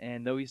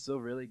 and though he's still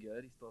really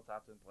good, he's still a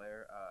top 10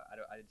 player.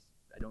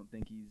 I don't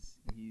think he's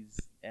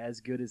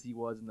as good as he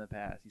was in the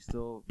past. He's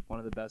still one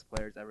of the best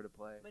players ever to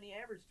play. I mean, he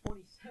averaged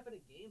 27 a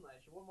game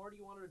last year. What more do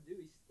you want him to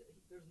do?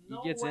 There's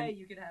no gets way in-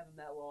 you can have him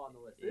that low on the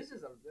list. This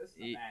is a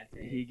bad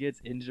take. He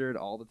gets injured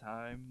all the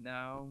time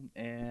now,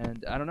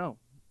 and I don't know.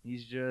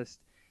 He's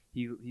just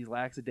he's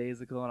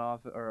lackadaisical on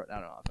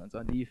offense.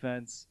 On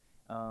defense,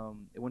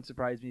 it wouldn't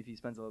surprise me if he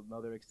spends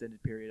another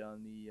extended period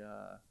on the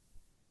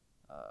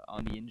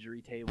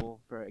injury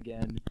table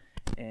again.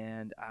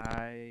 And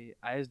I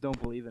just don't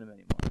believe in him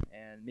anymore.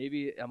 And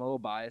maybe I'm a little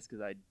biased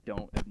because I've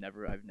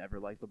never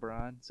liked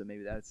LeBron, so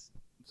maybe that's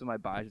some of my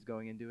bias is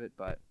going into it.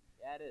 But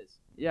Yeah, it is.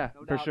 yeah,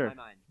 No for doubt sure. in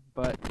my mind.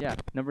 But yeah,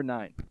 number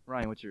 9,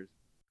 Ryan, what's yours?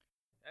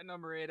 At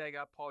number 8, I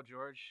got Paul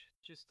George.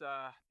 Just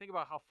think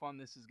about how fun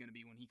this is going to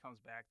be when he comes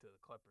back to the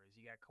Clippers.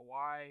 You got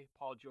Kawhi,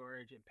 Paul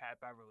George, and Pat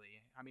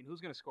Beverly. I mean,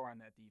 who's going to score on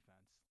that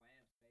defense?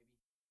 Lambs, baby.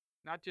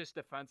 Not just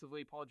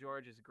defensively. Paul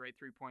George is a great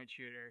three-point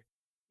shooter.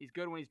 He's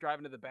good when he's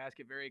driving to the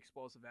basket. Very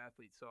explosive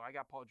athlete. So I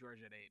got Paul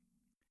George at 8.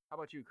 How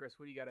about you, Chris?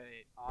 What do you got at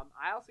 8?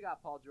 I also got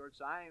Paul George,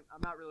 so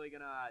I'm not really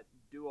going to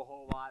do a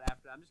whole lot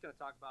after. I'm just going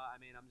to talk about,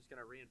 I'm just going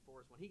to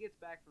reinforce. When he gets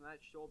back from that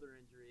shoulder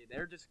injury,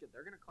 they're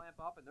going to clamp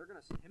up, and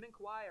him and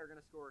Kawhi are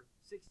going to score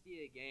 60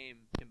 a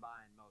game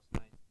combined most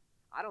nights.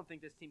 I don't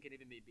think this team can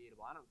even be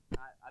beatable.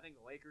 I think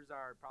the Lakers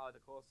are probably the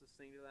closest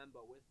thing to them,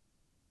 but with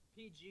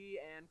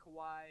PG and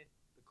Kawhi,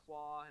 the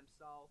Claw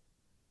himself,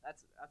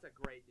 that's a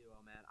great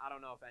duo, man. I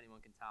don't know if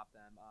anyone can top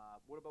them.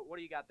 What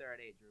do you got there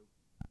at 8, Drew?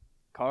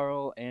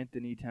 Karl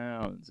Anthony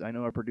Towns. I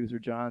know our producer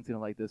John's going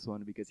to like this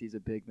one because he's a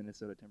big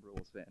Minnesota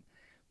Timberwolves fan.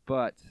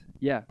 But,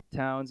 yeah,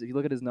 Towns, if you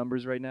look at his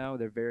numbers right now,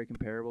 they're very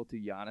comparable to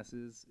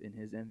Giannis's in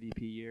his MVP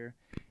year.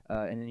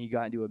 And then he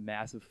got into a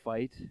massive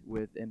fight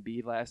with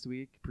Embiid last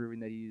week, proving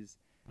that he's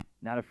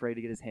not afraid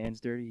to get his hands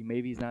dirty.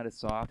 Maybe he's not as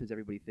soft as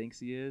everybody thinks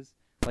he is.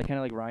 Kind of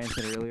like Ryan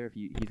said earlier,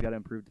 he's got to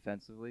improve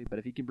defensively. But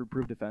if he can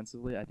improve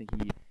defensively, I think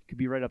he could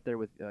be right up there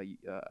with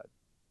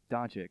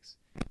Doncic.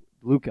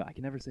 Luka. I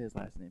can never say his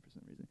last name for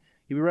some reason.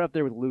 He'll be right up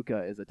there with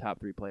Luka as a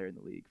top 3 player in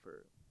the league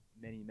for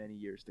many, many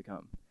years to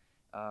come.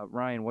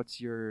 Ryan,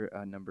 what's your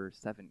number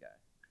 7 guy?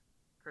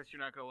 Chris,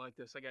 you're not going to like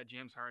this. I got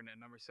James Harden at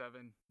number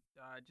 7.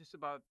 Just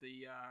about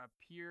the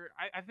pure...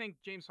 I think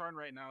James Harden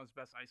right now is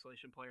the best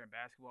isolation player in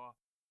basketball.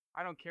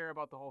 I don't care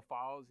about the whole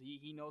fouls.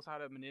 He knows how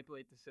to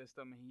manipulate the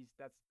system.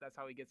 That's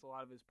how he gets a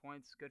lot of his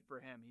points. Good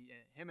for him.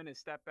 Him and his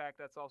step back,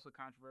 that's also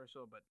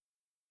controversial, but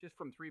just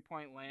from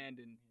 3-point land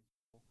and...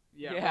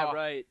 Yeah,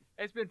 right.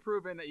 It's been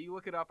proven that you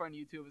look it up on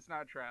YouTube. It's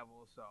not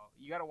travel, so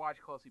you got to watch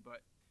closely.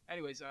 But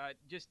anyways,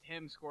 just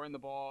him scoring the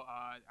ball.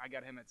 I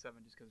got him at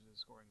 7 just because of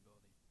his scoring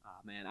ability. Oh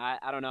man,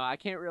 I don't know. I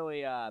can't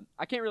really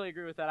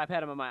agree with that. I've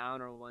had him on my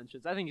honorable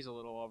mentions. I think he's a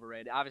little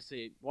overrated.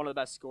 Obviously, one of the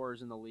best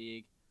scorers in the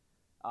league.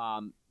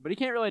 But he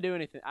can't really do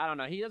anything. I don't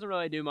know. He doesn't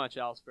really do much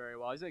else very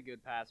well. He's a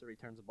good passer. He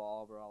turns the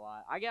ball over a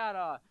lot. I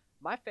got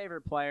My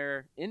favorite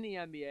player in the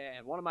NBA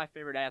and one of my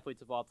favorite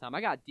athletes of all time,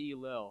 I got D.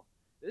 Lil.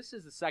 This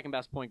is the second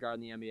best point guard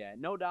in the NBA.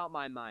 No doubt in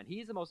my mind.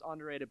 He's the most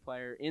underrated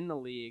player in the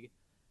league.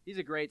 He's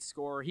a great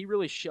scorer. He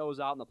really shows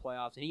out in the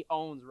playoffs, and he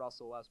owns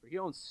Russell Westbrook. He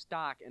owns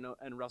stock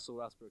in Russell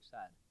Westbrook's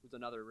head, who's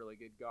another really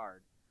good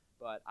guard.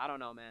 But I don't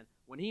know, man.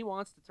 When he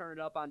wants to turn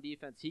it up on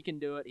defense, he can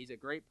do it. He's a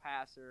great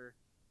passer.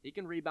 He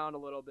can rebound a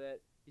little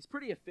bit. He's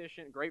pretty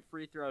efficient, great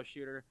free throw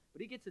shooter,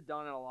 but he gets it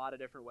done in a lot of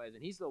different ways.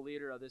 And he's the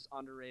leader of this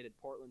underrated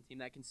Portland team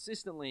that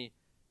consistently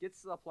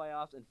gets to the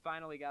playoffs and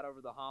finally got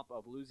over the hump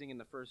of losing in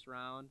the first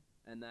round.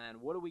 And then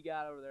what do we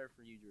got over there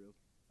for you, Drew?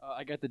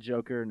 I got the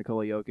Joker,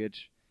 Nikola Jokic.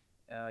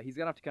 He's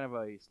got off to kind of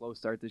a slow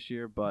start this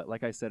year, but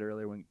like I said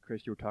earlier when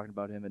Chris, you were talking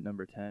about him at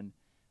number 10,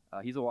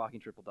 he's a walking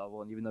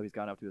triple-double, and even though he's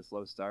gone up to a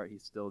slow start,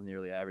 he's still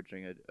nearly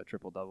averaging a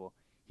triple-double.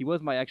 He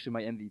was my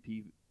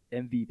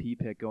MVP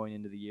pick going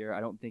into the year.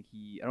 I don't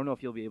know if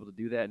he'll be able to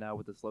do that now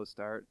with the slow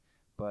start,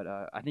 but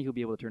I think he'll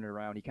be able to turn it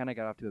around. He kind of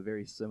got off to a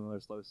very similar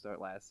slow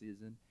start last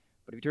season,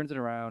 but if he turns it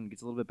around,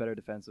 gets a little bit better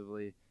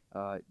defensively,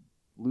 I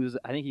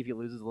think if he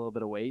loses a little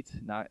bit of weight,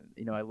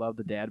 I love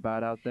the dad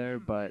bod out there,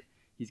 but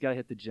he's got to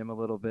hit the gym a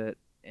little bit,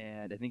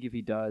 and I think if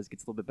he does,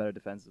 gets a little bit better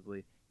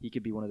defensively, he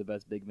could be one of the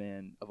best big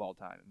men of all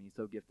time. I mean, he's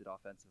so gifted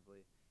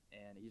offensively,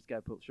 and he's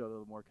got to show a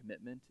little more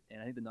commitment, and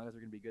I think the Nuggets are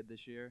going to be good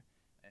this year,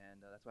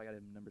 and that's why I got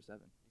him number 7.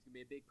 He's going to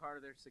be a big part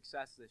of their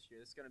success this year.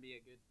 This is going to be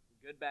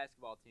a good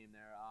basketball team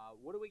there.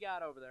 What do we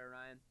got over there,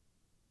 Ryan?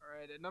 All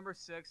right, at number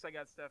 6, I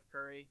got Steph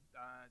Curry.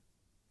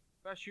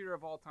 Best shooter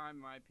of all time,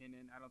 in my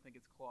opinion. I don't think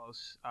it's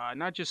close.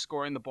 Not just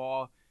scoring the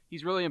ball.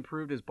 He's really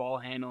improved his ball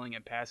handling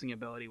and passing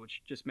ability,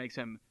 which just makes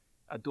him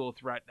a dual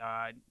threat.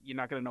 You're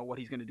not going to know what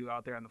he's going to do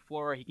out there on the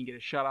floor. He can get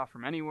a shot off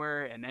from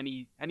anywhere and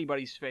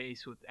anybody's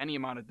face with any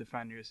amount of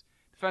defenders.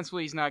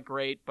 Defensively, he's not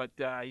great, but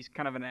he's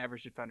kind of an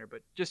average defender. But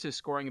just his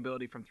scoring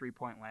ability from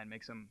three-point land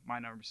makes him my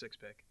number 6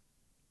 pick.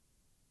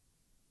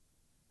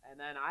 And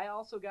then I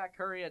also got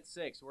Curry at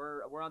 6.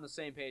 We're on the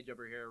same page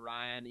over here,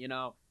 Ryan.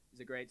 He's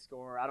a great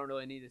scorer. I don't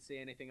really need to see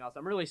anything else.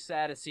 I'm really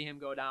sad to see him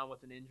go down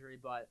with an injury,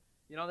 but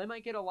they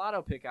might get a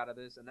lotto pick out of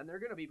this, and then they're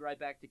going to be right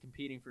back to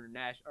competing for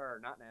not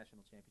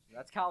national championship.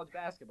 That's college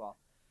basketball.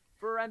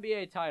 For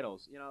NBA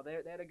titles,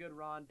 they had a good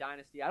run.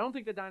 Dynasty. I don't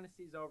think the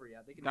dynasty's over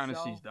yet.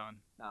 Dynasty's done.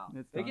 No,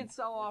 it's they done. can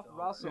sell off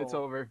Russell. It's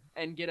over.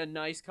 And get a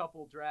nice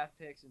couple draft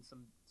picks and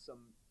some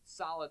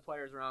solid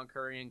players around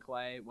Curry and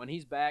Clay. When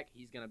he's back,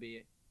 he's going to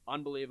be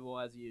unbelievable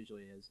as he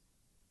usually is.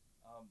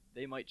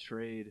 They might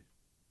trade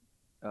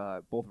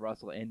both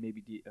Russell and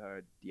maybe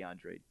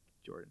DeAndre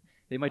Jordan.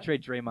 They might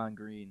trade Draymond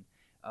Green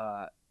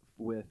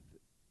with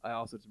 – I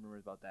also had some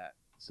rumors about that.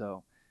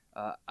 So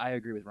I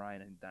agree with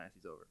Ryan, and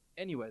dynasty's over.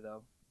 Anyway,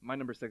 though, my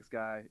number 6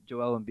 guy,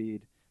 Joel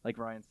Embiid, like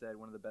Ryan said,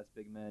 one of the best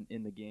big men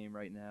in the game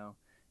right now.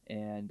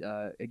 And,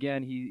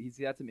 again, he's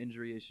got some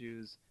injury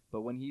issues,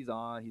 but when he's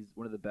on, he's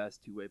one of the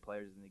best two-way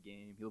players in the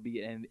game. He'll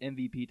be in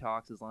MVP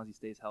talks as long as he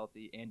stays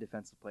healthy and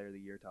Defensive Player of the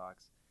Year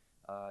talks.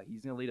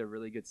 He's going to lead a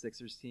really good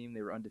Sixers team.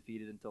 They were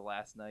undefeated until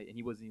last night, and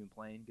he wasn't even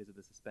playing because of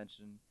the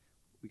suspension,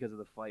 because of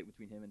the fight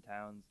between him and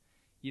Towns.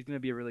 He's going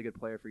to be a really good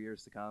player for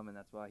years to come, and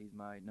that's why he's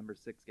my number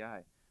 6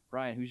 guy.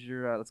 Ryan, who's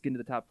your let's get into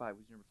the top 5.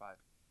 Who's your number 5?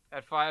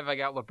 At 5, I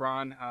got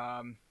LeBron.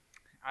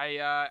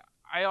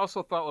 I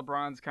also thought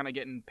LeBron's kind of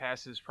getting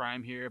past his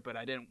prime here, but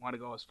I didn't want to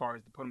go as far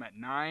as to put him at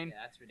 9. Yeah,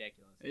 that's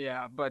ridiculous.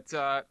 Yeah,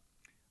 but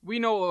we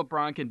know what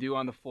LeBron can do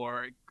on the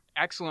floor.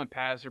 Excellent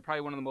passer,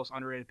 probably one of the most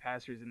underrated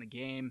passers in the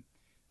game.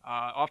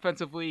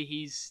 Offensively,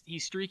 he's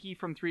streaky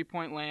from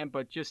three-point land,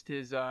 but just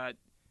his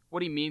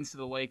what he means to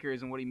the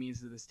Lakers and what he means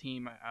to this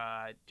team,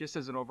 just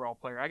as an overall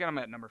player, I got him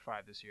at number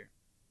 5 this year.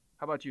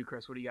 How about you,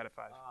 Chris? What do you got at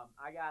 5?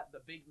 I got the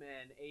big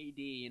man, AD.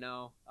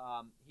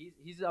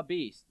 He's a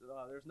beast.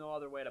 There's no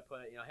other way to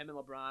put it. Him and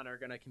LeBron are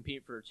going to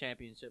compete for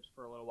championships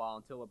for a little while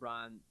until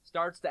LeBron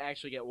starts to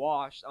actually get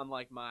washed.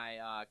 Unlike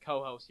my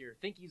co-host here,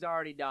 think he's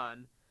already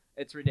done.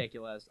 It's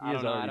ridiculous. I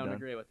don't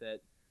agree with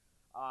it.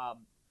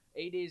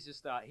 AD is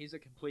just he's a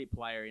complete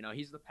player.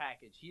 He's the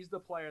package. He's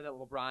the player that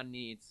LeBron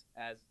needs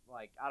as,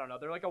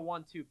 they're like a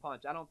 1-2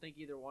 punch. I don't think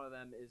either one of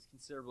them is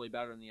considerably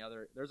better than the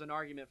other. There's an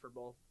argument for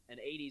both, and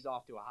AD's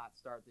off to a hot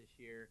start this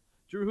year.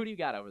 Drew, who do you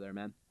got over there,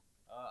 man?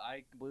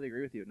 I completely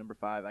agree with you. At number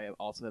 5, I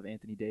also have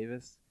Anthony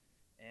Davis,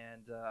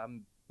 and I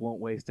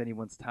won't waste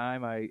anyone's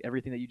time.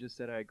 Everything that you just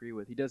said, I agree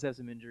with. He does have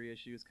some injury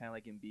issues, kind of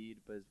like Embiid,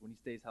 but when he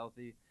stays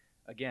healthy,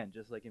 again,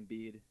 just like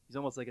Embiid, he's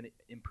almost like an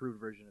improved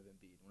version of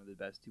Embiid, one of the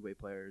best two-way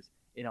players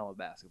in all of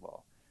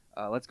basketball.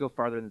 Let's go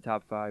farther in the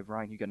top 5.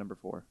 Ryan, you got number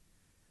 4.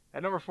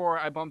 At number 4,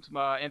 I bumped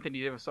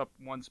Anthony Davis up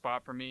one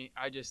spot for me.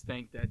 I just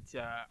think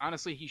that,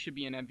 honestly, he should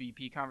be in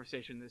MVP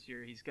conversation this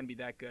year. He's going to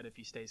be that good if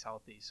he stays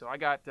healthy. So I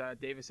got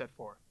Davis at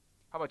 4.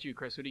 How about you,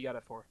 Chris? Who do you got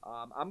at 4?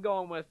 I'm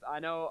going with, I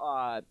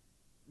know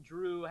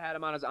Drew had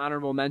him on his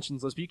honorable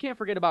mentions list, but you can't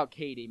forget about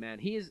KD, man.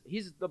 He's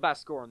the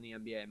best scorer in the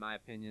NBA, in my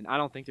opinion. I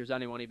don't think there's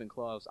anyone even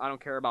close. I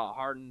don't care about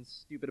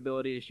Harden's stupid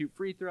ability to shoot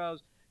free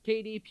throws.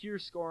 KD, pure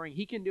scoring.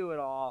 He can do it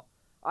all.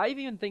 I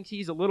even think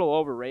he's a little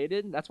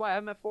overrated. That's why I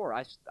have him at 4.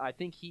 I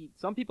think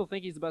some people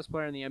think he's the best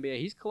player in the NBA.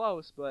 He's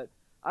close, but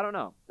I don't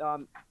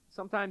know.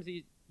 Sometimes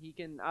he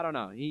can. I don't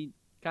know. He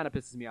kind of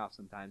pisses me off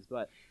sometimes,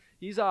 but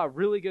he's a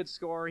really good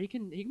scorer. He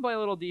can play a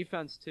little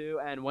defense too.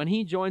 And when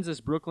he joins this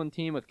Brooklyn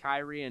team with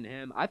Kyrie and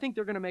him, I think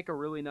they're gonna make a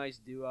really nice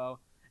duo.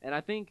 And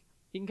I think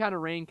he can kind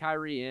of rein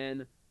Kyrie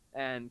in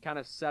and kind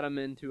of set him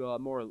into a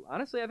more.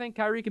 Honestly, I think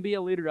Kyrie could be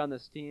a leader on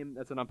this team.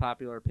 That's an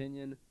unpopular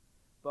opinion,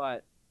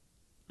 but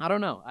I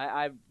don't know.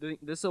 I think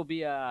this will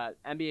be a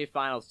NBA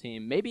Finals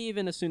team, maybe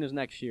even as soon as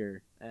next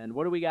year. And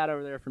what do we got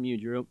over there from you,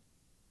 Drew?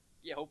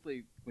 Yeah,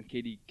 hopefully when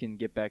KD can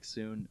get back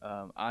soon.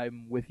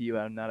 I'm with you.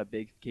 I'm not a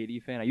big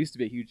KD fan. I used to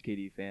be a huge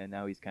KD fan.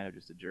 Now he's kind of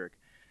just a jerk.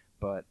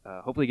 But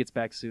hopefully he gets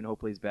back soon.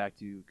 Hopefully he's back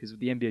to because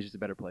the NBA is just a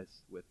better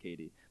place with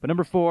KD. But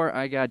number 4,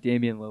 I got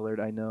Damian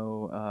Lillard. I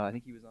know. I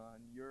think he was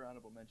on your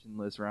honorable mention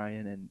list,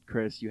 Ryan, and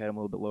Chris. You had him a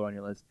little bit lower on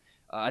your list.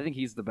 I think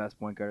he's the best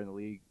point guard in the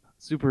league.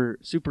 Super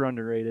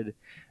underrated.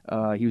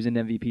 He was in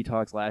MVP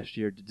talks last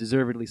year,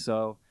 deservedly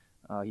so.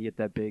 He hit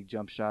that big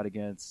jump shot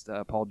against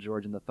Paul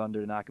George and the Thunder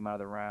to knock him out of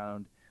the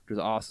round, which was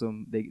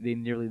awesome. They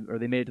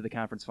made it to the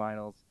conference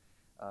finals,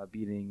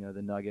 beating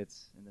the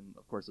Nuggets, and then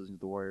of course losing to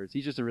the Warriors.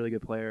 He's just a really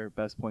good player,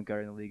 best point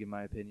guard in the league in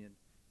my opinion,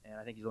 and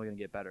I think he's only going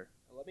to get better.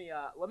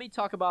 Let me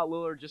talk about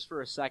Lillard just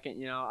for a second.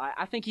 You know,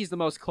 I think he's the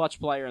most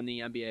clutch player in the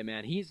NBA,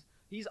 man. He's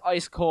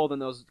ice cold in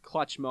those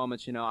clutch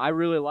moments. You know, I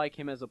really like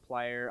him as a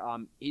player.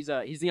 He's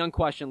the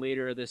unquestioned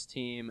leader of this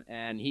team,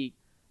 and he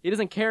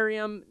doesn't carry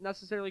him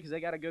necessarily because they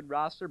got a good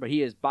roster, but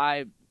he is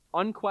by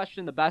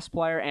unquestioned the best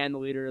player and the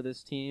leader of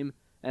this team.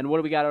 And what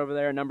do we got over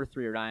there? Number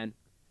 3, Ryan.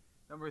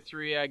 Number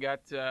 3, I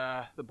got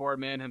the board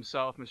man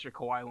himself, Mr.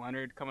 Kawhi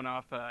Leonard, coming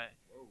off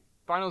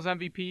Finals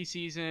MVP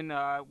season.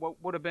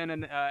 What would have been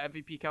an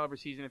MVP caliber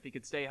season if he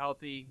could stay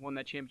healthy. Won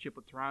that championship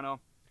with Toronto.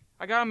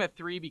 I got him at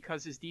 3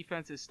 because his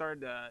defense has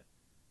started to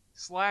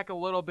slack a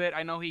little bit.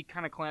 I know he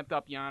kind of clamped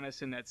up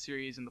Giannis in that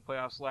series in the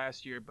playoffs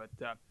last year, but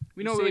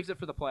we know he saves it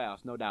for the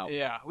playoffs, no doubt.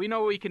 Yeah, we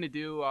know what he can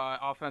do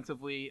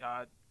offensively.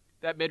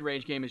 That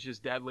mid-range game is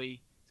just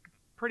deadly.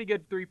 Pretty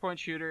good three-point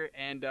shooter,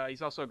 and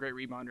he's also a great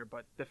rebounder.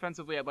 But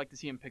defensively, I'd like to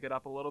see him pick it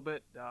up a little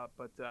bit.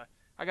 But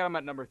I got him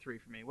at number 3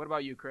 for me. What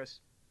about you, Chris?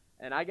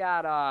 And I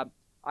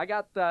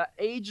got the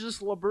ageless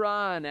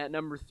LeBron at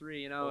number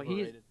 3. You know,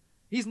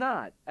 he's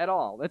not at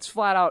all. That's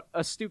flat out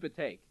a stupid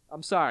take.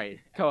 I'm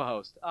sorry,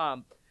 co-host.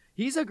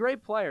 He's a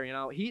great player. You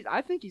know,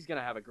 I think he's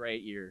gonna have a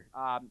great year.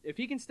 If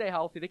he can stay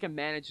healthy, they can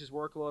manage his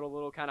workload a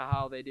little, kind of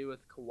how they do with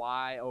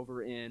Kawhi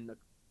over in the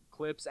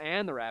Clips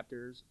and the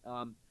Raptors.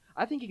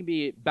 I think he can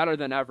be better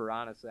than ever,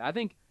 honestly. I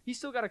think he's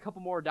still got a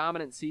couple more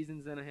dominant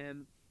seasons in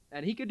him,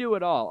 and he could do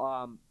it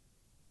all.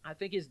 I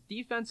think his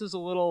defense is a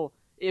little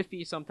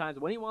iffy sometimes.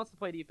 When he wants to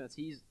play defense,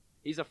 he's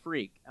a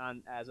freak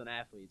as an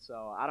athlete.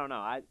 So, I don't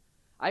know.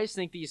 I just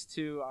think these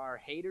two are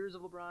haters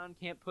of LeBron,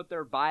 can't put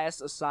their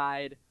bias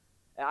aside.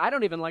 I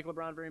don't even like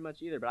LeBron very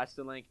much either, but I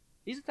still think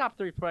he's a top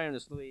 3 player in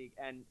this league,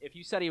 and if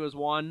you said he was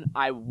 1,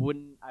 I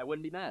wouldn't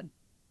be mad.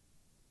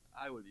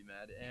 I would be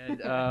mad.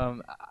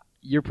 And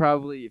you're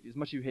probably, as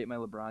much as you hate my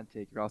LeBron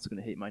take, you're also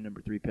going to hate my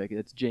number 3 pick.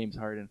 It's James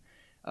Harden.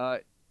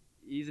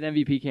 He's an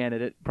MVP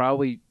candidate.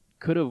 Probably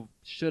could have,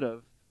 should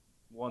have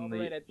won the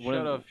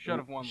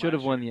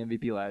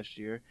MVP last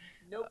year.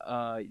 Nope.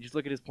 You just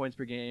look at his points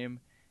per game.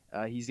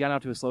 He's gotten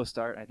out to a slow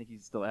start. I think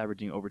he's still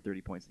averaging over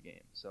 30 points a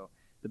game. So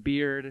the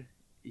beard,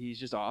 he's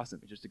just awesome.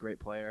 He's just a great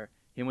player.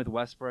 Him with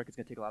Westbrook, it's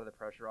going to take a lot of the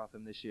pressure off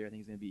him this year. I think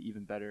he's going to be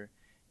even better.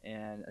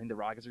 And I think the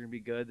Rockets are going to be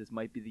good. This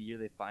might be the year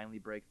they finally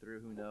break through.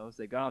 Who knows?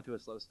 They've gone off to a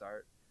slow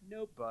start.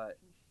 Nope. But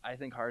I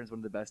think Harden's one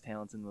of the best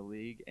talents in the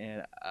league.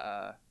 And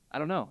I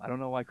don't know. I don't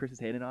know why Chris is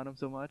hating on him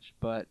so much.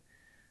 But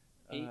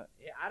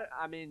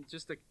I mean,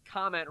 just to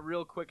comment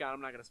real quick on him,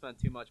 I'm not going to spend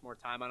too much more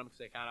time on him because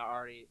they kind of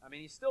already – I mean,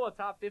 he's still a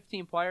top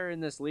 15 player in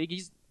this league.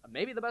 He's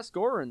maybe the best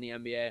scorer in the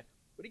NBA.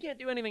 But he can't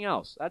do anything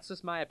else. That's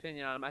just my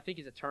opinion on him. I think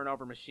he's a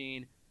turnover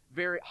machine.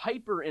 Very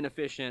hyper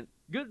inefficient.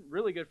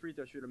 Really good free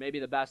throw shooter. Maybe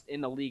the best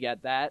in the league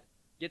at that.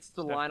 Gets to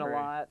the line a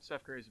lot.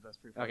 Steph Curry's the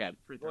best free throw Okay.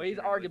 shooter. Well, he's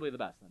arguably the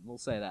best then. We'll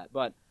say that.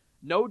 But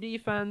no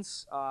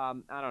defense. I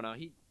don't know.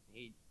 He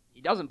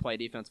doesn't play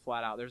defense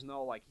flat out. There's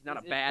no he's not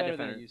a bad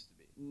defender. Than it used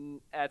to be.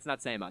 That's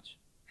not saying much.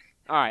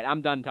 All right,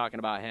 I'm done talking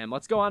about him.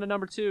 Let's go on to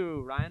number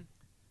 2, Ryan.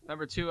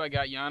 Number 2, I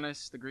got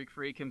Giannis, the Greek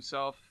freak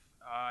himself.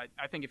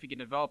 I think if he can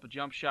develop a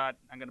jump shot,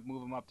 I'm going to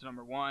move him up to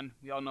number 1.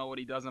 We all know what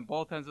he does on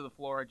both ends of the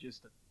floor,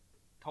 just a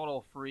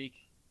total freak.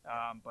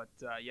 But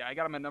I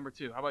got him at number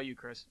 2. How about you,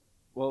 Chris?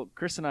 Well,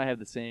 Chris and I have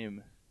the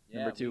same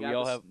number 2. We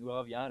all have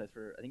Giannis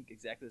for, I think,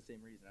 exactly the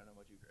same reason. I don't know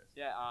about you, Chris.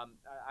 Yeah,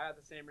 I got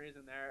the same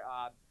reason there.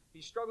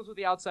 He struggles with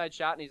the outside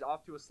shot, and he's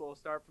off to a slow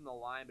start from the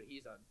line, but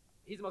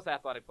he's the most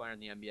athletic player in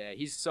the NBA.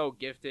 He's so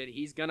gifted.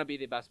 He's going to be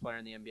the best player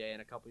in the NBA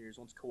in a couple years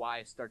once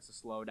Kawhi starts to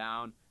slow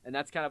down. And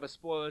that's kind of a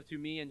spoiler to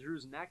me and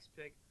Drew's next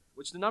pick,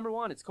 which the number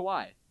 1, it's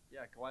Kawhi.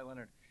 Yeah, Kawhi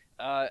Leonard.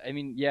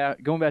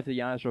 Going back to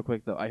Giannis real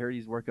quick, though, I heard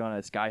he's working on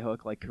a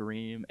skyhook like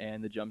Kareem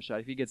and the jump shot.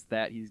 If he gets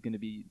that, he's going to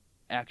be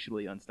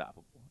actually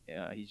unstoppable.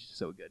 He's just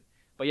so good.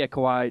 But yeah,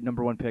 Kawhi,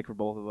 number 1 pick for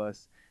both of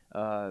us.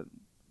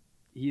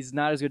 He's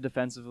not as good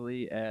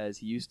defensively as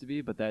he used to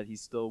be, but that he's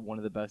still one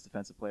of the best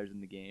defensive players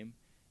in the game.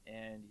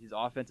 and his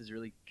offense has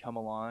really come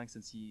along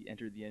since he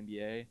entered the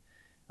NBA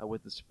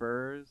with the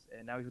Spurs,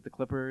 and now he's with the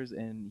Clippers,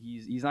 and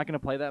he's not going to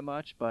play that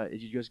much, but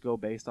if you just go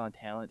based on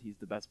talent, he's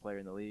the best player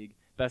in the league,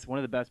 one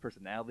of the best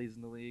personalities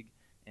in the league,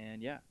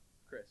 and yeah,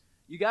 Chris.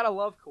 You gotta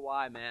love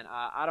Kawhi, man.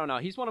 I don't know.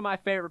 He's one of my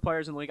favorite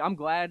players in the league. I'm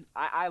glad.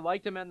 I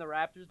liked him in the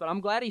Raptors, but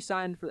I'm glad he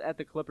signed at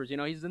the Clippers. You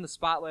know, he's in the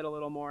spotlight a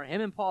little more.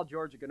 Him and Paul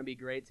George are going to be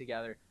great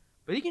together.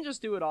 But he can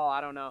just do it all. I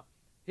don't know.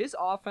 His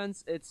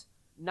offense, he's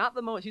not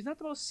the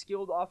most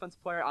skilled offense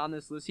player on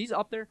this list. He's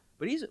up there,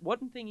 but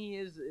one thing he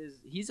is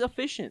he's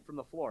efficient from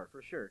the floor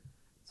for sure.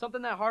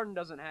 Something that Harden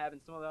doesn't have,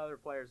 and some of the other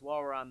players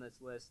lower on this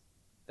list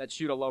that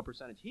shoot a low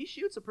percentage. He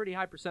shoots a pretty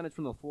high percentage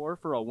from the floor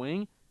for a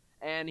wing,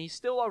 and he's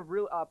still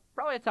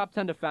probably a top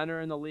 10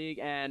 defender in the league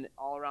and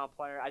all-around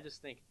player. I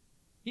just think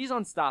he's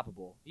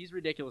unstoppable. He's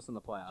ridiculous in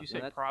the playoffs. Did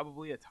you say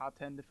probably a top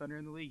 10 defender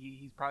in the league?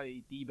 He's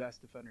probably the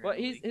best defender in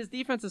the league. His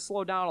defense has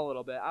slowed down a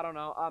little bit. I don't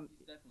know.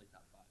 He's definitely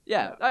top 5.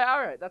 Yeah,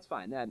 all right, that's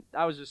fine.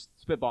 I was just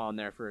spitballing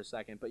there for a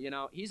second. But, you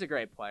know, he's a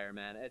great player,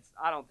 man.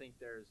 I don't think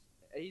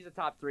he's a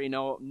top 3.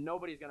 No,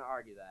 nobody's going to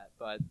argue that.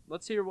 But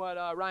let's hear what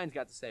Ryan's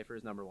got to say for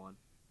his number 1.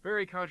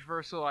 Very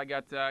controversial. I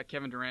got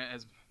Kevin Durant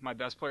as my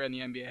best player in the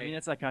NBA. I mean,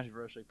 that's not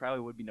controversial. He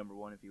probably would be number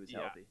 1 if he was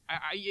healthy.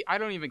 I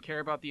don't even care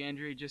about the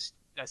injury. Just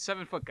a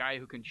 7-foot guy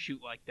who can shoot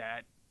like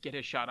that, get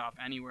his shot off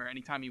anywhere,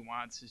 anytime he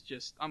wants, is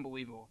just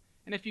unbelievable.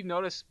 And if you've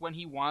noticed, when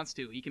he wants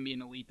to, he can be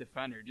an elite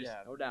defender. Just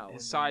no doubt.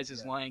 His size,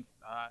 his length.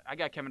 I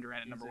got Kevin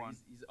Durant at number 1.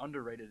 He's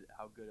underrated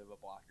how good of a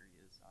blocker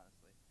he is,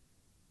 honestly.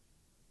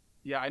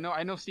 Yeah,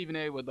 I know Stephen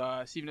A.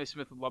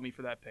 Smith would love me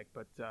for that pick,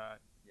 but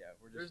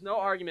there's no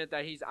argument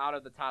that he's out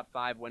of the top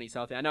 5 when he's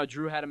healthy. I know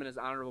Drew had him in his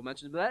honorable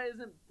mentions, but that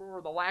isn't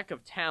for the lack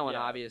of talent,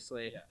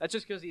 obviously. Yeah. That's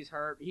just because he's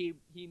hurt. He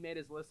made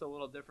his list a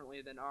little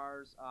differently than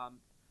ours.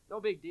 No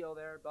big deal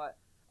there, but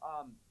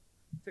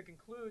to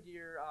conclude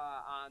here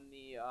on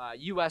the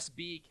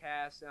USB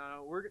cast,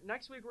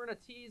 next week we're going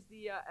to tease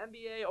the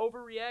NBA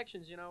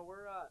overreactions. You know,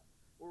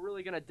 we're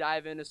really going to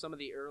dive into some of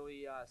the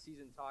early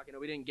season talk. You know,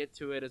 we didn't get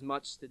to it as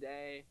much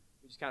today.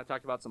 We just kind of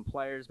talked about some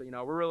players, but, you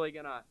know, we're really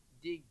going to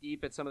dig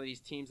deep at some of these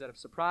teams that have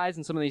surprised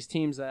and some of these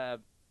teams that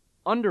have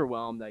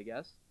underwhelmed, I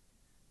guess.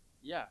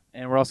 Yeah,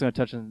 and we're also going to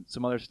touch on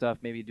some other stuff,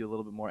 maybe do a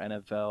little bit more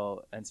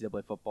NFL,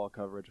 NCAA football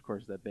coverage. Of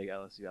course, that big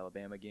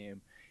LSU-Alabama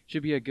game.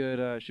 Should be a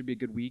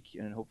good week,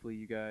 and hopefully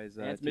you guys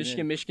it's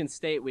Michigan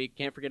State week.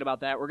 Can't forget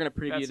about that. We're going to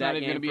preview that game. That's not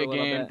even going to be a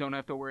game. Don't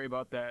have to worry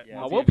about that.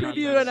 Yeah, we'll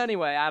preview it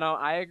anyway.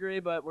 I agree,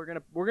 but we're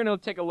gonna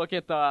take a look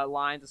at the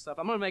lines and stuff.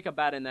 I'm going to make a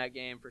bet in that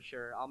game for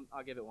sure.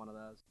 I'll give it one of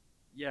those.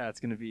 Yeah, it's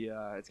going to be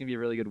a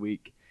really good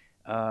week.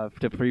 To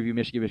preview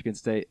Michigan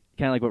State,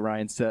 kind of like what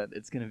Ryan said,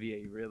 it's going to be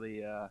a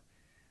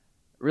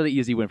really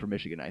easy win for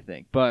Michigan, I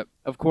think. But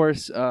of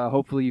course,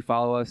 hopefully you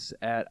follow us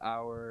at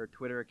our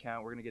Twitter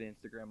account. We're going to get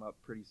Instagram up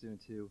pretty soon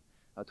too.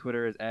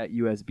 Twitter is at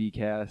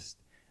USBcast.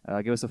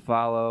 Give us a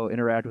follow,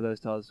 interact with us,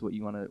 tell us what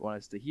you want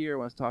us to hear,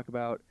 want us to talk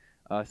about.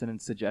 Send in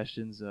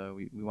suggestions.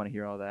 We want to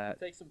hear all that.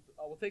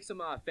 We'll take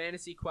some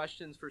fantasy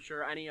questions for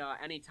sure.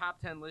 Any top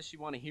 10 lists you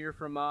want to hear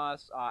from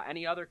us.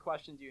 Any other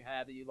questions you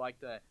have that you'd like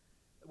to.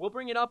 We'll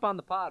bring it up on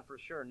the pod for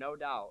sure, no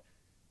doubt.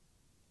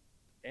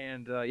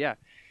 And,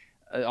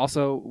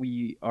 also,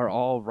 we are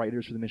all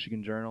writers for the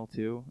Michigan Journal,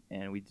 too,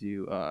 and we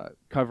do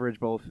coverage,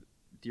 both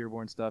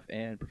Dearborn stuff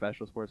and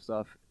professional sports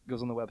stuff. It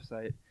goes on the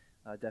website.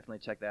 Definitely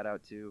check that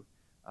out, too.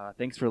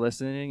 Thanks for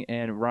listening.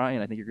 And,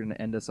 Ryan, I think you're going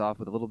to end us off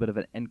with a little bit of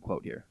an end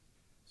quote here.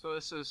 So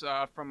this is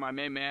from my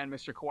main man,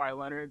 Mr. Kawhi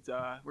Leonard.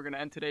 We're going to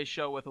end today's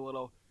show with a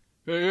little,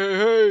 hey, hey,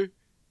 hey.